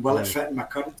that. And will it fit in my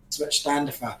current Switch stand?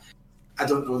 If I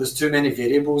don't know. There's too many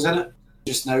variables in it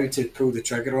just now to pull the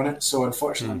trigger on it. So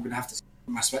unfortunately, I'm going to have to sell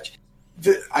my Switch.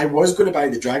 I was going to buy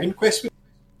the Dragon Quest.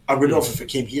 I would have if it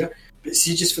came here. But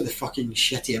see, just for the fucking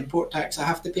shitty import tax I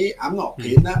have to pay, I'm not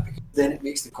paying that because then it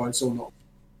makes the console not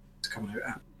coming out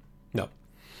at. No.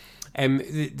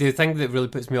 The thing that really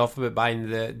puts me off about buying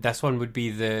this one would be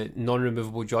the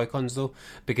non-removable Joy-Cons though,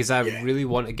 because I really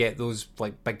want to get those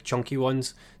like big chunky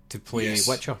ones to play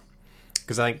Witcher,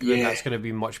 because I think that's going to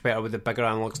be much better with the bigger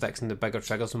analog sticks and the bigger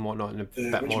triggers and whatnot, and a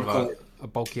bit more of a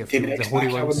bulkier feel. The Holy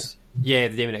ones. Yeah,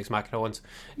 the Daemon X Machina ones.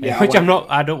 Which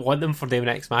I don't want them for Daemon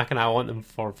X Machina, I want them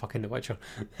for fucking The Witcher.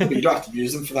 But you don't have to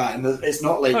use them for that, and it's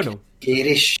not like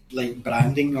garish like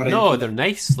branding or anything. No, they're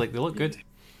nice, like they look good.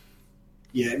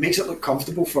 Yeah, it makes it look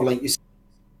comfortable for like you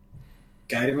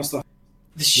Skyrim or stuff.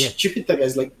 The stupid thing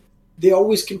is, like, they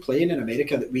always complain in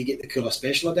America that we get the cooler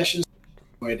special editions,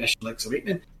 or edition Link's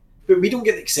Awakening, but we don't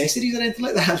get the accessories or anything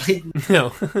like that. Like,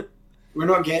 no. We're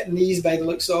not getting these by the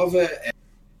looks of it.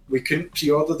 We couldn't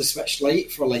pre-order the Switch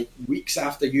Lite for like weeks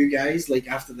after you guys, like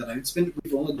after the announcement.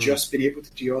 We've only just been able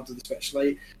to pre-order the Switch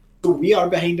Lite. So we are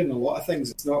behind in a lot of things.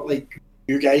 It's not like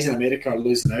you guys in America are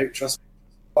losing out. Trust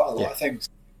me, a lot of things.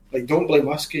 Like, don't blame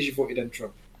us because you voted in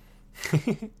Trump.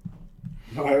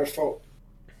 Not our fault.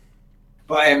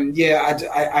 But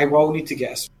I will need to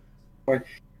get a Switch.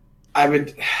 I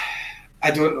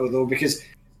don't know though, because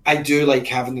I do like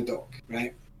having the dock,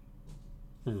 right?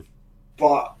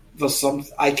 But there's some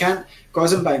I can't,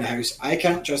 because I'm buying a house, I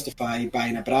can't justify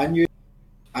buying a brand new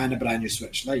and a brand new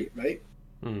Switch Lite, right?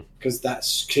 Because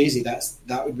that's crazy.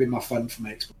 That would be my fund for my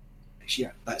Xbox next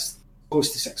year. That's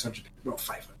close to 600, not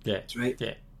 500, right?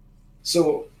 Yeah.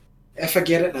 So if I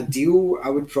get it in a deal,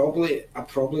 I'm probably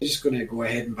just going to go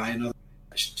ahead and buy another,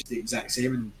 just the exact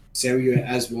same, and sell you it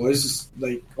as was.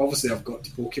 Like, obviously I've got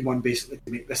to Pokemon basically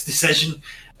to make this decision.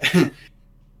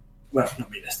 Well,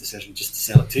 not make this decision, just to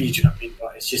sell it to you, do you know what I mean?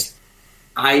 But it's just,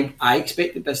 I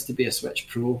expected this to be a Switch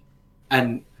Pro,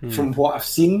 and from what I've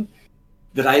seen,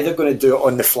 they're either going to do it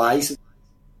on the fly, so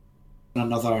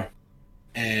another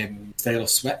style of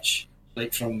Switch,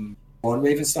 like from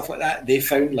Onwave and stuff like that, they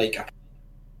found like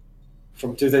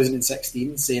from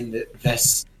 2016 saying that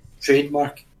this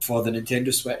trademark for the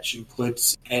Nintendo Switch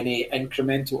includes any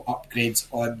incremental upgrades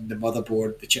on the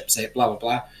motherboard, the chipset, blah blah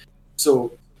blah.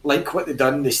 So, like what they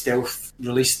done, they still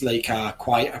released like a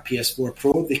quieter PS4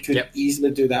 Pro. They could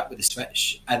easily do that with the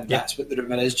Switch, and that's what the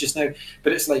rumor is just now.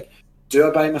 But it's like, do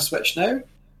I buy my Switch now?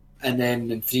 And then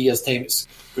in 3 years' time, it's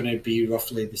going to be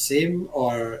roughly the same,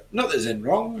 or not that it's in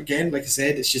wrong. Again, like I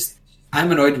said, it's just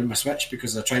I'm annoyed with my Switch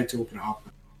because I tried to open it up.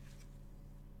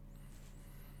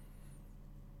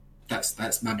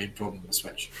 That's my main problem with the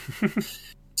Switch.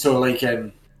 So, like, I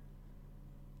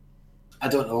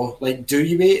don't know. Like, do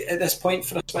you wait at this point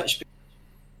for a Switch?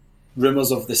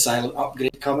 Rumours of the silent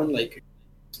upgrade coming. Like,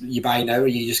 you buy now, are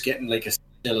you just getting like a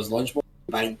seller's launch model?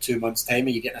 You buy in 2 months' time, are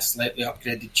you getting a slightly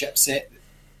upgraded chipset?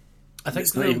 I think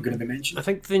it's not even going to be mentioned. I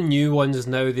think the new ones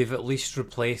now, they've at least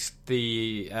replaced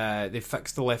they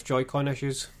fixed the left Joy-Con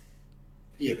issues.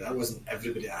 Yeah, but that wasn't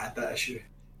everybody that had that issue.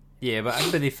 Yeah, but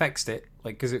everybody fixed it,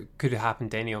 like, because it could have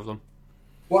happened to any of them.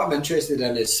 What I'm interested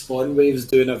in is Spawnwave's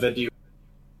doing a video.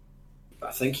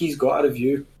 I think he's got a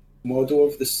review model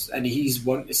of this, and he's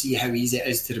wanting to see how easy it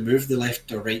is to remove the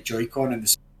left or right Joy-Con in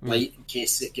the light in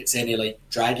case it gets any like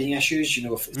dragging issues. You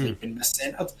know, if it's like been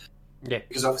miscentered. Yeah,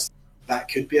 because obviously that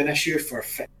could be an issue for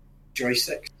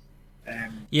joysticks.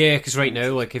 Yeah, because right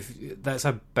now, like, if that's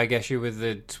a big issue with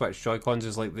the Switch Joy-Cons,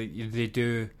 is like they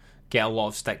do get a lot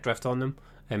of stick drift on them.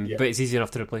 But it's easy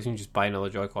enough to replace them. Just buy another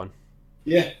Joy-Con.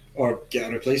 Yeah, or get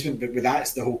a replacement. But with that,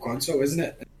 it's the whole console, isn't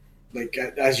it? Like,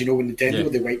 as you know, with Nintendo,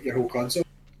 they wipe your whole console.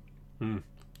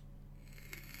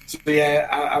 So yeah,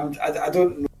 I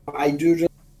don't know. I do really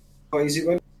like the noisy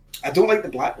one. I don't like the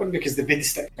black one because they made the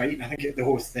stick white, and I think the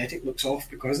whole aesthetic looks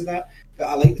off because of that. But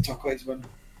I like the turquoise one.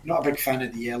 Not a big fan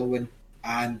of the yellow one,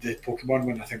 and the Pokemon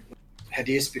one I think looks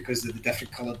hideous because of the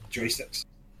different coloured joysticks.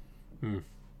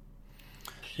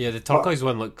 Yeah, the turquoise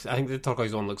one looks. I think the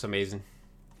turquoise one looks amazing.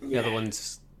 The other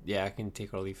ones, I can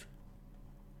take or leave.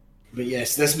 But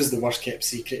yes, this was the worst kept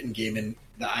secret in gaming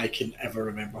that I can ever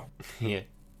remember. Yeah.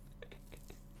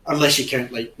 Unless you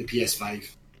count like the PS5.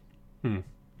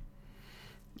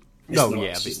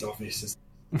 It's just obvious.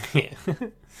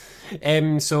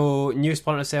 Yeah. So new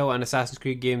Splinter Cell and Assassin's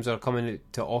Creed games are coming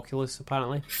to Oculus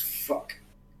apparently. Fuck.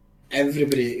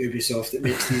 Everybody at Ubisoft that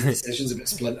makes these decisions about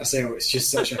Splinter Cell, it's just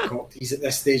such a cock tease at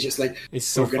this stage. It's like, it's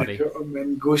so funny. Put him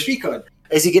in Ghost Recon.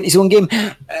 Is he getting his own game?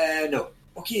 No.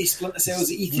 Okay, Splinter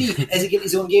Cell's at E3. Is he getting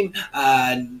his own game?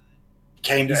 And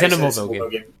kind of. He's in a mobile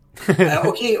game.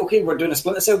 Okay, we're doing a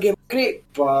Splinter Cell game. Great,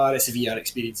 but it's a VR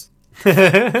experience.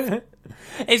 They're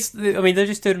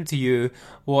just doing to you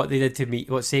what they did to me,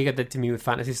 what Sega did to me with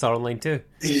Phantasy Star Online 2.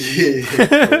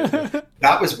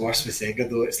 That was worse with Sega,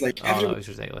 though. It's like that was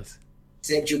ridiculous.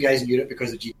 Except you guys in Europe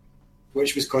because of G,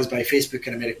 which was caused by Facebook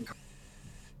and American companies.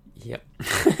 Yep.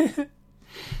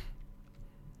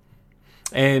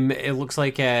 It looks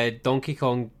like Donkey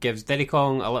Kong gives Diddy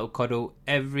Kong a little cuddle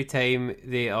every time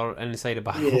they are inside a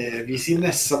barrel. Yeah, have you seen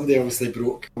this? Somebody obviously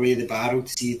broke away the barrel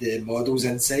to see the models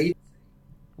inside.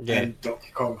 Yeah. And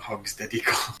Donkey Kong hugs Diddy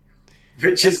Kong.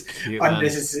 Which is cute,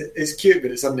 unnecessary. Man. It's cute, but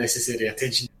it's unnecessary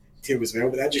attention to detail as well.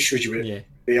 But that just shows you what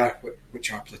they are,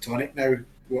 which are platonic now,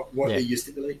 what they used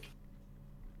to be like.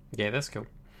 Yeah, that's cool.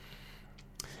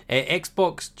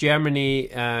 Xbox Germany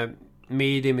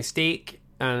made a mistake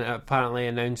and apparently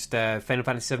announced Final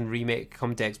Fantasy VII Remake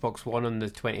come to Xbox One on the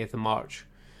 20th of March.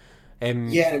 It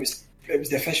was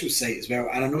the official site as well.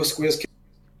 And I know Square's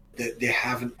that they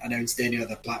haven't announced any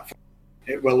other platform.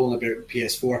 It will only be out on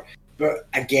PS4. But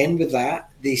again, with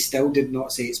that, they still did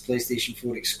not say it's PlayStation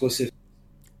 4 exclusive.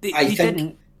 They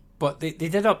didn't, but they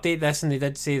did update this and they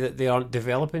did say that they aren't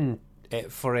developing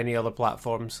it for any other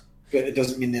platforms. But it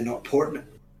doesn't mean they're not porting it.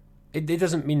 It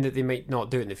doesn't mean that they might not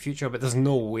do it in the future, but there's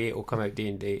no way it'll come out day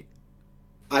and date.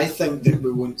 I think that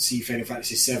we won't see Final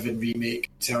Fantasy VII Remake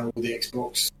until the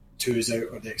Xbox 2 is out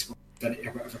or the Xbox Infinity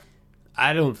or whatever.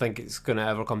 I don't think it's going to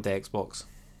ever come to Xbox.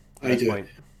 I do. Point.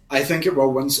 I think it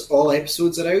will once all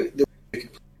episodes are out. They'll be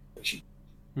complete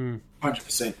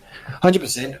 100%.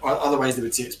 100%. Otherwise, they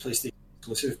would say it's PlayStation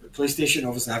exclusive. But PlayStation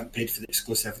obviously haven't paid for the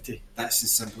exclusivity. That's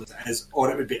as simple as it is.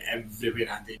 Or it would be everywhere,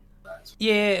 Andy.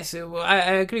 Yeah, so I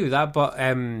agree with that,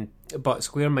 but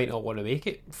Square might not want to make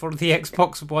it for the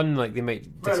Xbox One. Like they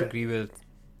might disagree with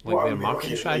their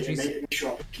marketing strategies. It might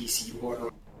show up a PC or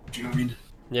whatnot. Do you know what I mean?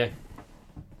 Yeah.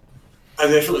 I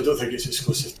definitely don't think it's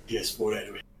exclusive to PS4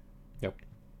 anyway. Yep.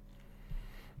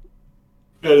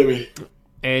 Anyway.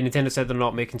 Nintendo said they're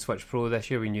not making Switch Pro this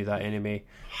year. We knew that anyway.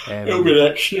 It'll be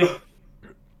next year.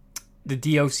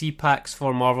 the DLC packs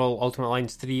for Marvel Ultimate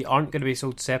Alliance 3 aren't going to be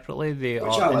sold separately. They Which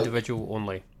I are like. individual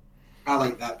only. I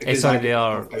like that because Sorry, I they get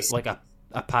are ripped off by- like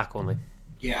a pack only.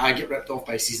 Yeah, I get ripped off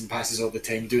by season passes all the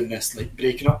time doing this, like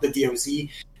breaking up the DLC,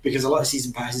 because a lot of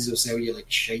season passes will sell you like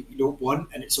shit you don't want,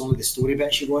 and it's only the story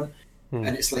bits you want. And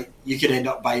it's like you could end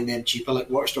up buying them cheaper, like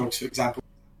Watch Dogs, for example.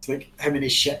 It's like, how many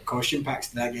shit costume packs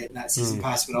did I get in that season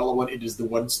pass when all I wanted is the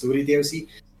one story DLC?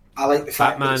 I like the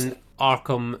fact that Batman it's-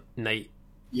 Arkham Knight.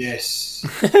 Yes.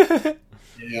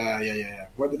 Yeah.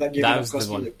 What did that give That me? was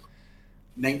the one. Like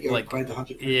 90 Like, quid,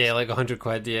 100 quid? Yeah, like 100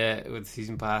 quid, yeah, with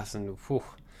season pass, and whew,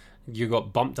 you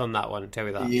got bumped on that one, tell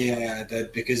you that. Yeah, I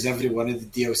did, because every one of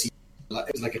the DLC,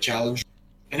 it was like a challenge,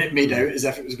 and it made out as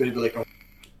if it was going to be like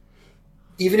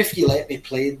even if you let me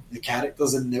play the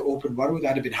characters in the open world,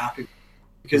 I'd have been happy,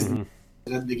 because in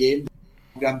the game,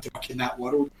 I'm stuck in that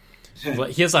world.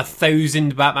 Like, here's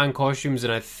 1,000 Batman costumes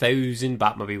and 1,000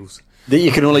 Batmobiles. That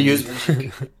you can only use.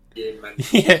 Game, man.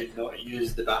 Yeah. You could not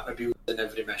use the Batmobile in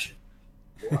every mission.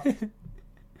 What?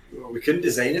 Well, we couldn't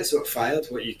design it so it fired.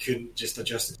 What, you couldn't just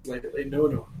adjust it slightly?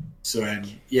 No. So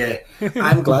yeah,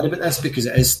 I'm glad about this because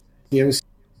it is DLC.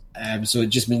 So it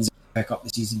just means I pick up the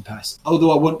season pass.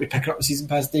 Although I won't be picking up the season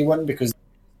pass day one because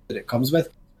that it comes with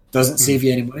doesn't save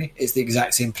you any money. It's the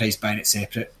exact same price buying it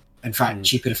separate. In fact,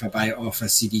 cheaper if I buy it off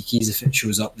of CD Keys if it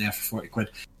shows up there for 40 quid.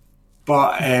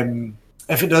 But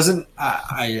if it doesn't,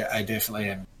 I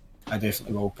definitely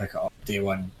will pick it up day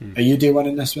one. Are you day one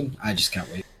in this one? I just can't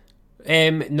wait.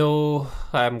 No,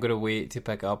 I'm going to wait to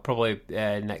pick it up, probably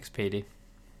next payday.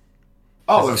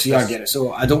 Oh, well, so I get it.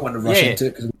 So I don't want to rush into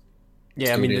it. 'Cause yeah,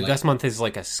 I gonna mean, be this month is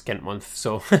like a skint month,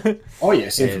 so... oh yeah,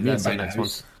 same for me. that's Buying next a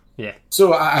house. month. Yeah.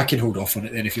 So I can hold off on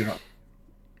it then if you're not.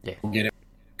 Yeah. We'll get it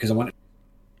because I want it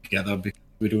together. Because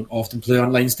we don't often play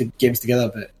online games together,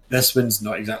 but this one's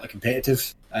not exactly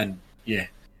competitive. And yeah,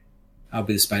 I'll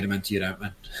be the Spider-Man to your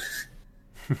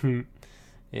Ant-Man.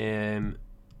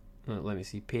 Let me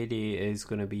see. Payday is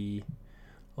going to be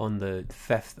on the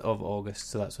 5th of August,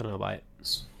 so that's when I'll buy it.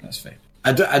 That's fine.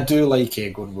 I do like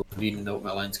going Wolverine in the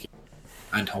Ultimate Alliance game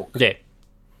and Hulk. Yeah.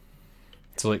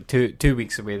 So like two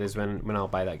weeks away is when I'll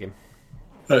buy that game.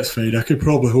 That's fine. I could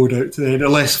probably hold out to then,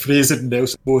 unless Fraser and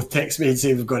Nelson both text me and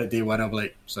say we've got it day one. I'm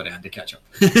like, sorry, Andy, catch up.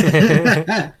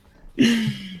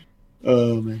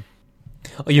 Oh man.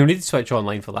 Oh, you'll need to switch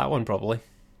online for that one, probably.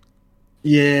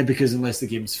 Yeah, because unless the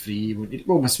game's free, you won't need...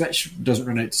 Well, my Switch doesn't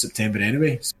run out to September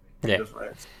anyway. So Yeah. it doesn't run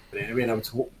out to September anyway, and I would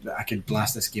hope that I could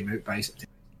blast this game out by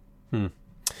September.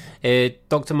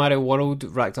 Dr. Mario World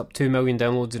racked up 2 million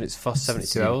downloads in its first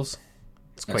 72 hours.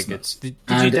 It's quite That's good. nuts. Did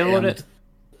you download it?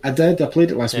 I did. I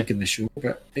played it last week in the show,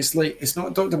 but it's like it's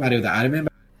not Dr. Mario that I remember.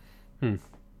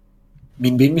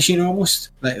 Mean Bean Machine almost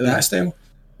like that style.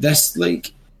 This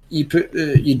like you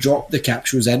drop the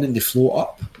capsules in and they float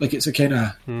up. Like it's a kind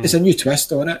of it's a new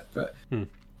twist on it. But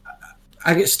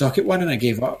I get stuck at one and I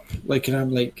gave up. Like and I'm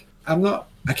like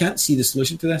I can't see the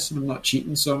solution to this and I'm not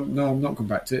cheating. So I'm not going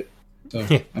back to it. So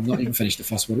I've not even finished the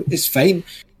first one. It's fine.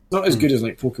 It's not as good as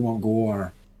like Pokemon Go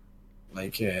or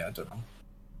like I don't know.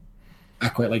 I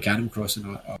quite like Animal Crossing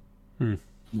on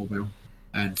mobile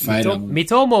and Fire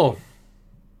Mitomo!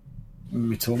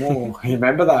 Mitomo. You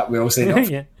remember that? We all signed up.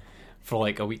 Yeah. For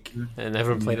like a week. And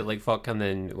everyone played it like fuck and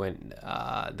then went,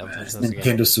 never touch It's this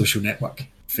again. Nintendo's social network.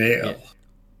 Fail. Yeah.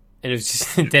 And it was just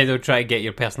Nintendo trying to get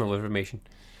your personal information.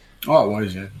 Oh, it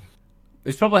was, yeah.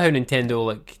 It's probably how Nintendo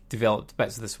like developed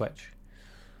bits of the Switch.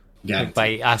 Yeah. Like,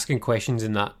 by asking questions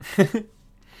in that.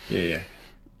 Yeah.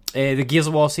 The Gears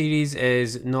of War series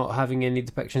is not having any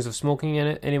depictions of smoking in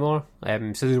it anymore.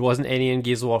 So there wasn't any in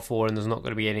Gears of War 4 and there's not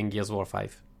going to be any in Gears of War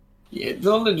 5. Yeah,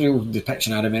 the only real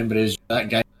depiction I remember is that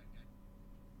guy.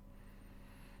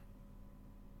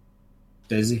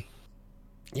 Dizzy.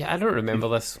 Yeah, I don't remember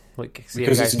this. Like, see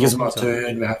Because a guy it's Gears of War smoking, 2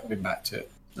 and we haven't been back to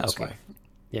it. That's Okay. why.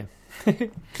 Yeah. We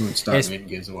won't start Yes. doing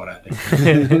Gears of War, I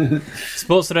think.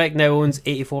 Sports Direct now owns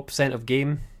 84% of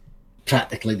Game.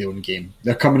 Practically the own game.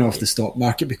 They're coming off the stock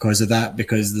market because of that,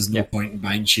 because there's no Yep. point in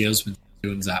buying shares when they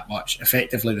owns that much.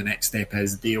 Effectively, the next step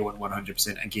is they own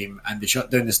 100% of Game and they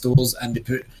shut down the stores and they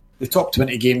put the top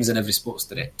 20 games in every Sports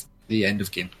Direct. The end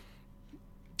of Game.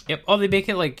 Yep. Or they make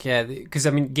it like, because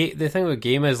I mean, the thing with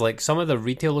Game is like some of the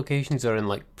retail locations are in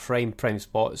like prime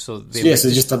spots, so they Yes,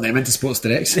 they just turn them into Sports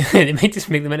Directs. they might just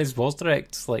make them into Sports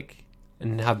Directs, like,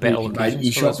 and have better You can buy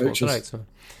locations for eShop the Sports vouchers. Direct. So.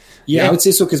 Yeah, Yeah. I would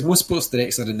say so because most Sports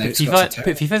Directs are in the outskirts of FIFA, town.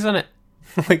 put FIFA's in it.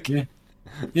 Like, Yeah.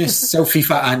 Yes, sell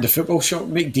FIFA and a football shop.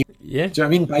 Make deal. yeah. Do you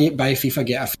know what I mean? Buy FIFA,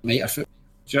 get a mate of football.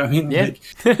 Do you know what I mean? Yeah. Like,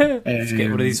 Just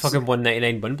get one of these fucking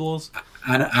 $1.99 bun blows.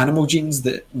 animal jeans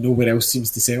that nowhere else seems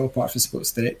to sell apart from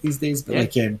Sports Direct these days. But Yeah.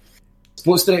 like,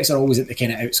 Sports Directs are always at the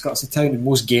kind of outskirts of town, and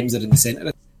most games are in the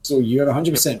centre. So you're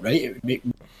 100% right. It would make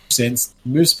more sense.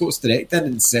 Move Sports Direct in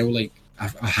and sell like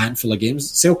a handful of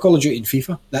games. Sell Call of Duty and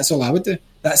FIFA. That's all I would do.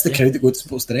 That's the crowd that go to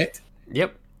Sports Direct.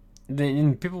 Yep.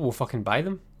 Then people will fucking buy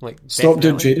them. Like, stop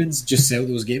doing definitely. trade-ins. Just sell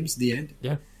those games. The end.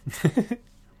 Yeah.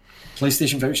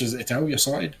 PlayStation vouchers at the till. You're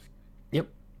sorted. Yep.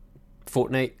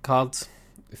 Fortnite cards,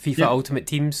 FIFA Yep. Ultimate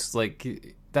Teams.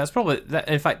 Like, that's probably that.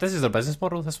 In fact, this is their business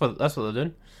model. That's what they're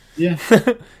doing. Yeah.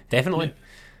 Definitely. Yeah.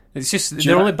 It's just Do they're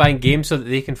you know- only buying games so that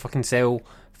they can fucking sell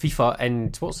FIFA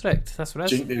and Sports Direct. That's what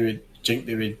Do it you think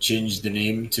they would change the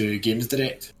name to Games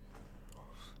Direct?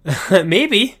 is.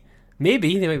 Maybe they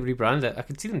might rebrand it. I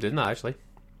could see them doing that actually.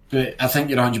 But I think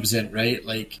you're 100% right.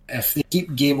 Like, if they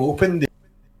keep Game open,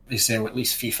 they sell at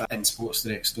least FIFA in Sports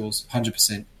Direct stores,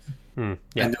 100%. Yeah.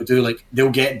 And they'll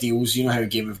get deals. You know how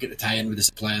Game have got the tie-in with the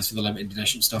suppliers for the limited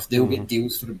edition stuff. They'll get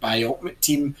deals for buy Ultimate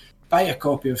Team, buy a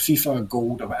copy of FIFA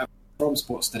Gold or whatever from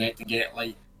Sports Direct and get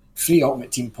like free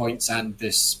Ultimate Team points and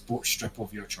the sports strip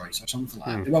of your choice or something like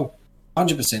that. They will,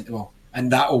 100% they will,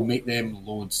 and that will make them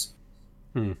loads.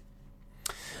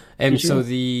 So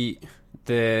the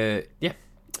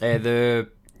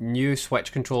new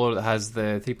Switch controller that has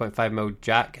the 3.5mm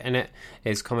jack in it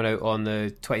is coming out on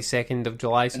the 22nd of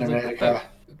July. So In America,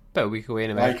 about a week away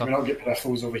in why America. can we not get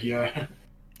peripherals over here?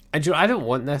 And I don't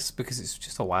want this because it's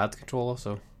just a wired controller.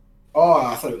 So Oh,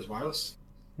 I thought it was wireless.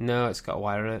 no, it's got a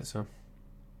wire in it. So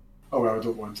Oh well, I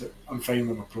don't want it. I'm fine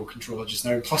with my Pro controller just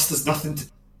now. Plus, there's nothing to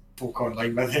poke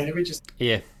online with anyway. Just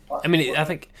yeah, I mean, I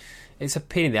think it's a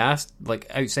pain in the ass. Like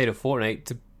outside of Fortnite,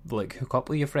 to like hook up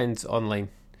with your friends online.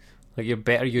 Like you're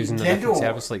better using a different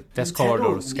service like Discord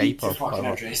or Nintendo Skype need to or fucking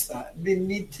whatever. address that. They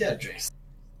need to address it.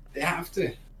 They have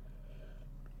to.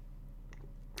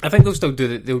 I think they'll still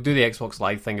do they'll do the Xbox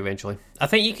Live thing eventually. I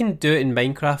think you can do it in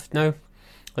Minecraft now,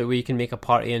 like where you can make a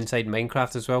party inside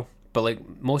Minecraft as well. But like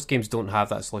most games don't have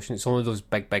that solution. It's only those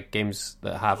big games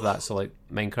that have that. So like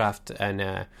Minecraft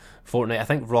and Fortnite. I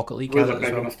think Rocket League Where has they're it as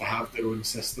big well. enough to have their own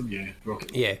system, yeah.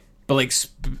 Rocket League. Yeah, but like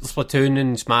Splatoon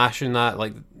and Smash and that,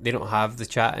 like they don't have the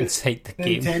chat inside the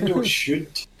game. Nintendo should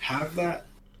have that.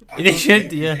 I They don't should,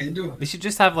 think yeah. Nintendo- They should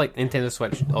just have like Nintendo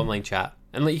Switch online chat,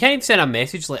 and like you can't even send a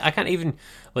message. Like I can't even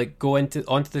like go onto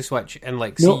the Switch and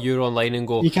like No. see you're online and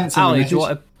go. You can't send a Ali, message. do you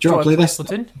want Do you want to play this?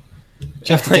 Splatoon? You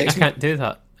have to Like, text I me. can't do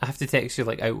that. I have to text you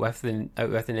like out with the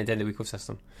Nintendo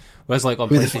ecosystem. Whereas like on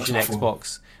Where the PlayStation, fuck's my phone?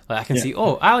 Xbox, like I can Yeah. see,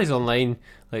 oh, Ali's online.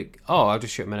 Like, oh, I'll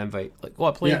just shoot him an invite. Like,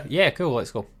 what play? Yeah. Yeah, cool. Let's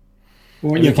go.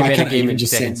 Well, And yeah, we can why make a can't I game even in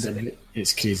just send seconds. them?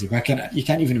 It's crazy. Why can't you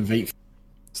can't even invite?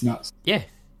 It's nuts. Yeah.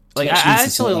 Like Twitch I needs to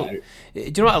sort actually, that out. do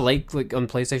you know what I like on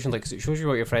PlayStation? Like 'cause it shows you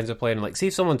what your friends are playing. Like, see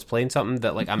if someone's playing something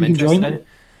that like I'm You can interested join in.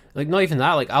 Like, not even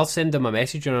that. Like, I'll send them a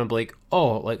message and I'm like,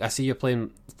 oh, like I see you're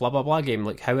playing blah blah blah game.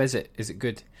 Like, how is it? Is it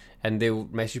good? And they'll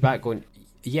message back going,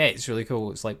 yeah, it's really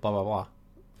cool. It's like blah blah blah.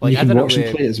 Like You I can done it watch and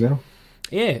with, play it as well.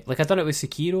 yeah, like I done it with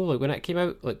Sekiro. Like when it came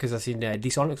out, like because I seen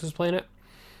D-Sonics was playing it.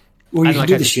 Well, you And, can like,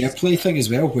 do I the just- share play thing as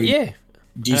well, where Yeah,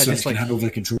 D-Sonic just, can like- hand over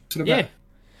the controls for a yeah. bit.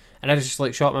 And I just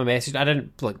like shot my message. I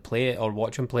didn't like play it or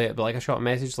watch him play it, but like I shot a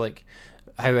message like,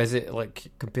 "How is it like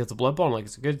compared to Bloodborne? Like,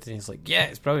 is it good?" And he's like, "Yeah,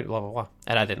 it's brilliant." Blah blah blah.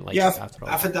 And I didn't like Yeah, it after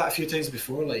all. I've had that a few times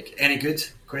before. Like, any good?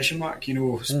 Question mark. You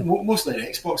know, mostly on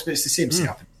Xbox, but it's the same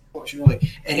setup. Xbox, you know, like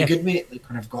any Yeah. good, mate. Like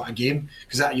when I've got a game,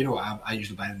 because I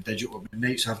usually buy them digital at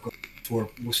midnight, so I've got for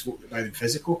most folk that buy them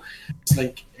physical. It's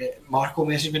like Mark will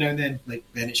message me now and then. Like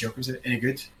the NHL comes in, any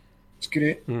good? It's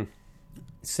great.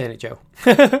 Senate Joe.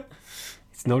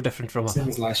 It's no different from Same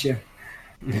as last year.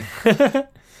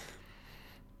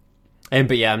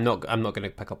 But yeah, I'm not going to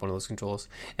pick up one of those controllers.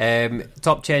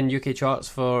 Top 10 UK charts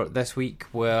for this week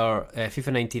were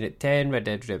FIFA 19 at 10, Red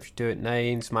Dead Redemption 2 at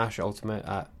 9, Smash Ultimate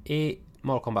at 8,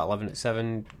 Mortal Kombat 11 at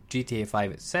 7, GTA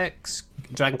 5 at 6,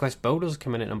 Dragon Quest Builders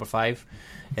coming in at number 5.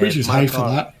 Which is Mario high for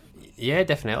Kart- that. Yeah,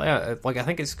 definitely. I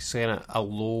think it's kind of a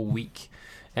low week.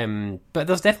 But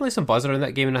there's definitely some buzz around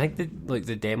that game, and I think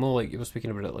the demo, like you were speaking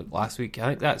about it like last week, I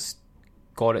think that's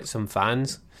got it some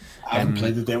fans. I haven't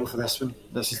played the demo for this one.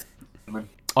 This is.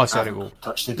 Oh, sorry, I well, haven't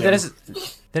touched the demo.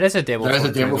 there is a demo. There is for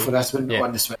a it demo too, for this one Yeah.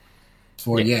 on the Switch.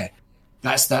 Yeah.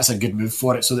 That's a good move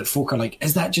for it, so that folk are like,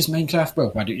 is that just Minecraft? Well,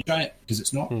 why don't you try it? Because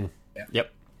it's not.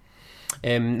 Yep.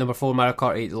 Number 4, Mario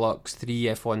Kart 8 Deluxe, 3,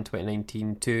 F1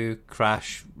 2019, 2,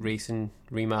 Crash Racing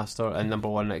Remaster, and number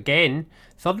 1 again,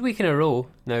 third week in a row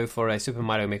now for Super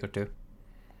Mario Maker 2.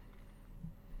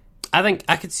 I think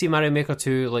I could see Mario Maker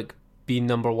 2 like being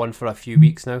number 1 for a few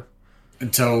weeks now.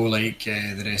 Until like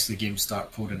the rest of the games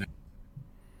start pouring in.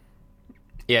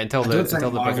 Yeah, until I the don't think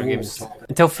bigger Marvel games, will top it.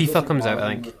 until I don't FIFA think comes out. I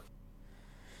Marvel think.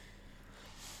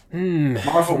 will-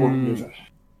 Marvel won't move it.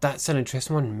 That's an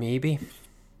interesting one. Maybe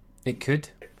it could.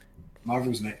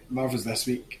 Marvel's this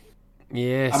week.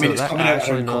 Yeah, I so mean, it's that, coming I out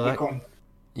actually around know that. Comic-Con.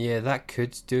 Yeah, that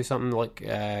could do something like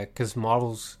because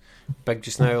Marvel's big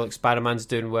just now. Like Spider-Man's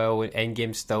doing well,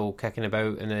 Endgame's still kicking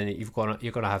about, and then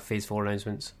you're gonna have Phase 4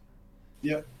 announcements.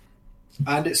 Yeah,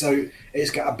 and it's out.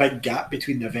 It's got a big gap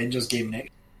between the Avengers game next.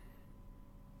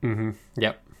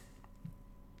 Yep.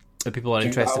 If people are Do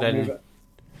you think interested that'll in,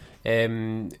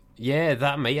 move it? yeah,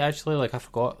 that might actually. Like I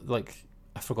forgot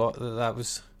that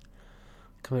was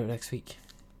coming out next week.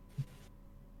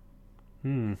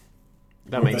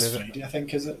 That might This move it. Friday, I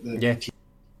think, is it? The Yeah.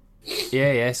 19th?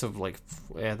 Yeah. So like,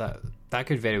 yeah, that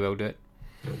could very well do it.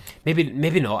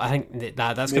 Maybe not. I think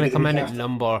that's going Maybe to come the in week at after.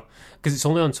 number because it's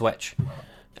only on Switch,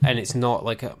 and it's not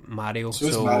like a Mario. So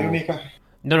it's Mario Maker.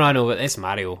 No, I know, but it's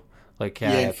Mario. Like,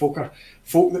 Yeah, folk that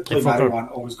play folk Mario are-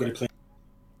 aren't always going to play.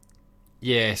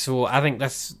 yeah. So I think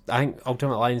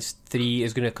Ultimate Alliance 3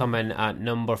 is going to come in at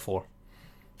number 4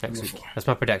 next Number week. 4. That's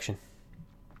my prediction.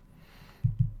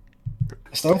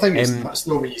 I still think it's Um, that's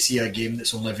not when you see a game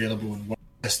that's only available on one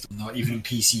system, not even on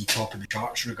PC, top of the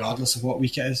charts, regardless of what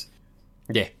week it is.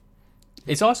 Yeah,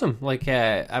 it's awesome. Like,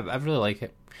 I really like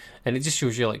it, and it just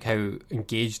shows you like how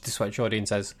engaged the Switch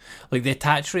audience is. Like, the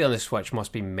attach rate on the Switch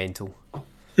must be mental.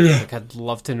 Yeah. Like, I'd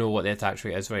love to know what the attach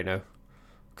rate is right now,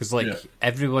 because like Yeah.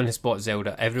 everyone has bought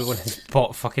Zelda, everyone has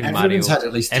bought fucking Everyone's Mario, had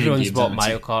at least 10 everyone's games, bought I would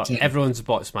Mario say. Kart, 10. everyone's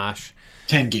bought Smash.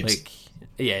 10 games. Like,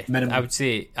 yeah, Minimum. I would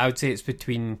say it's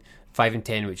between 5 and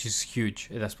 10, which is huge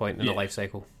at this point in the Yeah. life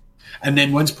cycle. And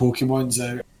then once Pokemon's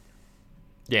out,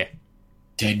 Yeah.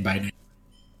 10 by now.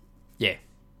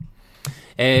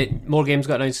 Yeah. More games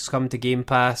got announced coming to Game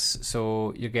Pass,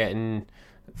 so you're getting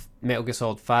Metal Gear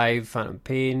Solid 5, Phantom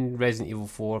Pain, Resident Evil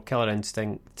 4, Killer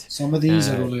Instinct. Some of these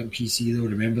are Uh, only on PC though.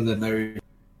 Remember they're now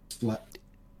split.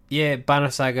 Yeah, Banner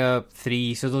Saga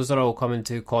 3, so those are all coming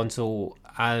to console,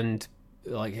 and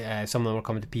like some of them are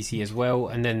coming to PC as well,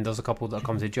 and then there's a couple that are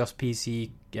coming to just PC.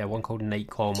 Yeah, one called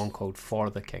Nightcall and one called For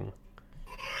the King.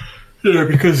 Yeah,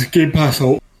 because Game Pass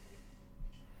out.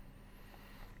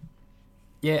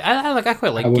 Yeah, I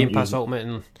quite like I wouldn't Game Pass use it. Ultimate,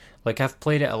 and like I've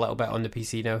played it a little bit on the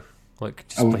PC now, like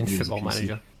just I wouldn't playing use Football the PC.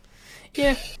 Manager.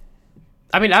 Yeah,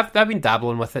 I mean I've been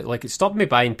dabbling with it. Like it stopped me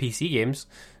buying PC games,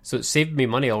 so it saved me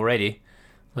money already.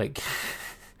 Like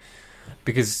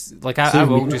because like I Saved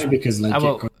me will money just because, like,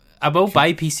 I will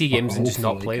buy PC games and off just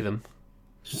not for, play like- them.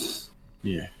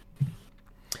 Yeah.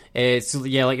 So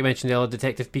yeah, like you mentioned earlier,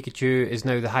 Detective Pikachu is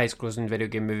now the highest grossing video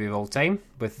game movie of all time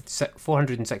with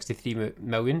 463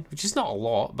 million, which is not a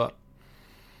lot, but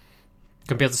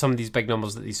compared to some of these big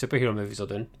numbers that these superhero movies are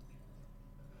doing.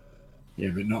 Yeah,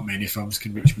 but not many films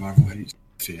can reach Marvel heights.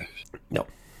 Fair. No.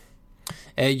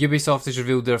 Ubisoft has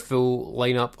revealed their full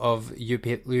lineup of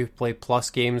Uplay Plus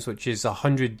games, which is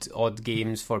 100 odd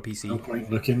games for PC. No point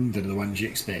looking. They're the ones you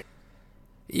expect.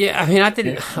 Yeah, I mean, I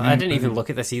didn't Yeah, even look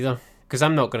at this either because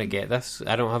I'm not going to get this.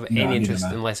 I don't have No, any neither interest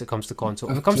am I. unless it comes to console.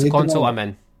 If I've it comes to played them console, all. I'm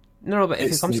in. No, but if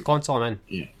It's it comes to like- console, I'm in.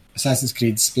 Yeah. Assassin's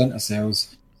Creed, Splinter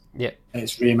Cells. Yeah.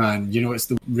 It's Rayman. You know, it's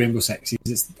the Rainbow Sixes.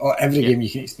 It's every Yeah. game you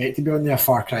can expect to be on there.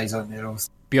 Far Cry's on there also.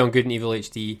 Beyond Good and Evil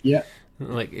HD. Yeah.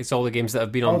 Like it's all the games that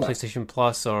have been All on that. PlayStation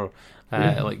Plus or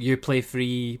like Uplay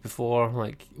Free before,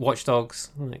 like Watch Dogs.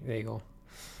 Like there you go.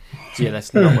 So yeah,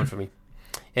 that's not one for me.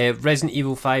 Resident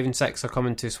Evil 5 and 6 are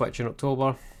coming to Switch in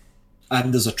October.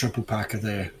 And there's a triple pack of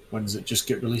the ones that just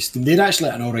get released. And they're actually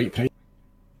at an alright price.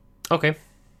 Okay.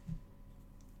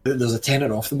 There's a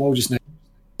tenner off them all just now.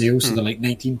 So they're like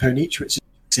 £19 each, which is an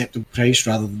acceptable price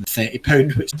rather than the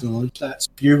 £30, which is the launch at. So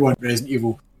if you want Resident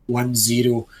Evil 1,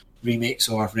 0 remakes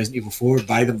or Resident Evil 4,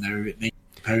 buy them now at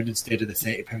 £19 instead of the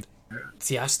 £30.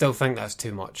 See, I still think that's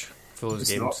too much for those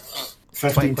It's games. not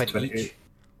 15 to £20 20. each.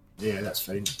 Yeah, that's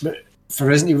fine. But for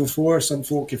Resident Evil 4, some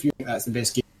folk, if you think that's the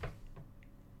best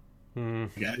game,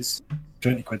 guys,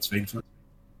 20 quid's fine for it.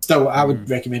 Still, I would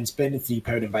recommend spending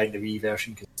 £3 and buying the Wii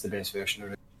version because it's the best version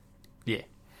of it. Yeah.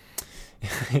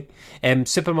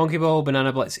 Super Monkey Ball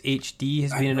Banana Blitz HD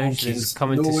has been announced. It's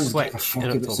coming to Switch in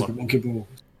October. Super Monkey Ball,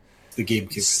 the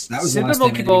GameCube. That was the Super last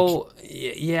Monkey time Ball,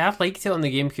 yeah, I liked it on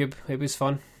the GameCube. It was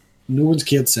fun. No one's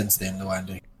cared since then, though,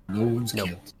 Andy. No one's Nope.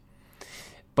 cared.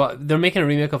 But they're making a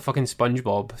remake of fucking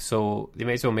SpongeBob, so they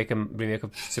might as well make a remake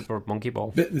of Super Monkey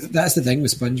Ball. But that's the thing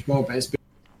with SpongeBob. It's been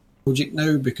a project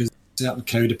now because there's a certain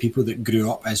crowd of people that grew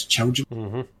up as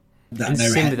children that And now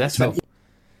same hit with this 20. film.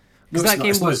 No, that it's not.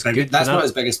 game It's not was as big. good, That's but not not-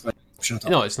 as big as SpongeBob. Shut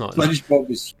up. No, it's not. SpongeBob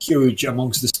was huge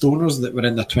amongst the stoners that were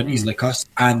in their 20s like us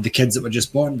and the kids that were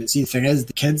just born. But see, the thing is,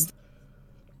 the kids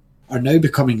are now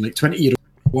becoming like 20-year-olds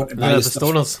want to buy Yeah, the this stuff.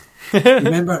 stoners.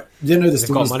 Remember, you know the They've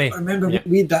got stoners. money. I remember Yeah.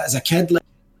 we had that as a kid. Like,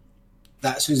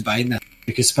 that's who's buying this.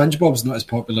 Because SpongeBob's not as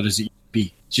popular as it used to be.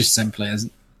 It just simply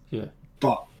isn't. Yeah.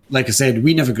 But, like I said,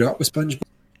 we never grew up with SpongeBob.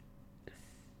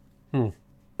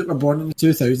 We were born in the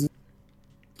 2000s.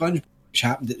 SpongeBob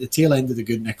happened at the tail end of the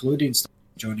good Nickelodeon stuff.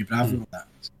 Johnny Bravo and all that.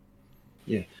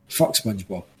 Yeah. Fuck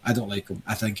SpongeBob. I don't like him.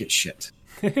 I think it's shit.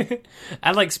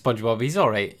 I like SpongeBob. He's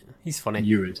alright. He's funny.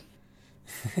 You would.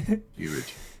 You would.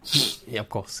 Yeah, of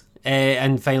course.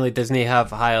 And finally, Disney have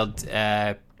hired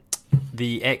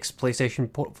the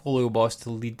ex-PlayStation portfolio boss to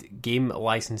lead game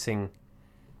licensing.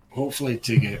 Hopefully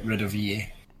to get rid of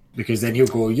EA. Because then he'll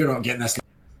go, you're not getting this.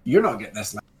 You're not getting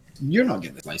this. You're not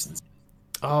getting this license.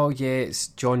 Oh, yeah, it's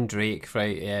John Drake,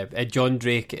 right? Yeah. John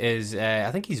Drake is,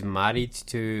 I think he's married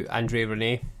to Andre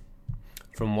Renee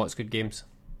from What's Good Games.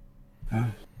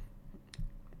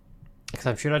 Because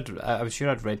I was sure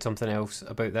I'd read something else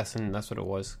about this, and that's what it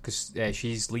was. Because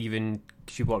she's leaving.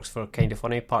 She works for Kinda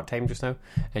Funny part time just now,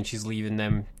 and she's leaving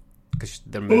them because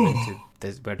they're moving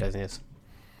to where Disney is.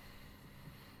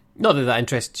 Not that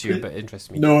interests you, but it interests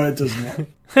me. No, it does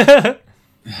not.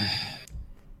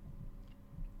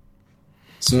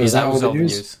 So Yeah, is that all was the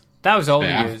news? That was all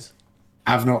Yeah. the news.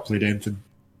 I've not played anything.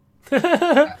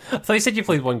 I thought you said you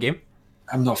played one game.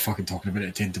 I'm not fucking talking about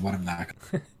it 10 to 1. I'm not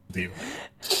gonna deal.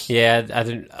 Yeah, I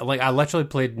didn't. I literally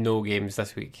played no games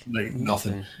this week. Like,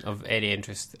 nothing. of any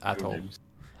interest at all. games.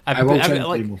 I will try and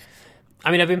play more.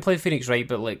 I mean, I've been playing Phoenix Wright,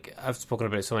 but like I've spoken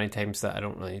about it so many times that I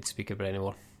don't really need to speak about it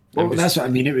anymore. Well, that's what I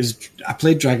mean. I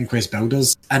played Dragon Quest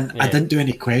Builders, and I didn't do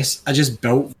any quests. I just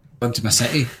built onto my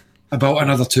city. I built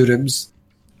another 2 rooms.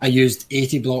 I used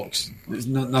 80 blocks. It's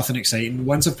nothing exciting.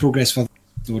 Once I've progressed for the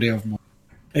story of more,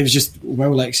 it was just while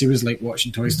Lexi was like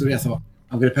watching Toy Story, I thought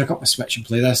I'm going to pick up my Switch and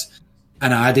play this.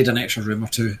 And I added an extra room or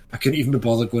 2. I couldn't even be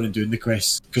bothered going and doing the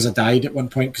quests because I died at one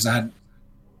point because I hadn't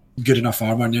good enough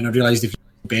armor. And then I realised if you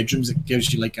have bedrooms, it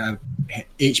gives you like a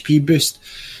HP boost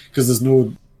because there's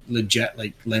no legit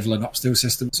like leveling up still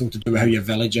system. So to do how your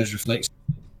village is reflects.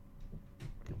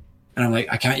 And I'm like,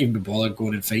 I can't even be bothered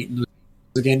going and fighting those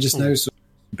again just now. So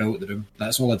I built the room.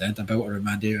 That's all I did. I built a room,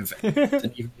 Andy.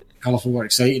 Didn't even colourful or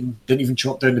exciting. Didn't even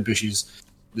chop down the bushes.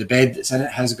 The bed that's in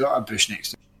it has got a bush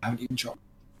next to it. I haven't even chopped.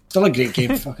 Still a great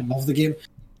game. Fucking love the game.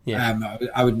 Yeah.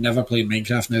 I would never play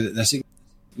Minecraft now that this exists.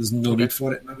 There's no need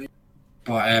for it. Maybe.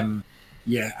 But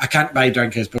yeah, I can't buy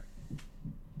Dragon Quest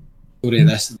story of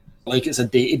this. Like it's a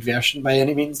dated version by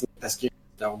any means. This game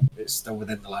it's still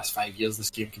within the last 5 years. This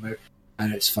game came out,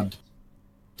 and it's fun.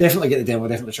 Definitely get the demo.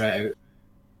 Definitely try it out.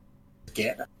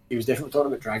 Get it. He was definitely talking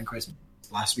about Dragon Quest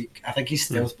last week. I think he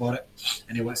stealth bought it,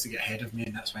 and he wants to get ahead of me,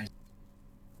 and that's why.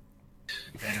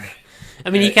 But anyway. I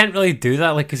mean, you can't really do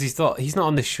that, like, because he's not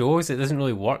on the shows. It doesn't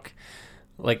really work.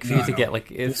 Like for you to get like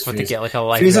to get like a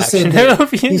live reaction out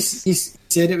of you. He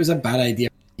said it was a bad idea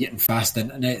getting fast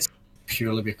internet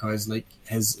purely because like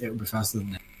it'll be faster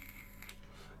than that.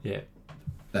 Yeah,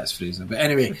 that's freezing. But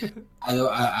anyway,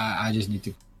 I just need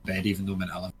to go to bed even though I'm in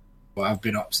 11. But I've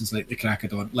been up since like the crack of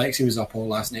dawn. Lexi was up all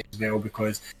last night as well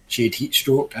because she had heat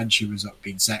stroke and she was up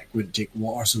being sick, wouldn't take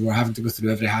water, so we're having to go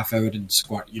through every half hour and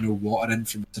squirt, water in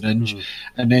from the syringe.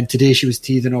 And then today she was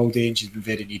teething all day and she's been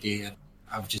very needy and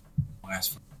I've just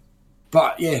asked for it.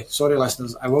 But yeah, sorry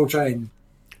listeners, I will try and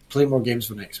play more games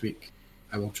for next week.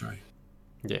 I will try.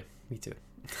 Yeah, me too.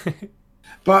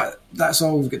 But that's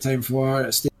all we've got time for.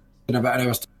 Stay in about an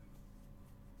hour's time.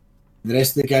 The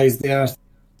rest of the guys there,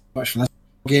 watch for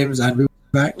games and we'll be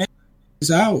back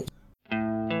next. Out.